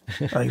there,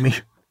 Amy?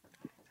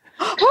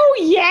 Oh,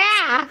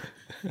 yeah.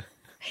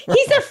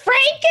 He's a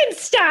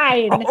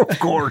Frankenstein. Oh, of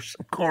course.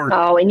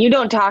 Oh, and you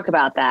don't talk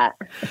about that.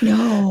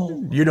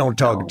 No. You don't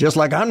talk, just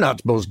like I'm not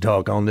supposed to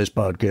talk on this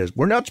podcast.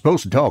 We're not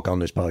supposed to talk on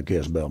this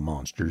podcast about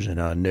monsters,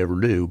 and I never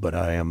do, but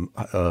I am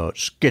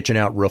sketching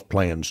out rough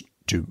plans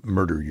to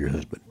murder your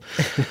husband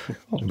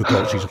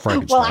because he's a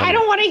Frankenstein. Well, I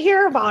don't want to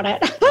hear about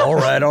it. All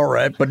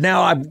right. But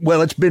now,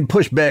 it's been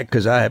pushed back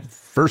because I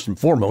first and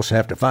foremost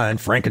have to find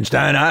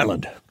Frankenstein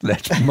Island.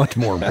 That's much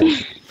more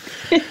important.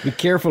 Be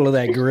careful of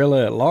that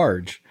gorilla at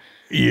large.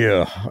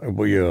 Yeah,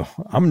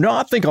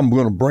 I think I'm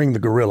going to bring the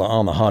gorilla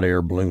on the hot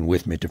air balloon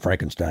with me to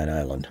Frankenstein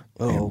Island.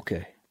 Oh,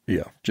 okay.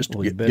 Yeah, just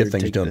to get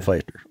things done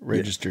faster.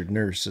 Registered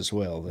nurse as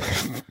well.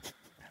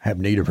 Have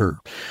need of her.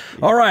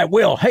 All right,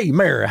 well, hey,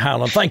 Mary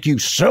Highland, thank you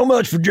so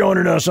much for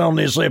joining us on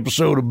this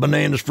episode of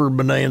Bananas for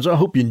Bonanza. I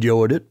hope you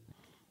enjoyed it.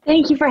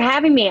 Thank you for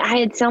having me. I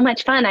had so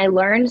much fun. I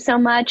learned so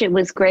much. It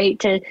was great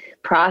to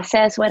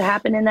process what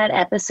happened in that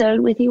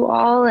episode with you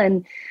all,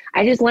 and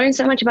I just learned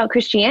so much about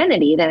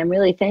Christianity that I'm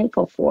really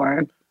thankful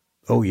for.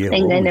 Oh, yeah.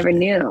 Things I never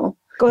knew.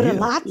 Go to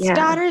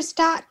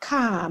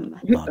lotsdaughters.com.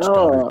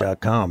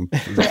 Lotsdaughters.com.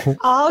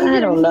 All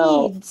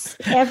your needs.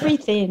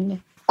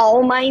 Everything.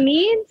 All my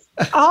needs?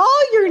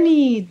 All your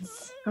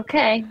needs.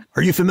 Okay.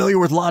 Are you familiar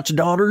with Lot's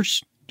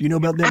Daughters? Do you know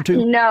about them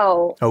too?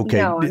 No. Okay.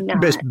 No, I'm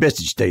not. Best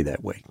to stay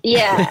that way.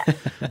 Yeah.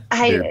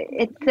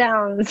 It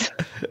sounds.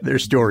 Their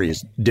story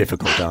is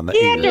difficult on that.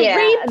 He had to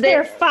rape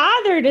their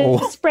father to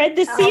spread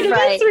the seed of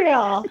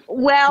Israel.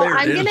 Well,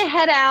 I'm going to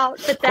head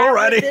out. But that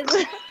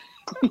Alrighty.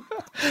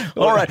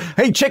 All right.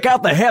 Hey, check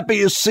out The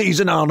Happiest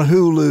Season on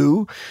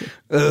Hulu.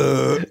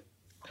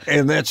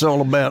 And that's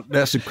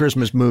a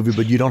Christmas movie,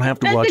 but you don't have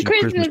to watch it at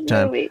Christmas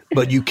time.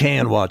 But you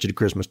can watch it at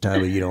Christmas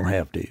time, but you don't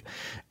have to.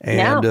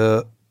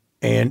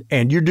 And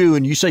and you're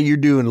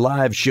doing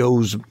live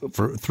shows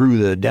through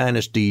the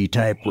Dynasty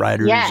type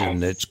writers,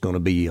 and it's going to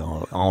be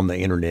on the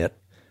internet.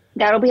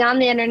 That'll be on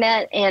the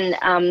internet, and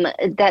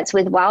that's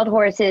with Wild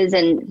Horses,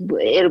 and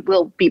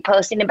we'll be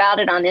posting about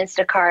it on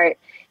Instacart,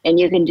 and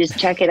you can just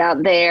check it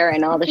out there,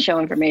 and all the show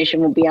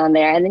information will be on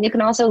there, and then you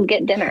can also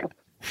get dinner.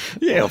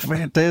 Yeah,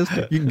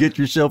 fantastic. You can get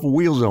yourself a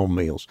Wheels on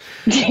Meals.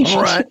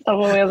 All right.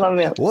 Wheels on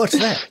Meals. What's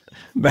that?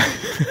 I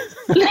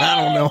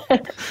don't know.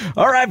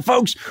 All right,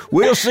 folks.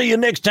 We'll see you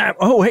next time.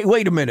 Oh, hey,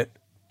 wait a minute.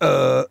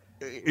 No,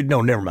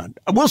 never mind.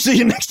 We'll see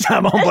you next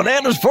time on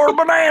Bananas for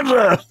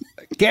Bonanza.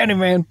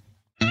 Candyman.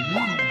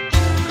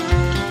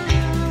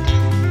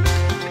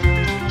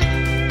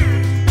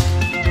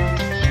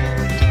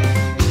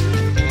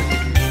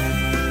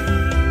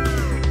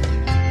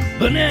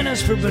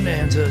 Bananas for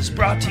Bonanza is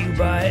brought to you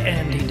by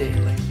Andy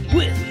Daly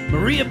with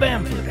Maria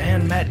Bamford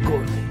and Matt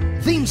Gorley.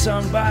 Theme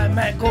song by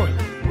Matt Gorley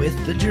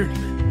with The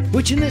Journeyman,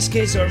 which in this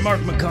case are Mark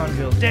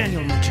McConville,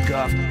 Daniel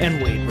Michikoff,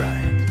 and Wade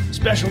Ryan.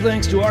 Special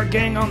thanks to our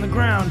gang on the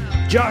ground,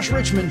 Josh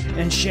Richmond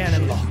and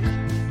Shannon Locke.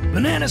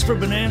 Bananas for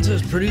Bonanza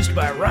is produced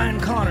by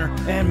Ryan Connor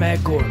and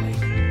Matt Gorley,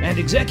 and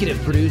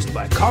executive produced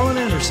by Colin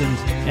Anderson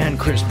and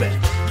Chris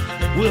Bennett.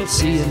 We'll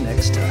see you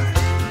next time.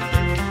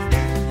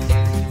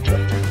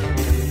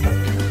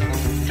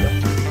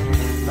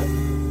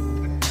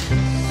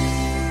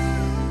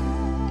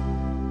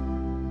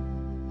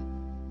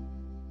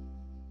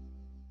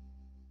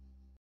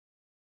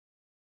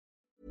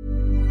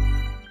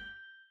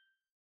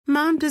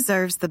 Mom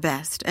deserves the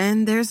best,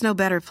 and there's no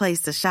better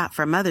place to shop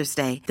for Mother's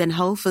Day than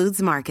Whole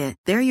Foods Market.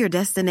 They're your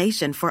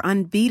destination for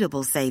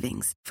unbeatable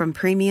savings, from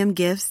premium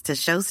gifts to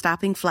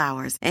show-stopping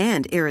flowers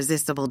and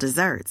irresistible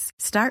desserts.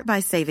 Start by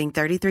saving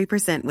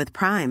 33% with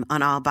Prime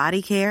on all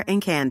body care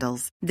and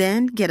candles.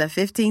 Then get a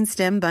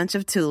 15-stem bunch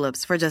of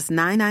tulips for just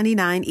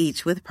 $9.99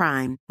 each with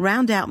Prime.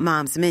 Round out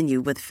Mom's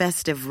menu with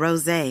festive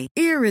rosé,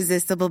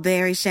 irresistible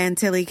berry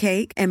chantilly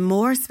cake, and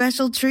more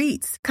special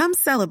treats. Come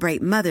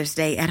celebrate Mother's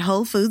Day at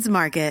Whole Foods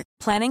Market.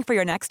 Planning for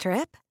your next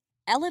trip?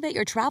 Elevate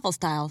your travel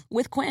style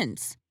with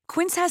Quince.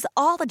 Quince has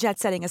all the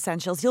jet-setting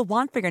essentials you'll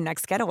want for your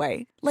next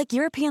getaway, like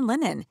European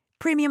linen,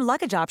 premium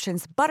luggage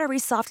options, buttery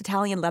soft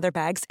Italian leather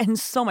bags, and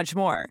so much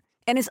more.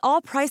 And is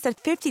all priced at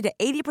 50 to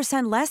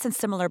 80% less than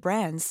similar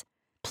brands.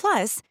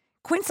 Plus,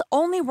 Quince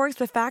only works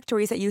with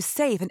factories that use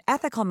safe and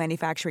ethical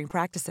manufacturing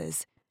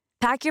practices.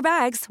 Pack your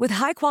bags with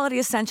high-quality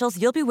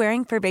essentials you'll be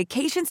wearing for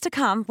vacations to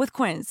come with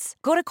Quince.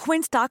 Go to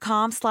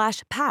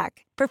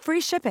quince.com/pack for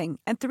free shipping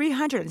and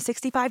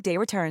 365-day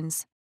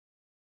returns.